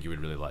 I think you would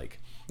really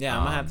like. Yeah,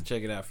 I'm gonna have to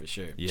check it out for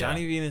sure.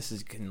 Johnny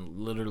Venus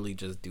can literally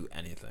just do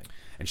anything.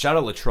 And shout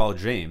out Latrell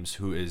James,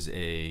 who is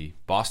a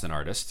Boston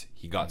artist.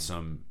 He got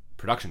some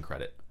production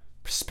credit,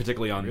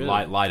 particularly on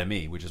Lie to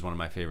Me, which is one of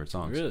my favorite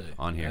songs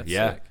on here. That's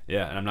sick.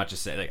 Yeah, and I'm not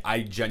just saying, like,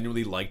 I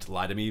genuinely liked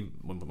Lie to Me,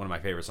 one of my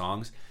favorite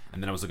songs.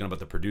 And then I was looking about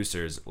the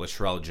producers.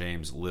 Latrell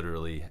James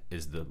literally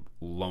is the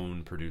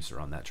lone producer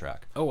on that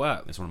track. Oh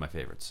wow, it's one of my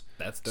favorites.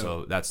 That's dope.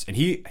 So that's, and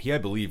he I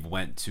believe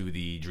went to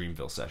the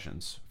Dreamville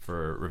sessions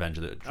for Revenge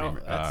of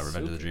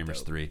the Dreamers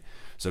dope. 3.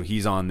 So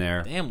he's on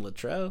there. Damn,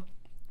 Latrell,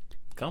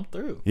 come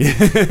through. Yeah,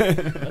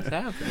 what's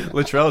happening?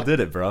 Latrell did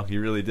it, bro. He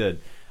really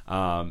did. So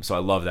I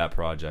love that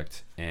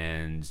project,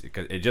 and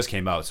it just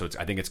came out, so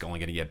I think it's only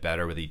going to get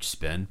better with each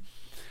spin.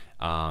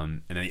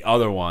 And then the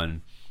other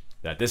one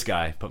that this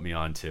guy put me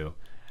on to,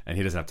 and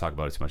he doesn't have to talk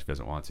about it too much if he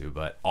doesn't want to,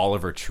 but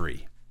Oliver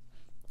Tree.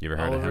 You ever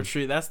heard of him? Oliver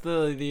Tree. That's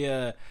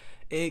the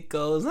it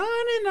goes on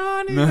and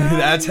on and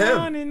that's on him.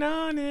 On and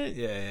on.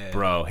 Yeah.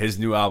 Bro, his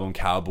new album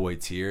Cowboy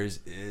Tears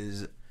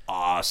is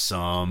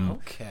awesome.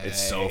 Okay.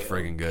 It's so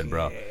friggin' good,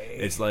 bro.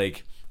 It's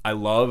like, I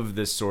love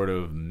this sort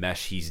of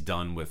mesh he's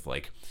done with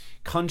like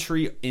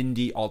country,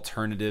 indie,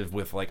 alternative,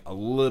 with like a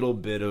little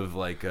bit of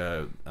like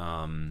a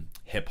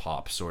hip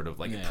hop sort of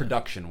like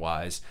production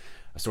wise,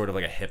 sort of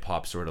like a hip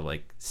hop sort of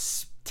like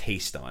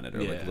taste on it,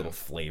 or like a little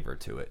flavor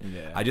to it.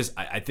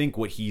 I think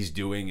what he's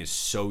doing is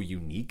so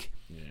unique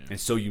and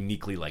so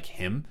uniquely like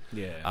him.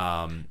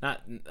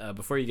 Not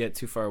before you get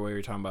too far away,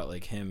 we're talking about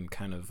like him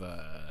kind of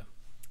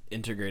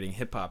integrating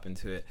hip hop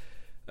into it.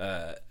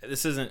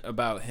 This isn't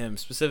about him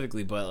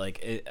specifically, but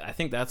like I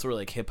think that's where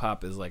like hip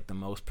hop is like the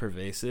most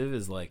pervasive,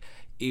 is like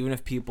even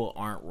if people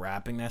aren't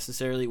rapping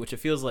necessarily, which it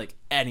feels like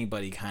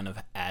anybody kind of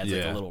adds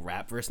like a little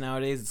rap verse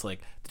nowadays. It's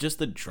like just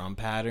the drum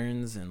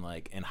patterns and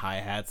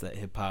hi-hats that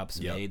hip hop's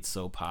made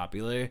so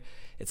popular.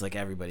 It's like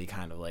everybody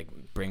kind of like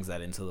brings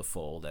that into the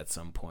fold at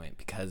some point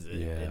because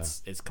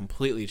it's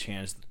completely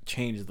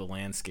changed the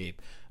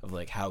landscape of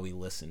like how we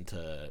listen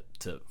to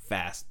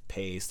fast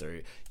paced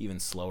or even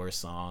slower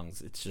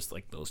songs. It's just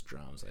like those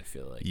drums, I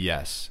feel like.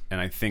 Yes.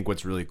 And I think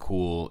what's really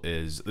cool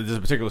is there's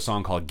a particular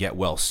song called Get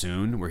Well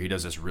Soon where he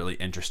does this really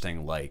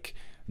interesting like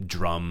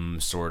drum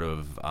sort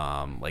of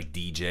like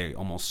DJ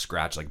almost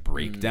scratch like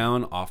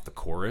breakdown off the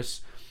chorus.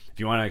 If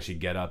you want to actually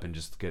get up and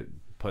just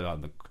put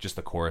on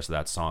the chorus of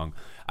that song,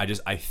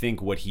 I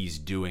think what he's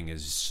doing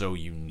is so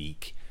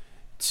unique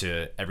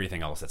to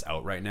everything else that's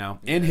out right now,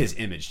 and his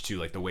image too,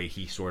 like the way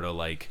he sort of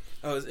like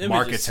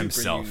markets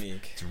himself.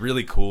 Unique. It's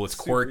really cool. It's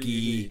super quirky.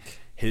 Unique.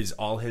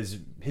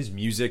 His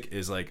music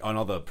is like on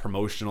all the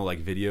promotional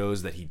like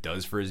videos that he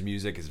does for his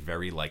music is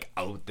very like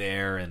out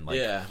there and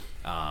like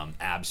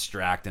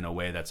abstract in a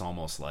way that's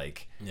almost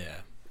like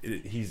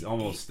he's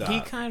almost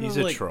he's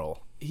a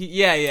troll.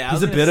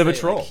 He's a bit of a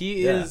troll. Like,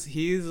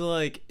 he's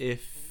like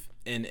if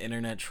an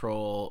internet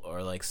troll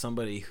or like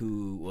somebody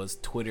who was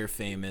Twitter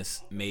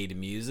famous made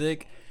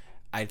music,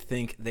 I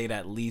think they'd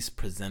at least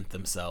present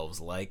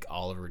themselves like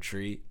Oliver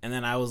Tree. And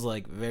then I was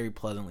like very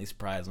pleasantly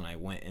surprised when I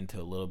went into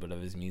a little bit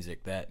of his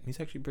music that he's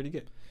actually pretty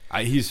good.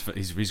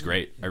 He's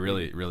great. I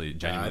really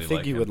genuinely I think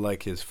like you him. would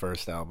like his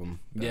first album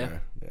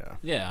better.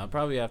 Yeah, I'll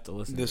probably have to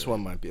listen this to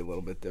one might be a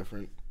little bit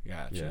different.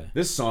 Gotcha. Yeah.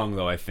 This song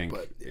though I think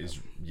is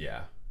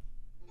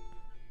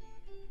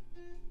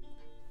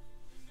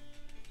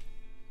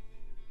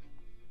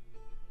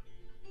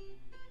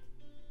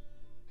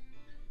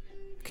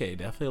Okay,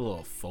 definitely a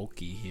little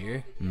folky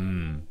here.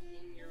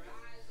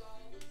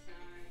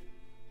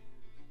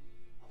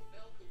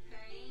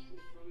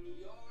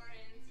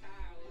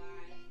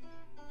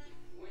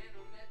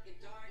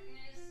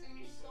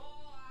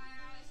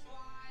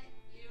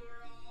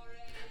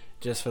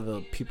 Just for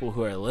the people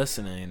who are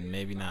listening,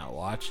 maybe not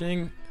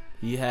watching,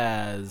 he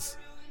has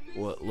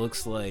what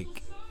looks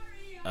like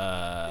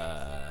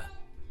not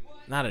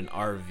an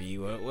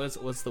RV.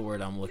 What's the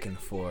word I'm looking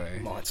for?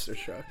 Monster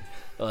truck.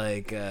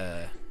 Like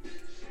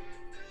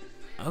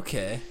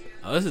okay.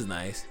 Oh, this is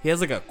nice. He has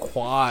like a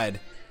quad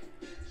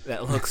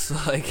that looks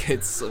like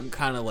it's some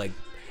kind of like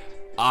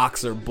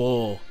ox or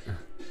bull.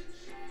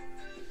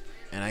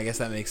 And I guess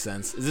that makes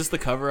sense. Is this the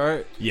cover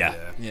art?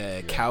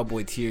 Yeah.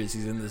 Cowboy Tears.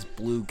 He's in this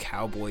blue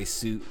cowboy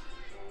suit.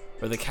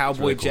 Or the cowboy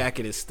really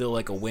jacket is still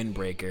like a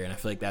windbreaker, and I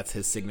feel like that's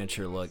his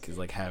signature look, is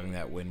like having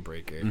that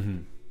windbreaker. Mm-hmm.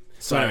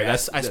 Sorry, I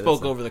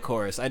spoke over the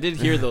chorus. I did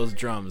hear those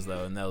drums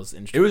though, and those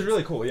instruments. It was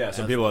really cool. Yeah,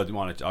 some people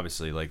want to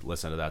obviously like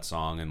listen to that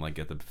song and like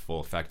get the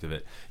full effect of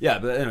it. Yeah,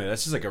 but anyway,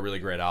 that's just like a really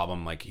great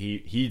album. Like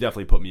he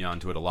definitely put me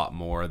onto it a lot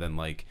more than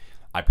like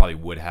I probably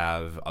would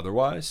have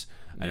otherwise.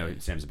 I know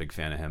Sam's a big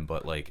fan of him,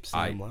 but like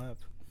him live.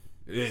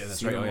 Yeah,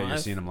 that's right. Oh yeah, you're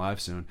seeing him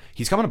live soon.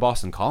 He's coming to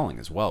Boston Calling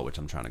as well, which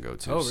I'm trying to go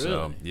to. Oh really?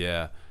 So,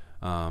 yeah.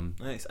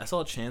 Nice. I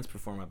saw Chance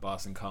perform at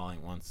Boston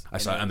Calling once. I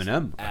saw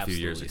Eminem a few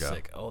years ago.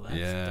 Sick. Oh, that's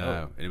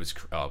dope. And it was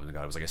my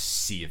god, it was like a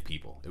sea of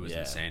people. It was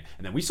insane.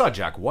 And then we saw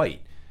Jack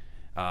White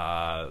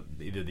either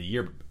the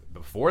year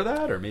before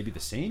that or maybe the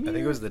same year. I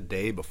think it was the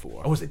day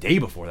before. Oh, it was the day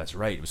before. That's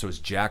right. So it was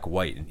Jack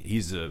White, and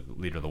he's the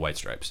leader of the White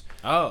Stripes.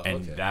 Oh,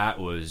 and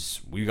that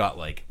was we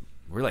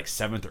were like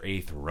 7th or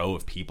 8th row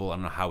of people. I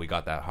don't know how we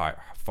got that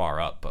far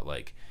up, but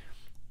like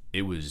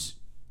it was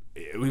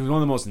one of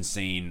the most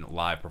insane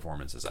live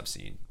performances I've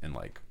seen in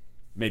like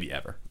maybe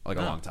ever, like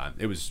a long time.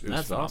 It was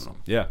phenomenal. Awesome.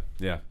 Yeah.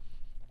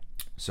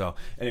 So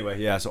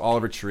anyway, so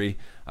Oliver Tree,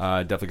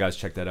 definitely guys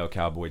check that out.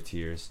 Cowboy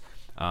Tears,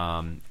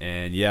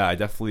 and yeah, I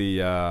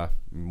definitely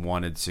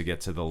wanted to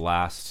get to the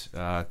last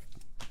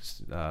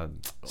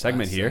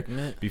segment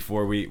here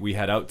before we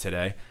head out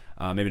today.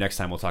 Maybe next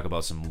time we'll talk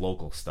about some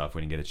local stuff.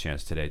 We didn't get a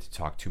chance today to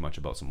talk too much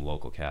about some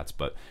local cats,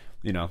 but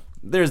you know,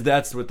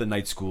 that's what the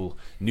Night School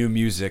new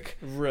music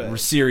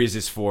series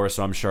is for.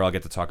 So I'm sure I'll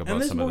get to talk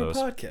about some of those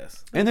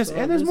podcasts. And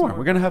there's more.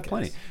 We're gonna have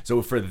plenty.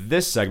 So for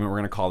this segment, we're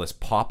gonna call this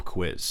Pop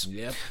Quiz.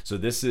 Yep. So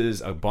this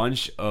is a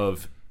bunch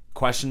of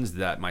questions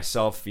that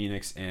myself,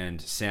 Phoenix,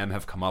 and Sam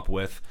have come up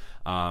with.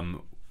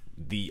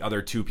 The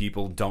other two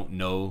people don't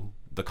know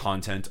the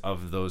content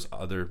of those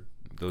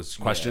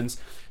questions.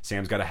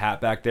 Sam's got a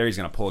hat back there. He's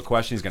going to pull a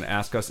question. He's going to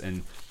ask us,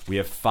 and we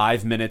have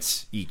 5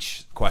 minutes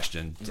each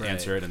question to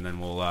answer it, and then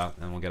we'll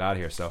get out of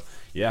here. So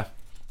yeah,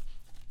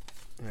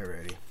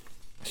 alrighty.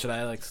 Should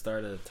I like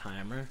start a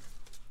timer?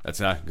 That's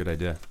a good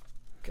idea.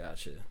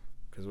 Gotcha.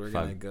 Because we're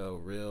gonna go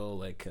real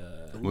like.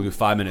 We'll do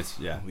 5 minutes.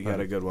 Yeah, we got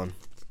a good one.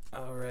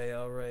 All right.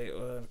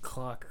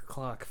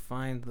 Clock.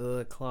 Find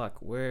the clock.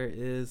 Where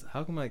is?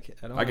 How come I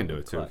don't? I can do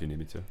it too if you need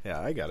me to.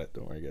 Yeah, I got it.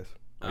 Don't worry, guys.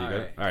 Are you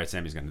good? All right,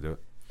 Sammy's gonna do it.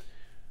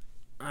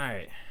 All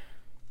right.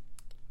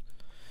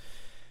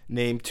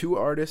 Name 2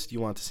 artists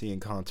you want to see in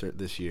concert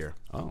this year.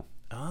 Oh.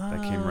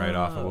 That came right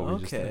off of what we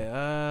just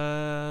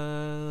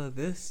did.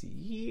 This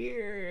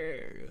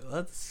year,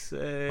 let's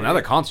say. Well, now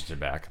the concerts are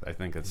back. I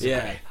think it's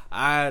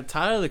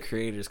Tyler the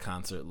Creator's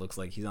concert looks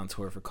like he's on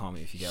tour for Call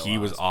Me If You Get Lost. He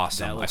was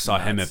awesome. I saw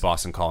him at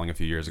Boston Calling a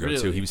few years ago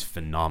too. He was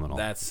phenomenal.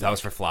 That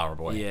was for Flower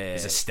Boy. Yeah,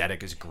 his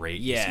aesthetic is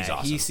great. Yeah, he's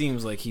awesome. He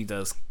seems like he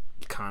does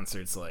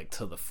concerts like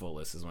to the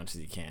fullest as much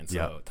as he can.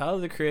 So Tyler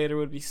the Creator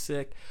would be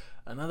sick.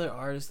 Another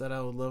artist that I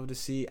would love to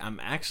see. I'm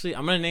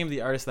gonna name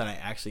the artist that I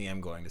actually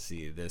am going to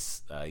see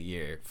this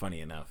year.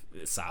 Funny enough,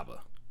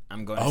 Saba.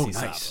 I'm going to see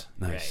Saba.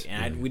 Nice. Right.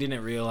 And we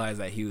didn't realize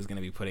that he was going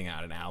to be putting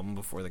out an album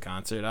before the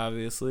concert,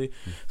 obviously.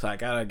 So I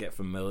gotta get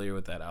familiar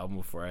with that album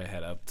before I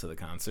head up to the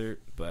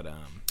concert. But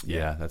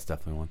yeah, that's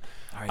definitely one.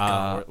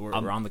 All right, we're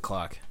on the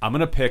clock. I'm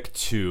gonna pick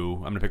two.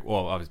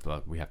 Well,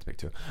 obviously we have to pick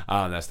two.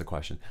 That's the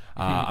question.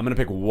 I'm gonna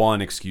pick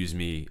one.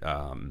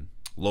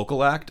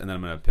 Local act, and then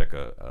I'm gonna pick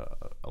a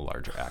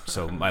larger act.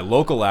 So my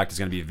local act is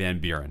gonna be Van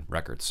Buren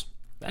Records.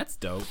 That's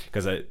dope.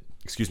 Because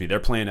they're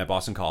playing at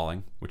Boston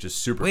Calling, which is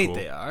super cool. Wait,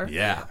 they are?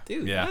 Yeah.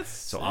 Dude, yeah.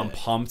 So sick. I'm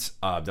pumped.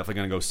 Definitely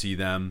going to go see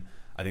them.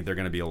 I think they're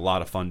going to be a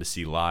lot of fun to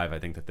see live. I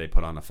think that they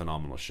put on a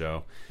phenomenal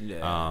show.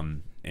 Yeah.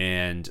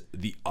 And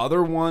the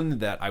other one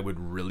that I would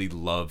really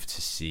love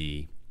to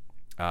see,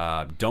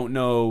 don't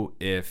know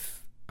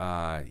if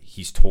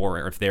he's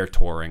touring or if they're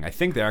touring. I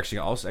think they're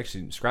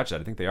actually scratch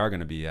that. I think they are going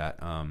to be at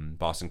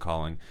Boston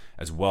Calling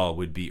as well,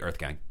 would be Earth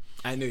Gang.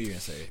 I knew you were gonna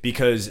say it.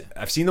 Because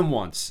I've seen them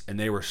once and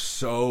they were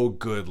so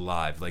good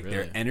live. Like Really?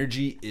 their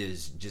energy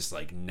is just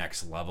like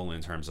next level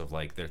in terms of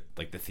like their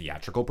the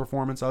theatrical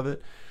performance of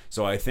it.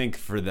 So I think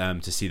for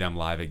them to see them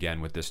live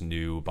again with this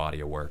new body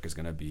of work is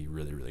gonna be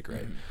really, really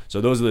great. Mm-hmm.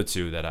 So those are the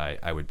two that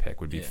I would pick.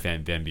 Would be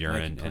Van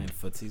Buren and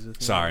footsies with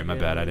me. Sorry, my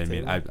bad. I didn't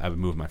mean I would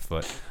move my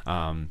foot.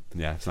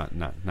 It's not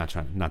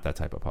that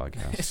type of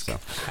podcast. So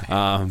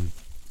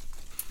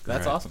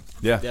that's right. awesome.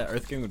 Yeah. Yeah,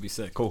 Earth Gang would be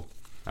sick. Cool.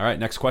 All right,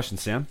 next question,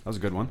 Sam. That was a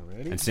good one.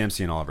 Ready? And Sam's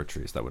seen Oliver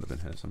Trees. That would have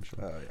been his, I'm sure.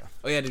 Oh, yeah.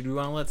 Oh, yeah. Did we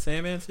want to let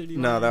Sam answer?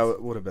 No,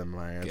 that would have been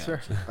my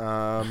answer.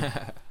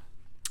 Gotcha.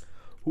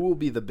 Who will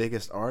be the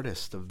biggest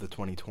artist of the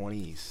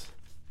 2020s?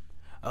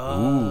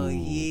 Oh, Ooh.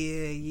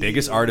 yeah.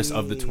 Biggest artist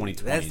of the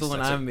 2020s. That's the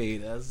one I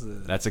made.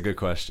 That's a good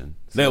question.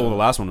 The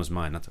last one was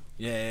mine.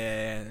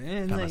 Yeah.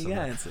 No, you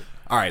gotta answer.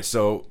 All right,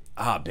 so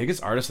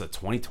biggest artist of the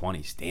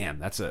 2020s. Damn,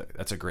 that's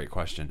a great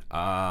question.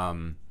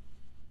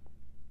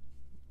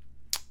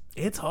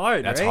 It's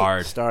hard. That's right?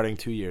 hard. Starting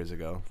 2 years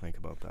ago. Think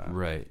about that.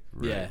 Right.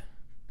 Yeah.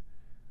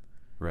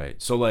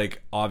 Right. So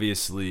like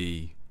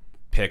obviously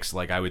picks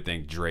like I would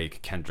think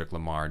Drake, Kendrick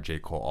Lamar, J.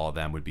 Cole, all of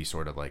them would be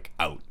sort of like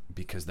out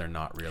because they're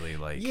not really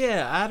like.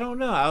 Yeah, I don't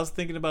know. I was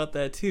thinking about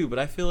that too, but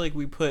I feel like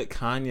we put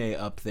Kanye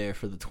up there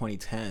for the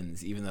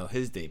 2010s, even though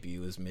his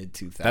debut was mid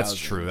 2000s. That's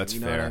true. That's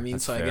you know fair. What I mean,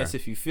 That's so fair. I guess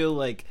if you feel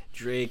like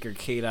Drake or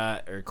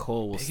K-Dot or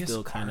Cole will biggest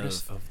still kind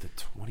of the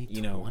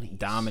 2020s.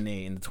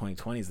 dominate in the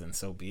 2020s, then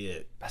so be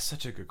it. That's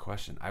such a good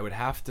question. I would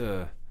have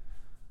to.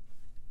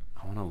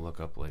 I want to look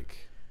up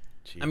like.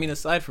 I mean,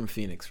 aside from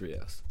Phoenix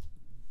Rios.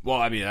 Well,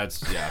 I mean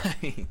that's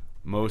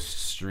most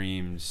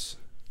streams.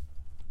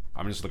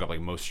 I'm just look up like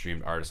most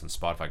streamed artists on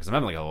Spotify because I'm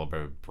having like a little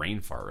bit of a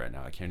brain fart right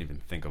now. I can't even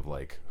think of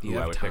like who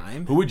I would pick.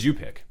 Who would you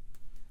pick?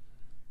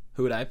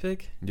 Who would I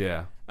pick?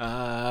 Yeah.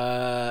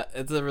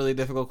 It's a really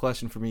difficult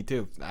question for me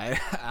too. I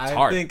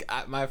hard. think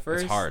my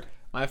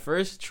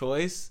first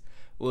choice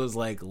was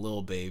like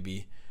Lil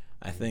Baby.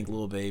 I think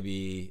Lil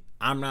Baby.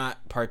 I'm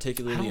not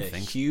particularly a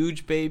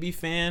huge Baby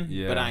fan,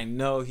 but I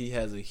know he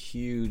has a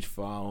huge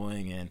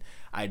following, and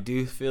I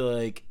do feel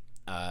like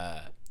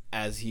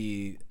as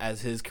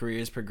his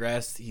career's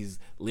progressed, he's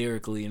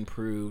lyrically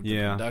improved, the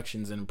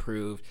production's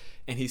improved,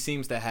 and he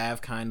seems to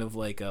have kind of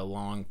like a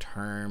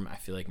long-term, I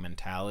feel like,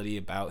 mentality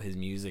about his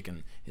music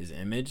and his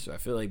image. So I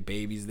feel like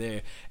Baby's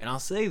there. And I'll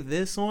say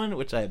this one,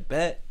 which I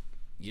bet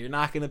you're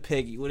not gonna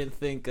pick, you wouldn't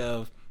think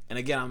of. And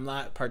again, I'm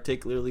not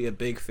particularly a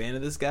big fan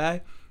of this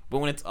guy, but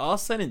when it's all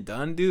said and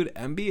done, dude,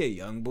 NBA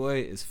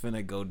YoungBoy is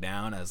finna go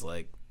down as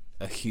like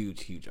a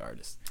huge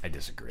artist. I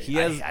disagree. He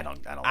has, I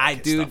don't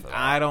like his stuff at all.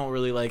 I don't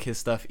really like his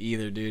stuff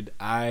either, dude.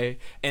 And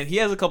he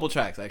has a couple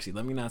tracks actually.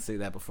 Let me not say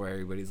that before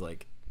everybody's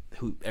like,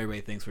 who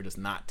everybody thinks we're just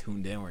not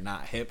tuned in, we're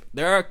not hip.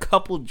 There are a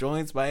couple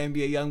joints by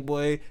NBA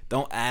YoungBoy.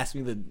 Don't ask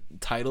me the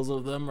titles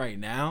of them right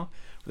now.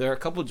 There are a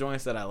couple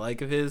joints that I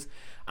like of his.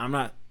 I'm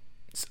not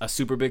a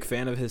super big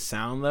fan of his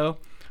sound though.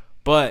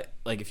 But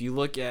like if you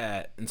look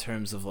at in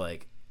terms of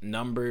like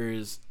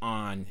numbers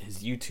on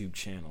his YouTube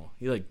channel,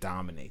 he like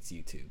dominates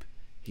YouTube.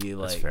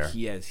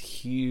 He has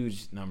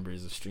huge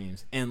numbers of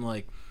streams, and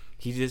like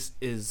he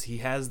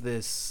has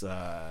this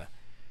I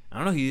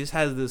don't know, he just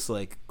has this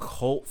like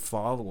cult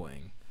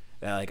following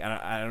that like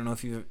I don't know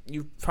if you've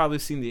probably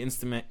seen the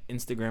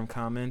Instagram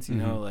comments, you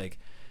know, like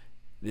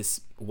this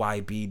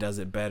YB does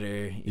it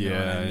better, you know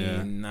what I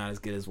mean, not as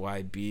good as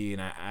YB,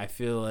 and I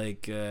feel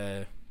like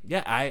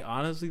I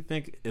honestly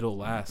think it'll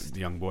last. The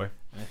young boy.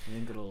 I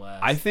think it'll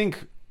last. I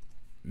think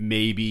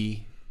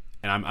maybe,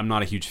 and I'm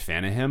not a huge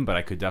fan of him, but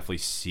I could definitely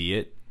see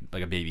it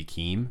like a Baby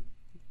Keem.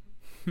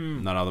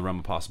 Not out of the realm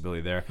of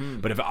possibility there.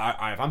 But if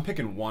I'm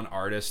picking one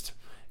artist,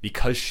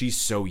 because she's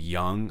so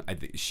young, I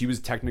think she was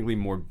technically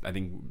more. I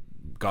think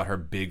got her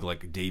big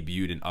like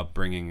debuted and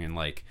upbringing in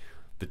like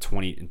the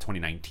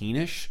 2019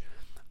 ish.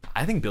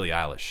 I think Billie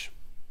Eilish.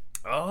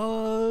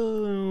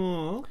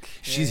 Oh, okay.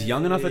 She's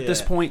young enough at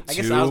this point too. I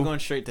guess I was going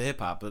straight to hip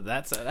hop, but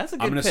that's a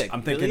good pick.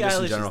 I'm thinking Billie just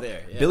in Eilish general. is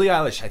there. Yeah. Billie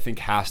Eilish, I think,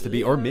 has to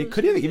be, or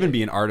could even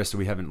be an artist that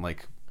we haven't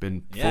like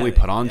been Yeah, fully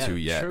put onto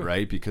yeah, yet, true.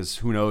 right? Because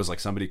who knows? Like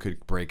somebody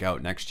could break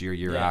out next year,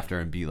 year Yeah. after,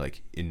 and be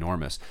like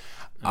enormous.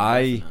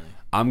 Definitely.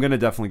 I'm gonna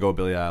definitely go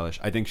Billie Eilish.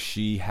 I think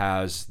she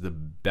has the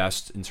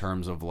best in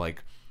terms of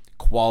like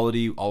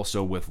quality,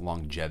 also with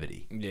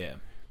longevity. Yeah.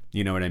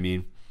 You know what I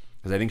mean?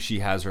 Because I think she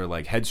has her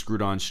like head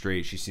screwed on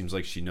straight. She seems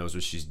like she knows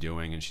what she's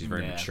doing, and she's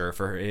very mature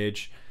for her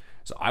age.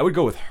 So I would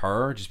go with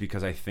her just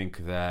because I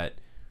think that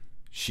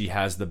she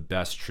has the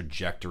best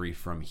trajectory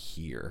from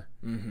here,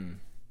 and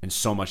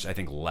so much I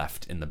think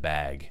left in the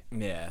bag,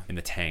 Yeah. in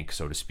the tank,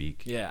 so to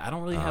speak. Yeah, I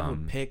don't really have a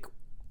pick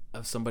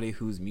of somebody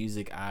whose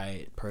music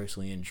I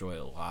personally enjoy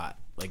a lot.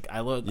 Like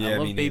I love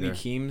me Baby neither.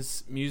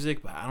 Keem's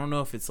music, but I don't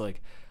know if it's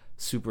like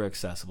super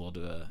accessible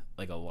to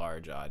a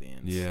large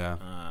audience. Yeah.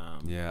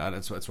 Yeah,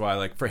 that's why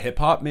like for hip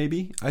hop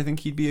maybe I think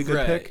he'd be a good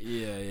Right, pick.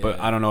 yeah. But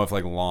I don't know if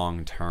like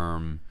long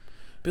term.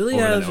 Billie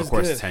Over Eilish the is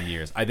course good. of 10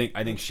 years. I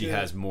think she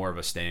has more of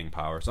a staying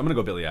power. So I'm going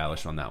to go Billie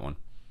Eilish on that one.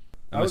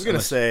 I was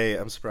gonna say,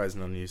 I'm surprised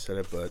none of you said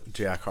it, but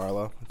Jack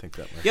Harlow. I think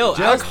that might Yo,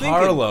 Jack I was thinking,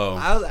 Harlow.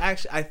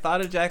 I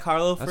thought of Jack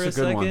Harlow for That's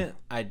a a good one. second.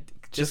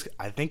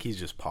 I think he's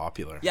just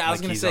popular. Yeah, I was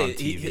Like, gonna he's say on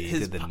TV,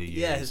 his did the New his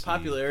Year's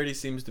popularity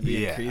seems to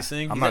be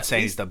increasing. I'm not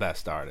saying he's the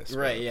best artist,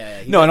 right. but-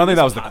 Yeah. No, I don't think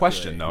that was the popular.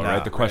 question, though, No,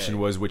 right? The question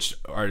right. was which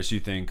artist you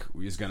think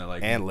is going to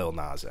like. and Lil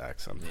Nas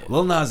X.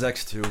 Lil Nas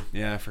X, too.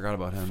 Yeah, I forgot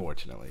about him.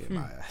 Unfortunately, in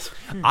my eyes.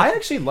 I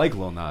actually like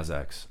Lil Nas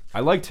X.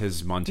 I liked his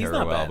He's Montero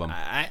not bad. album.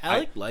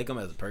 I like him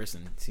as a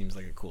person. Seems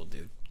like a cool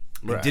dude.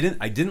 Right.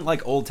 I didn't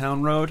like Old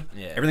Town Road.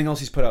 Yeah. Everything else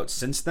he's put out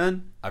since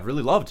then, I've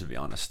really loved, to be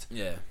honest.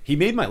 Yeah. He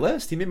made my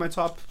list. He made my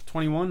top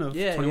 21 of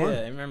 21. Yeah,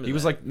 I remember He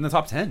was that. like in the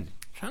top 10. I'm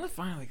trying to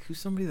find like who's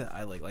somebody that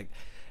I like. Like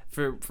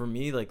for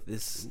me, like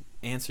this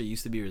answer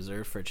used to be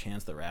reserved for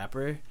Chance the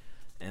Rapper,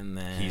 and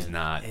then He's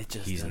not. It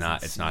just He's doesn't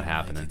not. It's not seem like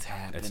happening. It's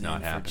It's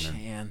not for happening.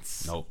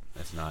 Chance. Nope,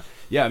 it's not.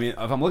 Yeah, I mean,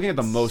 if I'm looking at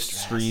the most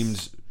Stress.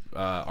 streamed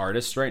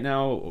artists right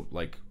now,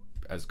 like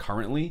as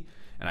currently,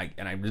 and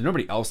there's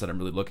nobody else that I'm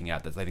really looking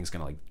at that I think is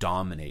gonna like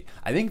dominate.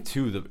 I think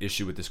too the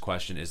issue with this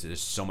question is there's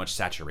so much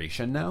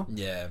saturation now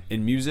Yeah.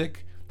 in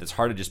music that's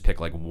hard to just pick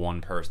like one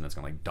person that's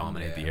gonna like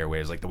dominate the Yeah.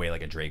 airwaves like the way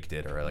like a Drake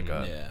did or like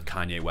a Yeah.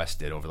 Kanye West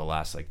did over the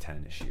last like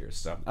 10ish years.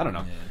 So I don't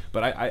know, Yeah.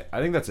 but I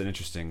think that's an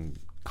interesting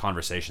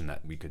conversation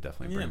that we could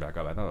definitely bring Yeah. back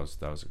up. I thought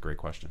that was a great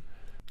question.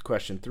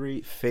 Question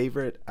 3: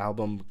 favorite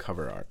album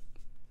cover art.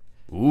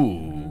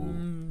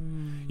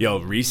 Ooh. Yo,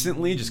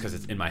 recently, just because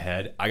it's in my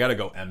head, I gotta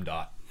go M.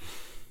 Dot.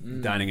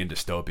 Dining in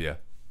Dystopia. That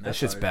That's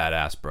shit's hard.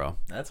 badass, bro.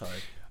 That's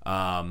hard.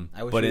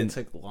 I wish But it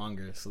took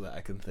longer so that I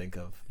can think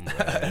of.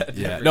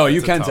 yeah, no, you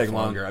That's a can tough take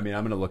one. longer. I mean,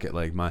 I'm gonna look at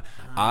like my.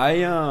 I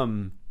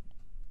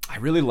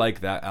really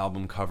like that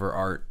album cover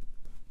art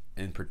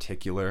in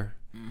particular.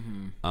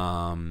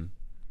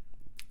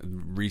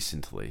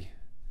 Recently,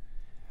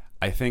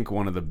 I think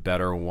one of the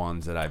better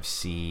ones that I've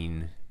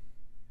seen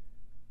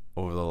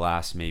over the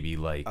last maybe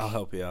like I'll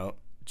help you out.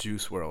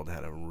 Juice WRLD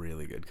had a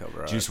really good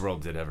cover art. Juice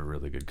WRLD did have a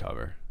really good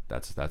cover.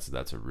 That's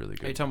a really Are you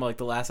good. talking about like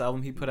the last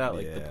album he put out,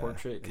 like the Yeah,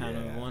 portrait kind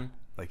of yeah. one?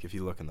 Like if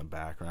you look in the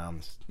background,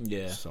 it's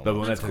Yeah. so The much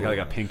one that's got like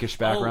a cooler. pinkish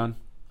background.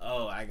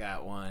 Oh, I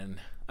got one.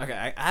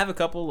 Okay, I have a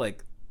couple.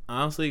 Like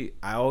honestly,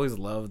 I always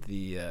loved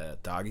the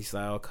Doggy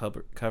Style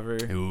cover.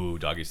 Ooh,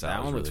 Doggy Style.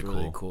 That one was looks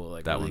really cool.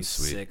 Like that really one's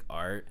sweet. sick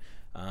art.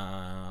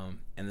 And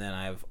then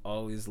I've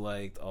always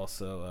liked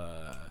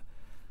also.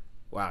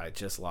 Wow, I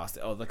just lost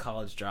it. Oh, the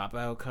College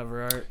Dropout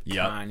cover art.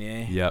 Yep.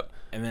 Kanye. Yep.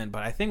 And then,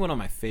 but I think one of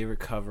my favorite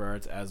cover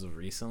arts as of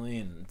recently,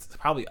 and it's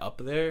probably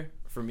up there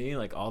for me,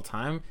 like all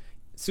time.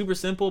 Super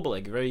simple, but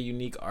like very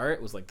unique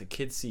art was like the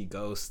Kids See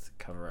Ghost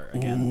cover art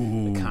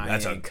again. The Ooh, Kanye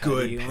that's a and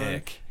good Cudi one.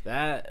 pick.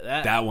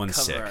 That one's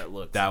cover sick. Art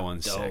looks That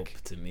one's dope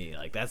sick. to me.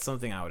 Like that's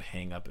something I would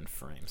hang up and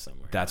frame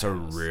somewhere. That's in a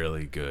my house.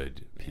 really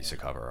good piece of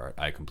cover art.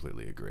 I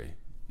completely agree.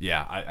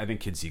 Yeah, I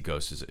think Kids See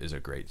Ghost is a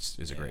great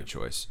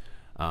choice.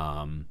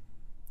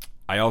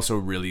 I also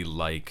really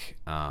like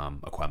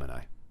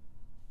Aquemini.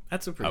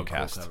 That's a pretty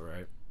Outcast. cool cover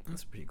art.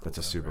 That's a pretty cool. That's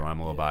a cover super. art. I'm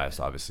a little biased,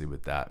 obviously,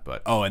 with that,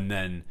 but and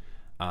then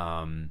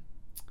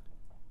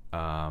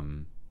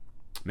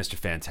Mr.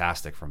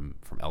 Fantastic from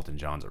Elton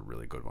John's a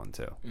really good one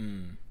too.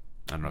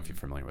 I don't know if you're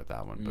familiar with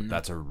that one, but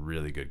that's a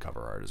really good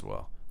cover art as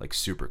well. Like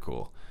super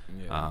cool.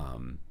 Yeah.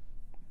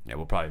 Yeah,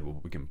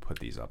 we can put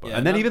these up. Yeah,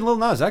 and then not- even Lil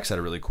Nas X had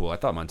a really cool. I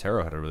thought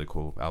Montero had a really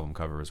cool album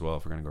cover as well.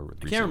 If we're gonna go with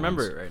I can't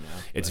remember it right now.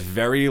 It's but-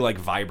 very like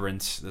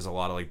vibrant. There's a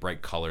lot of like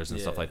bright colors and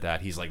stuff Yeah. like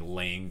that. He's like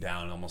laying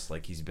down almost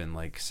like he's been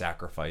like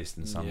sacrificed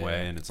in some Yeah.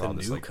 way, and it's The all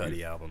this new like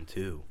Cudi album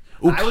too.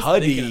 Ooh, I was Cudi.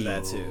 thinking of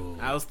that too.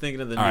 I was thinking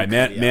of the. All new right,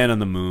 Cudi Man album. on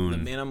the Moon. The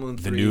Man on the Moon.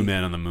 The 3 new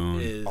Man on the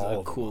Moon. is All a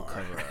of cool them are.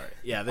 cover art.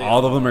 Yeah, they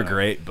All of them all are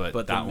great, but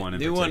But that the one in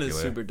new particular. one is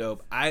super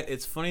dope.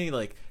 It's funny,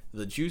 like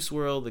the Juice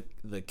World,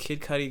 the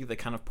Kid Cudi, the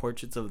kind of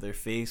portraits of their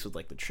face with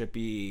like the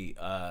trippy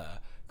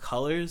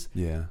colors.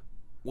 Yeah.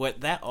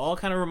 What that all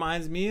kind of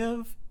reminds me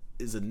of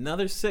is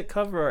another sick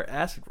cover art,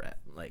 Acid Rap.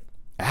 Like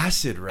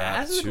Acid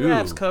Rap too.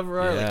 Rap's cover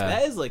art, like Yeah.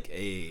 that is like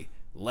a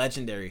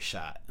legendary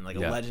shot and like a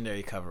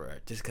legendary cover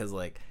art. Just because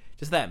like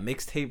just that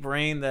mixtape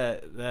reign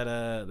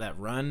that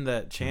run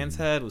that Chance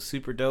had was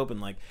super dope.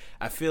 And like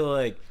I feel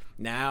like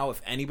now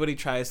if anybody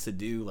tries to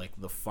do like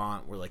the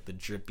font where like the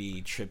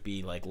drippy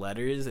trippy like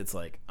letters, it's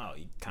like, oh,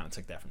 you kind of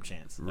took that from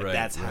Chance. Like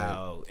that's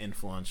how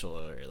influential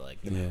or like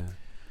you know.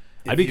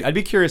 I'd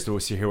be curious to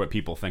hear what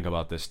people think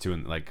about this too,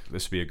 and like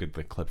this would be a good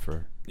like clip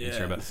for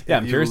Instagram. Yeah,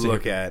 I'm curious to to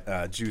look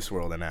at Juice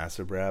World and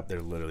Acid Rap.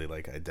 They're literally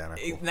like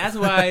identical. And that's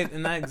why,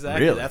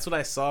 exactly. Really? That's what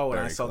I saw when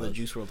Very I saw the close.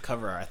 Juice World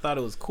cover art. I thought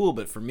it was cool,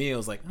 but for me, it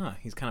was like,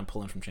 he's kind of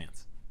pulling from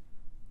Chance.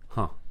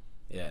 Huh.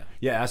 Yeah.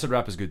 Yeah, Acid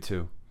Rap is good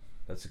too.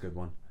 That's a good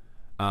one.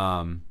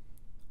 And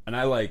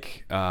I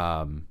like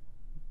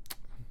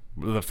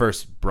the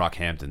first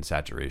Brockhampton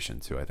Saturation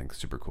too. I think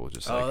super cool.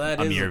 Just like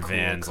that is Amir a cool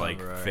Van's cover like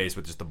art. face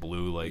with just the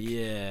blue like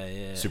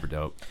Yeah. super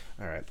dope.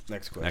 All right,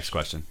 next question. Next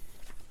question.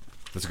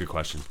 That's a good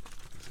question.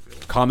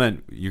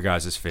 Comment you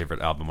guys'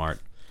 favorite album art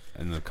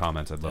in the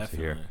comments. I'd love to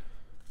hear.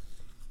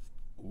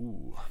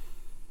 Ooh.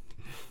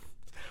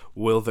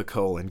 Will the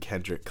Cole and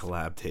Kendrick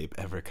collab tape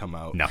ever come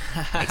out? No,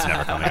 it's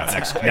never coming out.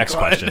 Next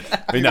question.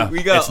 No,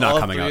 We got it's not all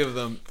coming three out. of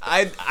them.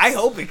 I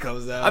hope it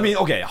comes out. I mean,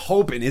 okay,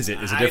 hope and is a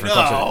different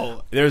I know.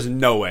 question. There's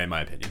no way, in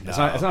my opinion. It's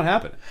not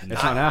happening.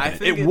 It's not happening.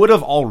 think It would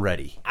have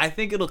already. I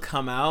think it'll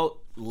come out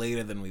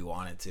later than we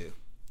want it to.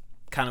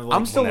 Kind of like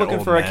I'm still when they're looking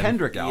old for a men.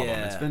 Kendrick album.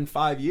 Yeah. It's been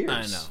 5 years.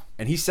 I know.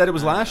 And he said it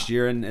was last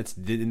year, and it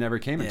never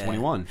came in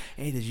 21.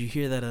 Hey, did you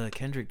hear that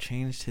Kendrick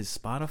changed his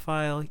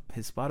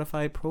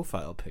Spotify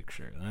profile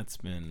picture? That's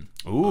been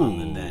on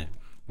the net.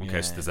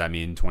 Okay, so Yeah. does that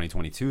mean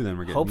 2022? Then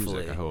we're getting Hopefully.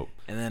 music. I hope.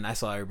 And then I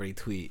saw everybody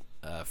tweet.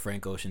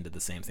 Frank Ocean did the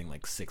same thing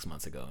like 6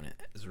 months ago, and it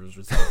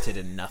resulted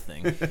in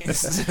nothing.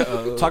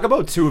 So, Talk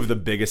about two of the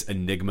biggest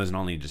enigmas,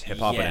 not only just hip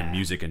hop but in Yeah.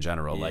 music in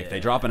general. Like they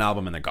Yeah. drop an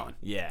album and they're gone.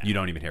 Yeah. You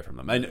don't even hear from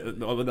them.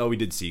 And although we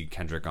did see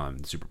Kendrick on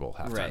the Super Bowl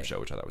halftime Right. show,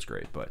 which I thought was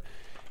great, but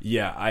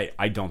yeah,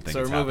 I don't think. so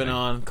we're it's moving happening.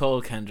 on.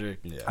 Cole Kendrick.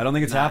 I don't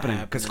think it's Not happening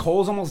because happening.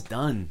 Cole's almost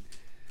done.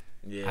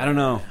 Yeah. I don't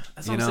know.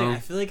 That's you what I'm know? saying. I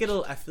feel like They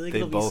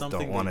it'll be both something.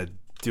 don't want to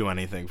do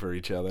anything for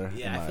each other.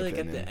 Yeah, in I my feel like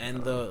opinion. at the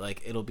end though,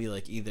 like it'll be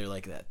like either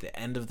like at the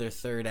end of their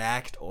third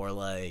act or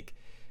like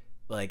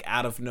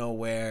out of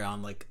nowhere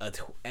on like a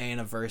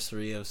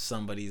anniversary of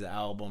somebody's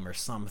album or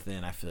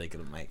something. I feel like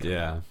it might come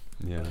out.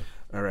 Yeah.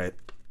 All right,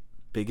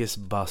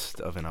 biggest bust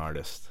of an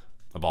artist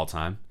Of all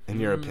time, in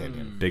your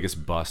opinion?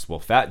 biggest bust. Well,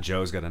 Fat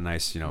Joe's got a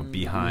nice,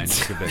 behind.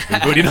 Look at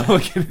the booty.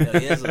 Looking. Yeah,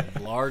 he has a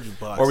large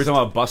bust. Or are we talking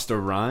about Busta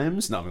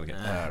Rhymes? No, I'm looking.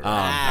 All right.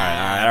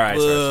 All right.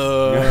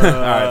 Boo. All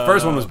right.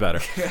 First one was better.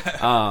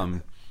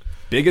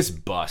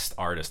 Biggest bust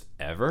artist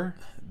ever.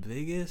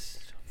 Biggest?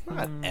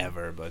 Not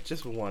ever, but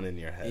just one in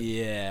your head.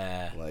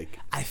 Yeah. Like,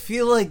 I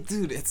feel like,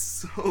 dude, it's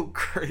so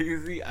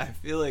crazy. I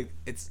feel like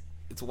it's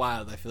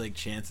wild. I feel like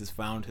Chance has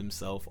found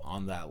himself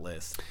on that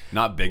list.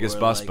 Not biggest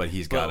Or, bust, like- but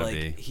he's got to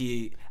like,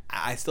 be.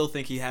 I still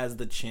think he has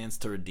the chance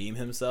to redeem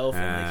himself,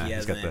 and like he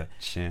He's got hasn't.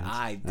 the chance.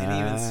 I didn't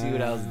even see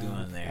what I was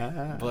doing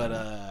there, but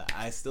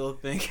I still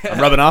think I'm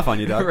rubbing off on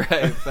you, dog.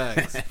 right,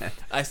 facts.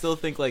 I still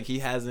think like he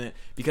hasn't,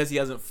 because he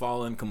hasn't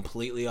fallen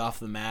completely off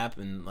the map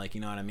and like,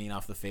 you know what I mean,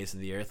 off the face of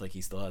the earth. Like he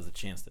still has a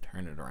chance to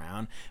turn it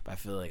around. But I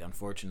feel like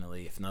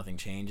unfortunately, if nothing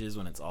changes,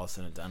 when it's all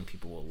said and done,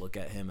 people will look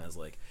at him as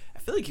like, I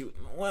feel like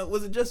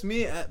was it just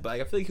me? But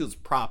like, I feel like he was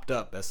propped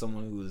up as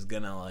someone who was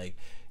gonna like,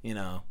 I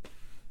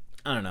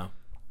don't know,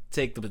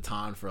 take the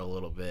baton for a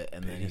little bit,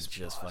 and then he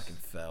just fucking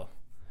fell.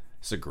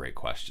 It's a great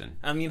question.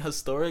 I mean,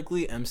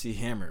 historically, MC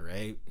Hammer,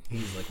 right?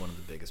 He's like one of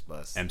the biggest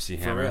busts. MC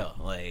for Hammer. real.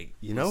 Like,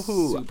 you know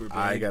who super big.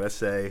 I gotta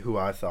say, who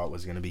I thought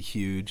was gonna be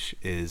huge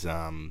is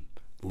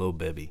Lil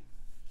Bibby.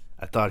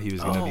 I thought he was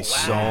gonna Oh, be wow.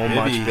 so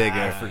much Bibby. bigger.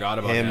 I forgot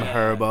about him, that.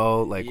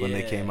 Herbo, like when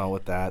they Yeah. came out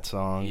with that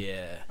song.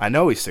 Yeah. I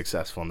know he's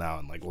successful now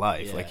in like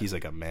life. Yeah. Like he's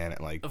like a man.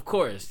 Like Of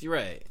course, you're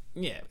right.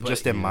 Yeah. But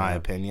just in my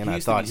opinion, he I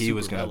used to thought be he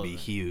was super gonna be relevant.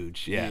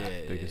 huge. Yeah.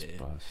 Biggest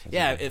bust.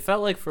 Yeah, it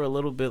felt like for a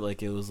little bit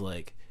like it was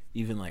like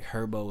even like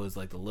Herbo was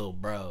like the little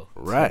bro to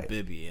Right.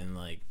 Bibby, and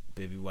like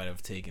Bibby might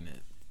have taken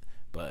it.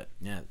 But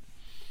yeah,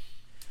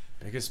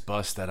 Biggest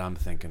bust that I'm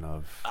thinking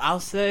of. I'll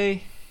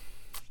say,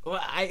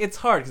 well, it's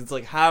hard because it's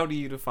like, how do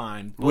you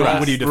define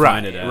What do you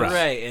define it as?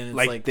 Right, and it's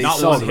like they not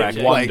sold one like,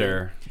 record. like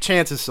Wonder.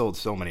 Chance has sold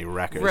so many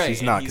records. right, He's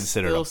and not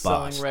considered still a bust.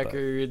 selling but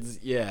records.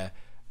 Yeah,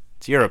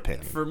 It's your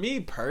opinion. for me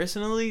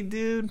personally,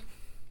 dude,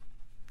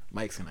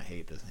 Mike's gonna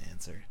hate this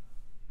answer.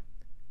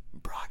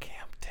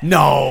 Brockhampton.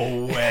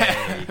 No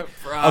way.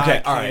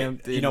 Okay, all right.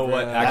 Brockhampton, You know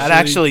what? bro. That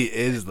actually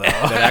is though.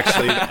 That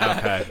actually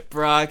okay.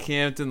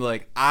 Brockhampton,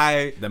 like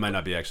I That might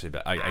not be actually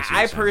bad. I see what I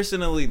you're saying.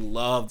 personally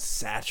loved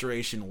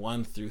Saturation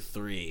 1 through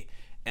 3.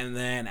 And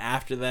then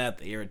after that,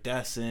 the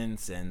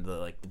Iridescence and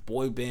the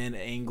boy band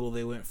angle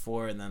they went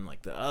for, and then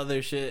like the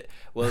other shit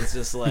was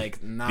just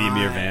like not The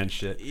Amir Van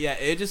shit. Yeah,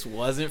 it just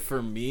wasn't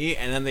for me.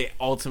 And then they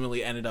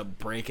ultimately ended up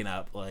breaking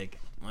up. Like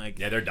Like,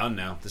 yeah, they're done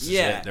now. This is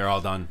it. They're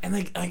all done. And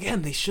like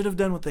again, they should have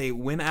done what they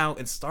went out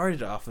and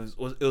started off. It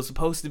was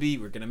supposed to be,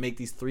 we're gonna make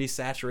these 3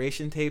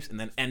 saturation tapes and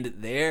then end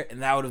it there,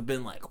 and that would have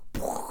been like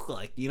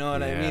you know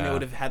what I mean? It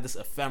would have had this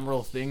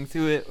ephemeral thing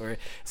to it, or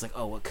it's like,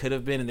 oh, what could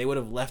have been, and they would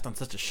have left on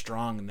such a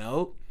strong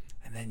note,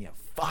 and then you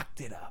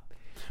fucked it up.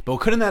 But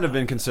couldn't that have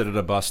been considered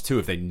a bust too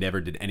if they never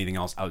did anything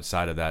else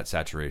outside of that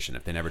saturation?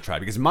 If they never tried?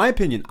 Because in my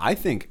opinion, I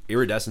think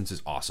Iridescence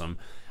is awesome.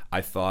 I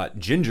thought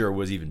Ginger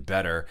was even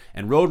better,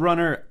 and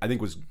Roadrunner I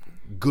think was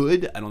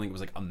good. I don't think it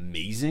was like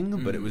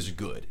amazing, but it was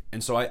good.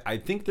 And so I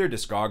think their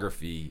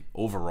discography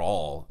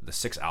overall, the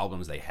 6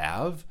 albums they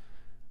have,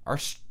 are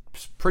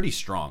pretty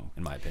strong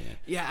in my opinion.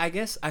 Yeah, I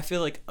guess I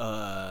feel like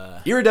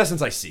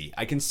Iridescence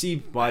I can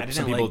see why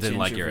some people didn't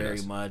like Ginger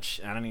Iridescence very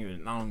much. I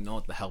don't know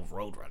what the hell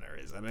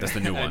Roadrunner is. That's the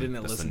new one. I didn't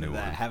That's listen the to new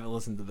that. one. I haven't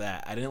listened to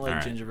that. I didn't like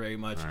All Ginger very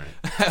much. All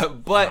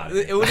right. But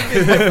it would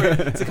have been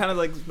different to kind of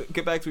like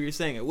get back to what you're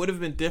saying. It would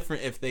have been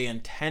different if they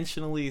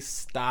intentionally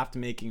stopped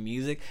making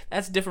music.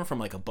 That's different from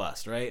like a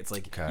bust, right? It's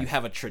like you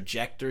have a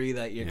trajectory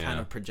that you're kind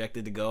of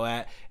projected to go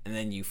at, and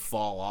then you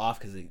fall off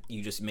because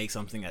you just make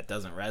something that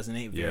doesn't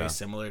resonate. Very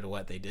similar to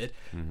what they did.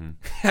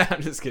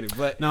 I'm just kidding.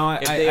 But no,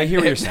 I hear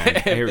what you're saying.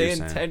 If they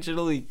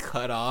intentionally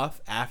cut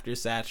off after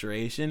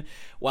saturation,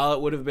 while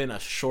it would have been a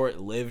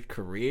short-lived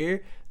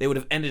career, they would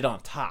have ended on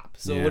top.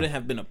 So it wouldn't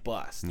have been a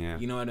bust. Yeah.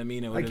 You know what I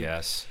mean? I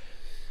guess.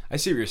 I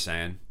see what you're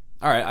saying.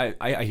 All right,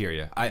 I hear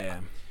you.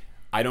 I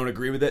don't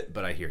agree with it,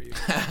 but I hear you.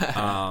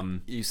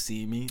 You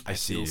see me. I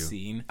see you.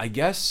 Seen. I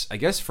guess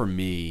for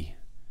me,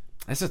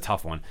 that's a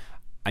tough one.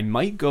 I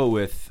might go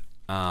with.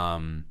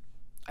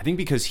 I think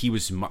because he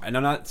was, and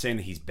I'm not saying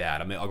that he's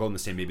bad. I'll go in the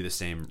same.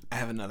 I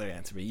have another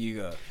answer, but you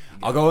go.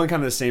 I'll go in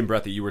kind of the same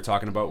breath that you were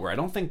talking about, where I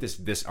don't think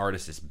this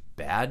artist is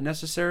bad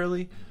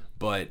necessarily,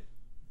 but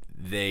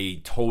they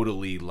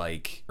totally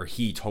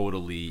he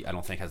totally, I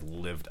don't think has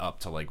lived up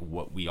to like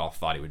what we all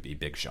thought he would be.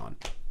 Big Sean.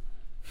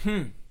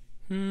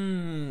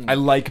 I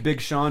like Big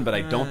Sean, but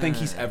I don't think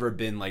he's ever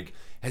been like.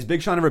 Has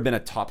Big Sean ever been a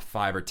top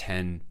 5 or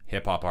 10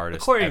 hip hop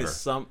artist? According to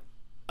some,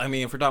 I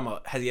mean, if we're talking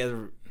about has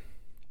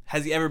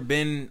he ever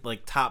been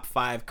like top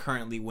 5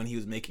 currently when he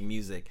was making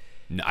music?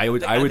 No, I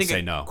would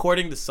say no.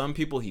 According to some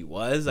people, he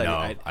was.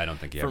 No, I don't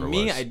think he ever was. For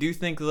me, I do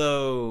think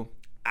though,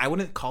 I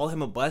wouldn't call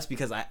him a bust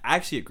because I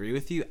actually agree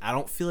with you. I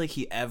don't feel like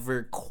he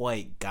ever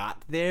quite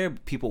got there.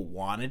 People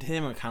wanted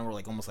him and kind of were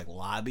like almost like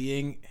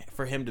lobbying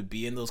for him to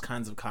be in those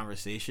kinds of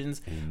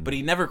conversations, but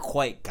he never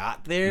quite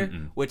got there.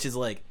 Which is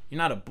like, you're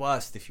not a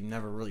bust if you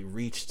never really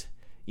reached,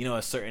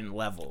 a certain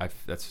level.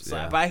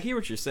 But I hear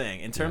what you're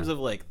saying in terms of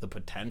like the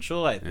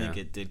potential. I think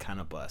it did kind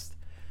of bust.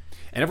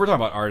 And if we're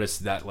talking about artists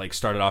that like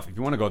started off, if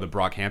you want to go the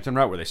Brockhampton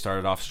route where they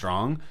started off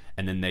strong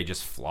and then they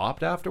just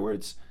flopped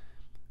afterwards,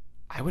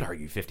 I would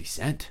argue 50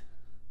 Cent.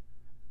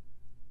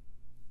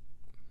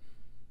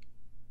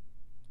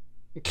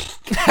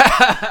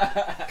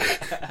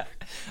 I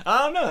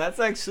don't know. That's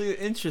actually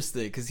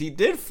interesting because he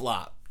did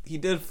flop.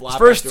 His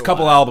first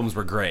couple albums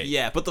were great.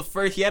 Yeah, but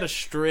he had a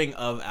string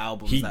of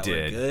albums were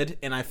good,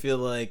 and I feel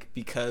like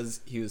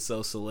because he was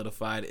so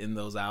solidified in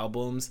those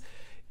albums,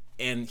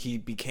 and he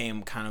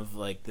became kind of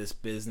like this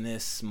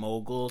business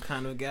mogul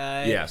kind of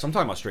guy. Yeah, so I'm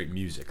talking about straight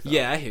music, though.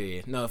 Yeah, I hear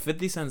you. No,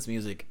 50 Cent's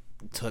music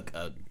took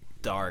a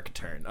dark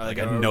turn. Like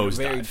a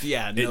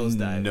nosedive.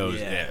 Nosedive.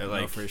 Yeah,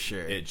 like, no, for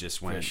sure. It just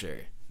went. For sure.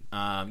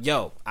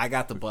 I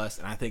got the bust,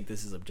 and I think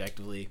this is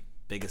objectively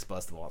biggest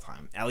bust of all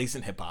time, at least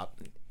in hip hop.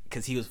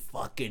 Because he was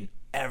fucking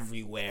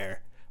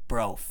everywhere,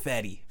 bro.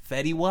 Fetty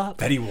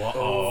Wap.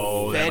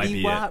 Oh,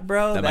 Fetty Wap,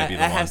 bro. That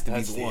has to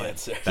be the one.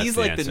 He's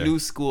like the new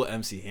school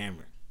MC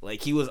Hammer.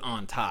 Like he was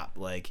on top.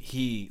 Like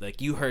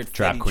you heard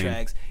Trap Fetty Queen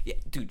tracks. Yeah,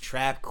 dude,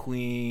 Trap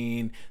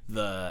Queen,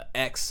 the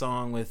X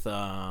song with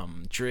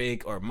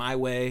Drake, or My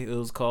Way it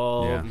was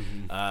called.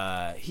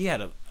 Yeah. He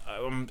had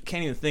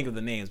can't even think of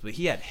the names, but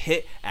he had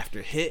hit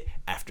after hit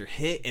after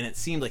hit, and it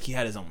seemed like he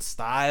had his own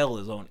style,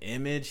 his own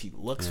image. He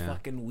looks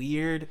fucking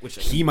weird. Which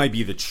he might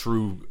be the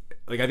true.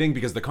 Like, I think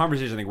because the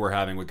conversation I think we're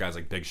having with guys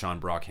like Big Sean,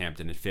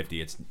 Brockhampton, and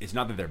 50, it's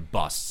not that they're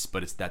busts,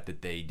 but it's that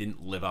they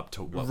didn't live up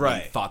to what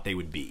we thought they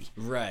would be.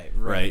 Right.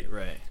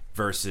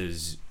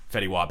 Versus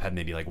Fetty Wap had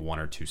maybe like 1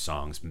 or 2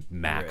 songs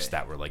max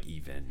that were like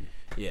even.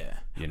 Yeah.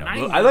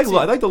 I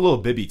like the Lil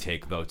Bibby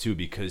take though too,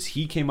 because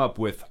he came up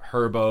with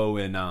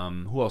Herbo and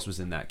who else was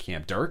in that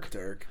camp? Dirk.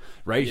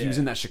 Right? Yeah. He was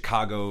in that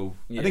Chicago.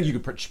 I think you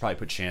could probably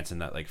put Chance in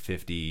that like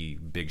 50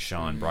 Big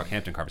Sean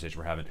Brockhampton conversation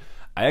we're having.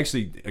 I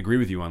actually agree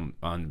with you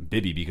on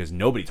Bibby because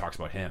nobody talks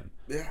about him.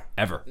 Yeah.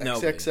 Ever.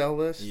 XXL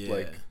list. Yeah.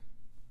 Like,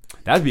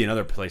 that'd be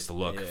another place to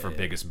look for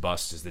biggest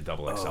busts is the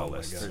double XL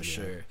list. For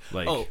sure.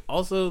 Like,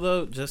 also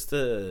though, just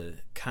to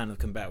kind of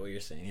combat what you're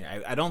saying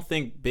here, I don't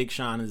think Big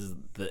Sean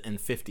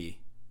and 50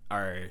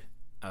 are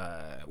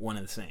one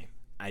and the same.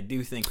 I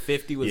do think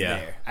 50 was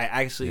there.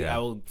 I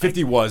will.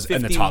 50 was 50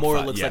 in the top more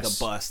 5, looks like a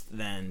bust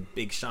than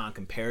Big Sean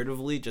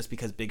comparatively, just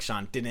because Big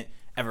Sean didn't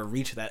ever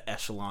reach that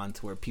echelon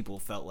to where people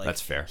felt like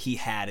that's fair. He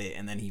had it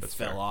and then he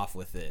fell off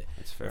with it.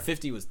 That's fair.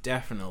 50 was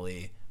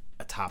definitely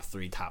a top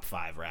 3, top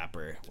 5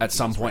 rapper at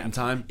some point in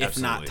time, if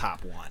absolutely. not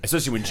top 1.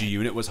 Especially when G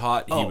Unit was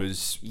hot,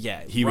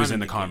 he was in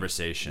the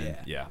conversation.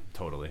 Yeah. Yeah,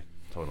 totally.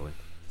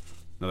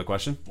 Another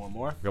question? One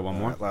more. Got one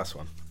more. Right, last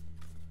one.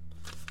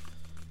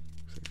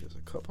 Looks like there's a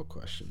couple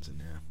questions in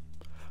there.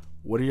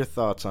 What are your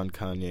thoughts on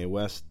Kanye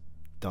West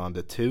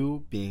Donda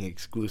 2 being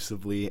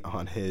exclusively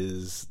on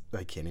his,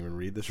 I can't even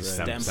read this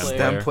right,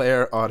 stem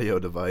player audio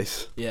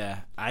device? Yeah,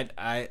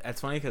 I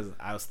it's funny because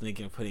I was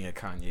thinking of putting a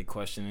Kanye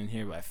question in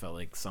here, but I felt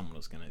like someone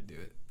was gonna do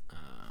it.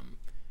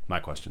 My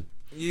question.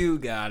 You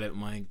got it,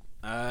 Mike.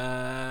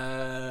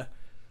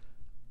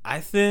 I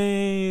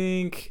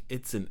think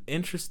it's an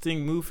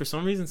interesting move. For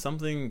some reason,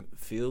 something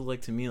feels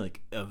like to me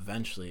like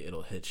eventually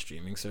it'll hit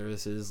streaming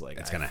services. Like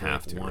it's gonna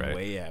have to, one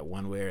right?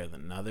 one way or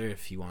another.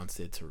 If he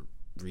wants it to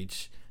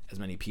reach as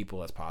many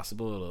people as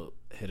possible, it'll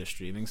hit a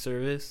streaming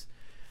service.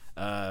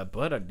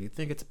 But I do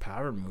think it's a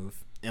power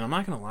move. And I'm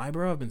not gonna lie,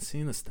 bro. I've been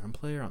seeing the stem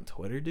player on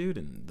Twitter, dude,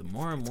 and the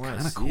more and more I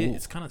see it,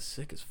 it's kind of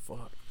sick as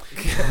fuck.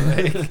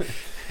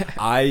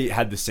 I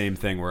had the same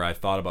thing where I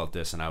thought about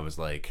this, and I was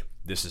like,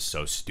 "This is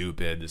so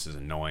stupid. This is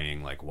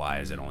annoying. Like, why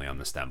is it only on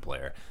the stem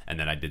player?" And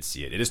then I did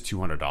see it. It is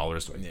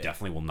 $200, so I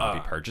definitely will not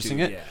be purchasing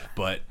it. Yeah.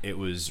 But it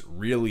was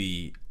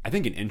really, I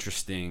think, an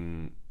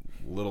interesting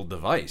little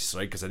device,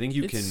 right? Because I think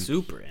it's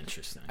super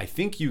interesting. I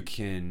think you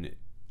can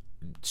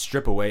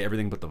strip away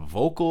everything but the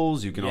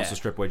vocals. You can also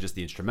strip away just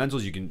the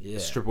instrumentals. You can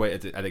strip away, I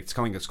think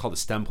it's called a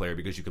stem player,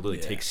 because you could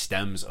literally take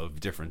stems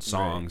of different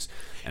songs.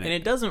 Right. And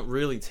it doesn't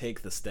really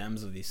take the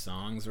stems of these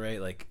songs,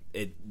 right? Like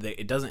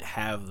it doesn't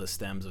have the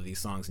stems of these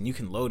songs, and you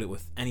can load it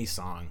with any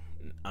song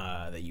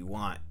that you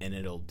want, and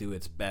it'll do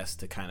its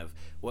best to kind of,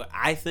 what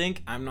I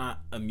think, I'm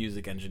not a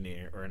music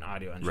engineer or an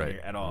audio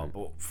engineer at all,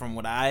 but from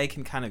what I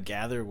can kind of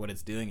gather what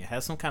it's doing, it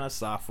has some kind of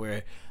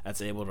software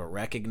that's able to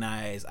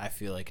recognize, I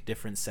feel like,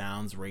 different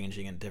sounds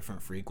ranging in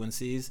different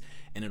frequencies,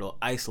 and it'll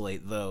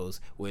isolate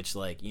those, which,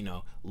 like, you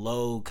know,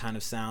 low kind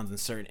of sounds and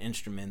certain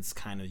instruments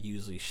kind of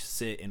usually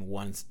sit in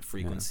one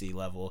frequency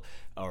level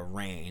or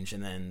range,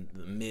 and then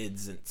the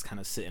mids kind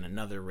of sit in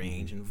another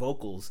range, and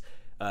vocals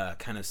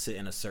kind of sit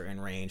in a certain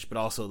range, but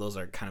also those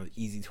are kind of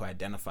easy to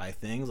identify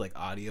things like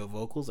audio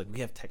vocals. Like, we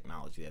have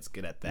technology that's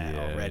good at that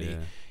already.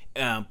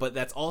 But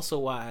that's also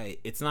why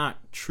it's not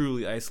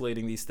truly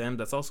isolating these stems.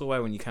 That's also why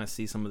when you kind of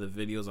see some of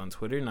the videos on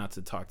Twitter, not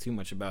to talk too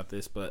much about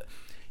this, but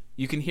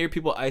you can hear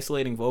people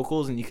isolating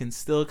vocals, and you can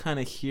still kind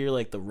of hear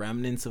like the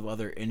remnants of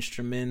other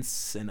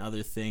instruments and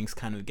other things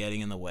kind of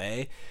getting in the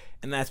way.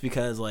 And that's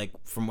because, like,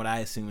 from what I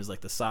assume is like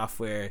the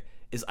software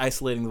is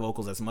isolating the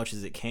vocals as much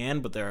as it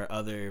can, but there are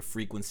other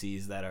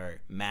frequencies that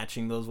are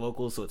matching those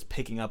vocals, so it's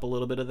picking up a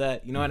little bit of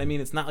that. You know what I mean?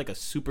 It's not like a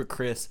super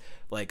crisp,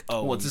 like,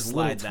 well, it's this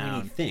little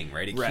tiny thing,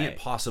 right? It can't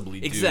possibly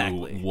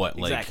do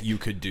what you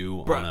could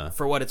do on a...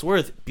 For what it's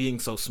worth, being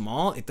so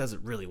small, it does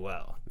it really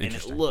well. And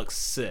it looks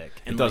sick.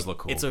 And it does look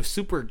cool. It's a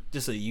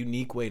just a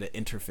unique way to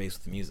interface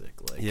with music.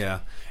 Like, yeah.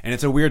 And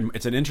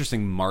it's an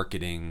interesting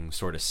marketing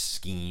sort of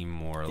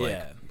scheme or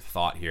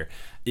thought here.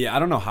 Yeah, I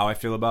don't know how I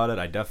feel about it.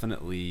 I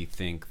definitely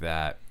think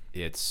that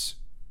it's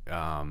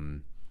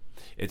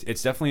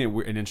definitely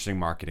an interesting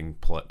marketing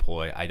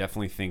ploy. I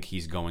definitely think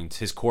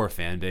his core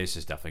fan base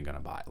is definitely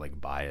going to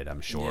buy it,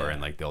 I'm sure,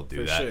 and like they'll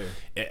do that. Sure.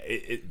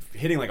 It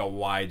hitting like a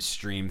wide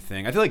stream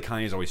thing. I feel like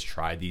Kanye's always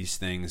tried these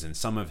things, and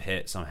some have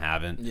hit, some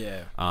haven't.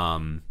 Yeah.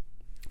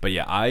 But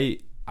yeah, I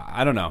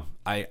don't know.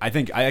 I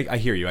think I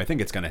hear you. I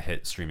think it's going to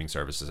hit streaming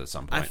services at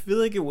some point. I feel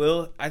like it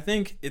will. I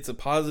think it's a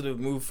positive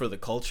move for the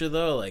culture,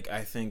 though. Like,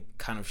 I think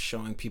kind of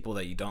showing people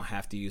that you don't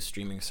have to use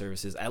streaming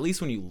services, at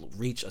least when you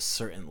reach a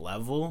certain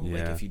level. Yeah.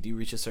 Like, if you do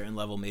reach a certain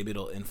level, maybe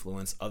it'll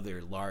influence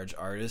other large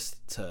artists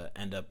to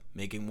end up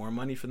making more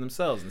money for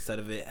themselves instead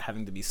of it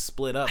having to be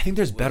split up. I think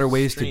there's better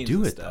ways to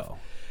do it, though.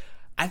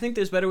 I think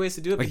there's better ways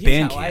to do it, like but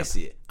here's Bandcamp. How I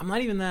see it. I'm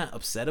not even that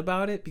upset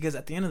about it, because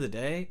at the end of the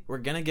day, we're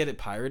going to get it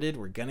pirated.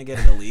 We're going to get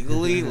it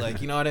illegally.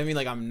 Like, you know what I mean?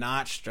 Like, I'm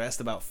not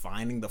stressed about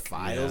finding the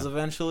files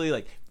eventually.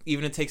 Like,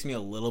 even if it takes me a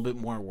little bit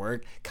more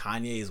work,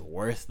 Kanye is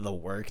worth the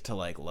work to,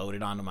 like, load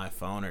it onto my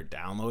phone or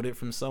download it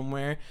from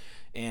somewhere.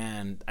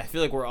 And I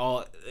feel like we're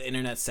all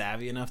internet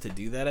savvy enough to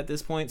do that at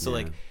this point. So,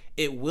 like,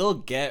 it will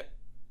get...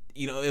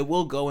 You know, it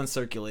will go in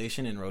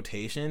circulation and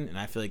rotation, and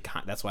I feel like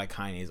that's why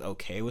Kanye is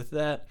okay with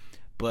that.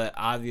 But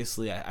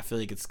obviously, I feel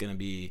like it's going to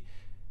be...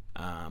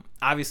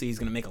 obviously, he's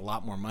going to make a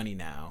lot more money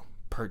now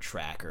per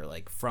track, or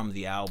like from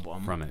the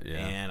album. From it,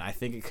 yeah. And I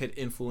think it could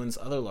influence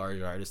other large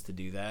artists to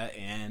do that.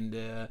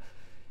 And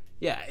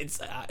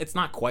it's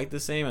not quite the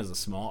same as a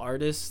small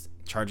artist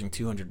charging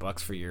 $200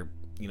 for your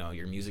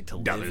music to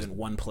live in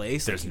one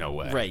place. There's no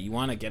way. Right, you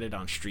want to get it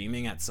on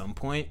streaming at some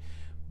point.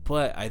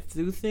 But I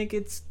do think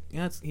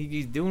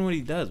he's doing what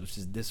he does, which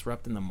is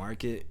disrupting the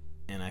market,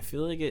 and I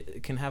feel like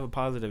it can have a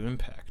positive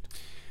impact.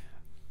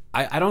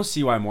 I don't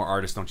see why more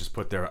artists don't just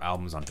put their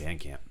albums on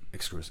Bandcamp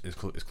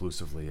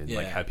exclusively and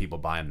like have people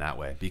buy them that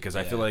way, because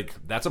I feel like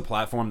that's a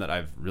platform that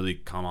I've really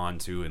come on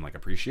to and like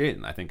appreciate,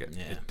 and I think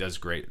it does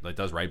great. It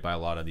does right by a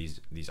lot of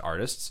these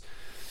artists.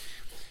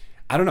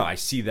 I don't know. I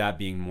see that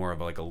being more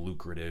of like a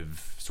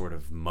lucrative sort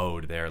of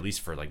mode there, at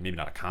least for like maybe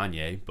not a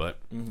Kanye, but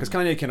because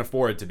Kanye can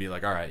afford to be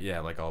like, all right, yeah,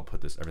 like I'll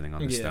put everything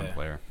on the stem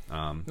player. So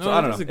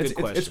I don't know.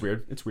 It's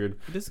weird. It's weird.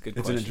 It is a good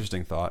It's question. an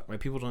interesting thought. Why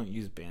people don't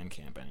use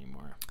Bandcamp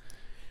anymore?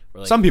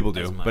 Or, like, some people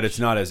do, but it's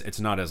not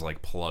as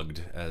like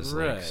plugged as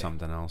like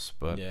something else.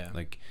 But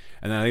like,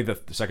 and then I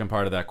think the second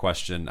part of that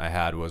question I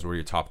had was, what are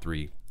your top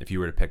 3? If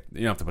you were to pick, you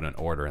don't have to put an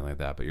order or anything like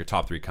that, but your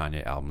top 3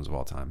 Kanye albums of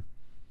all time.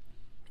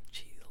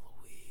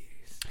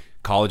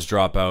 College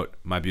Dropout,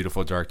 My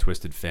Beautiful Dark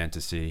Twisted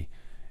Fantasy,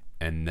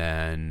 and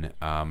then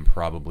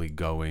probably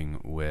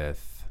going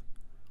with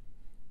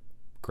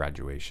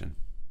Graduation.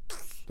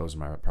 Those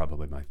are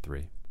probably my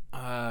 3.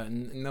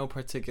 No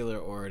particular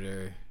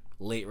order.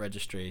 Late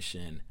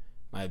Registration,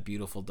 My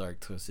Beautiful Dark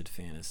Twisted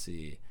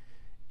Fantasy,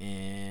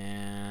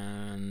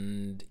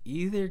 and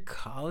either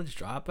College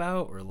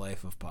Dropout or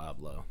Life of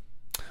Pablo.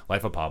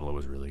 Life of Pablo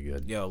was really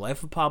good. Yo,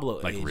 Life of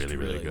Pablo like aged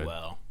really good.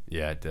 Well.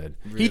 Yeah, it did.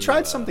 Really he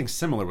tried something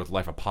similar with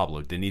Life of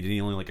Pablo, didn't he? Didn't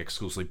he only like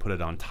exclusively put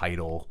it on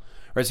Tidal?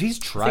 Whereas he's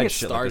tried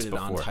shit like this before.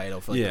 Started on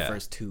Tidal for like the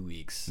first 2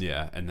 weeks.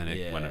 Yeah, and then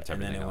it went out to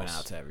everything else. Went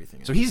out to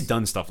everything else. So he's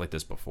done stuff like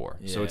this before.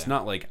 Yeah. So it's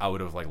not like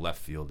out of like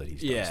left field that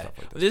he's done stuff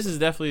like this. This is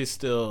definitely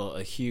still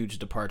a huge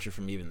departure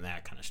from even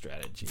that kind of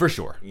strategy. For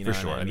sure. You know for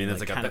sure. I mean, it's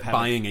like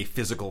buying a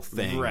physical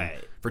thing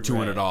for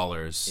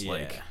 $200.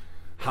 Like,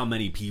 how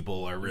many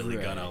people are really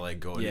gonna like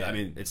go? I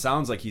mean, it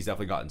sounds like he's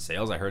definitely gotten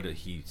sales. I heard that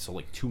he sold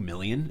like 2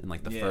 million in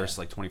like the first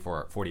like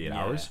 48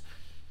 hours.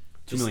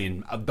 $2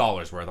 million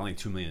worth, only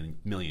 2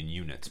 million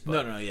units.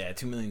 But. No,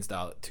 $2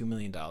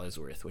 million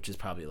worth, which is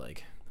probably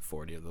like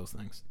 40 of those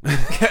things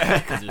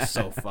because they're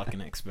so fucking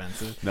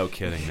expensive. No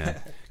kidding,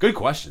 man. Good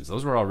questions.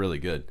 Those were all really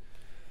good.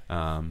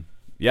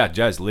 Yeah,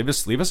 guys, leave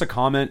us a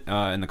comment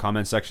in the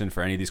comment section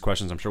for any of these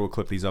questions. I'm sure we'll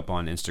clip these up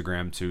on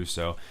Instagram too.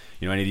 So,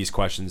 any of these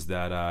questions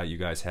that you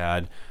guys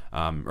had,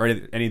 or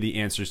any of the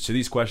answers to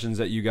these questions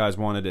that you guys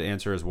wanted to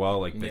answer as well,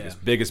 like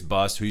biggest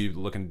bust, who you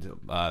looking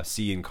to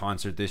see in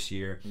concert this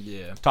year?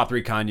 Yeah. Top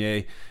 3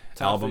 Kanye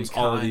albums,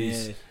 all of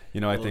these.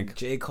 I think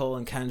J. Cole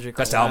and Kendrick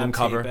best album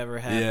cover ever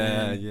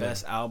happened.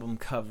 Best album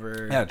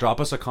cover. Yeah,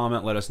 drop us a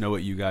comment. Let us know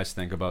what you guys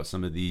think about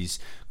some of these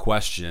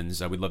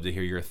questions. We'd love to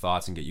hear your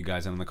thoughts and get you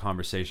guys in on the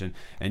conversation.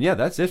 And yeah,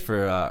 that's it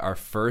for our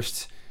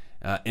first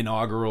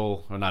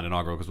inaugural, or not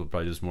inaugural because we'll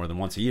probably do this more than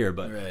once a year,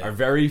 but our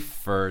very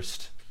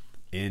first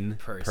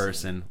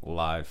in-person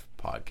live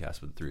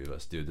podcast with the 3 of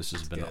us. Dude, this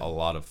has been a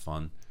lot of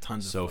fun.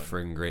 Tons of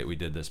fun. Friggin' great we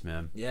did this,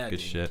 man. Yeah, good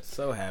shit.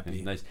 So happy.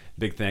 And nice.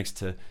 Big thanks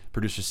to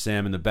producer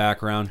Sam in the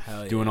background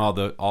doing all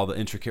the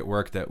intricate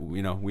work that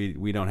we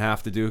don't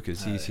have to do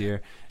because he's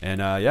here. And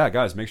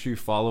guys, make sure you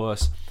follow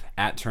us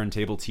at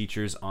Turntable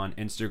Teachers on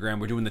Instagram.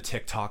 We're doing the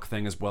TikTok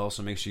thing as well,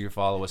 so make sure you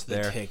follow us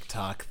there. The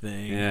TikTok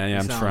thing. Yeah,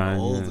 I'm sound trying.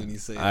 Old when you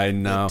say I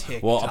know.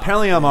 Well, TikTok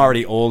apparently thing. I'm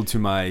already old to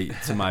my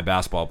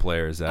basketball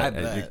players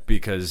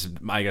because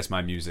I guess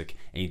my music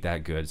ain't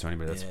that good. So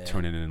anybody that's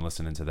tuning in and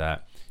listening to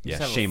that,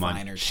 shame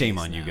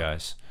on you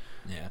guys.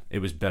 Yeah, it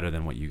was better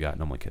than what you got.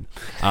 No, I'm kidding.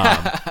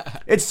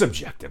 It's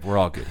subjective. We're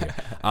all good here.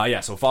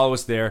 So follow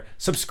us there.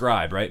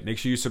 Subscribe, right? Make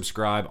sure you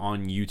subscribe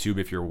on YouTube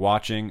if you're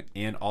watching,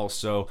 and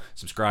also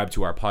subscribe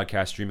to our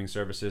podcast streaming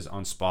services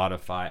on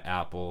Spotify,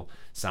 Apple,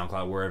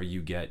 SoundCloud, wherever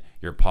you get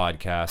your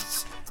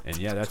podcasts. And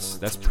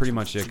that's pretty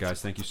much it,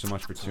 guys. Thank you so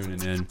much for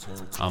tuning in.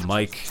 I'm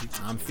Mike.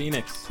 I'm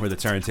Phoenix. We're the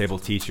Turntable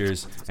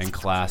Teachers, and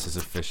class is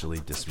officially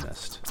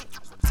dismissed.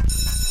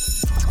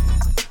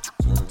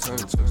 Turn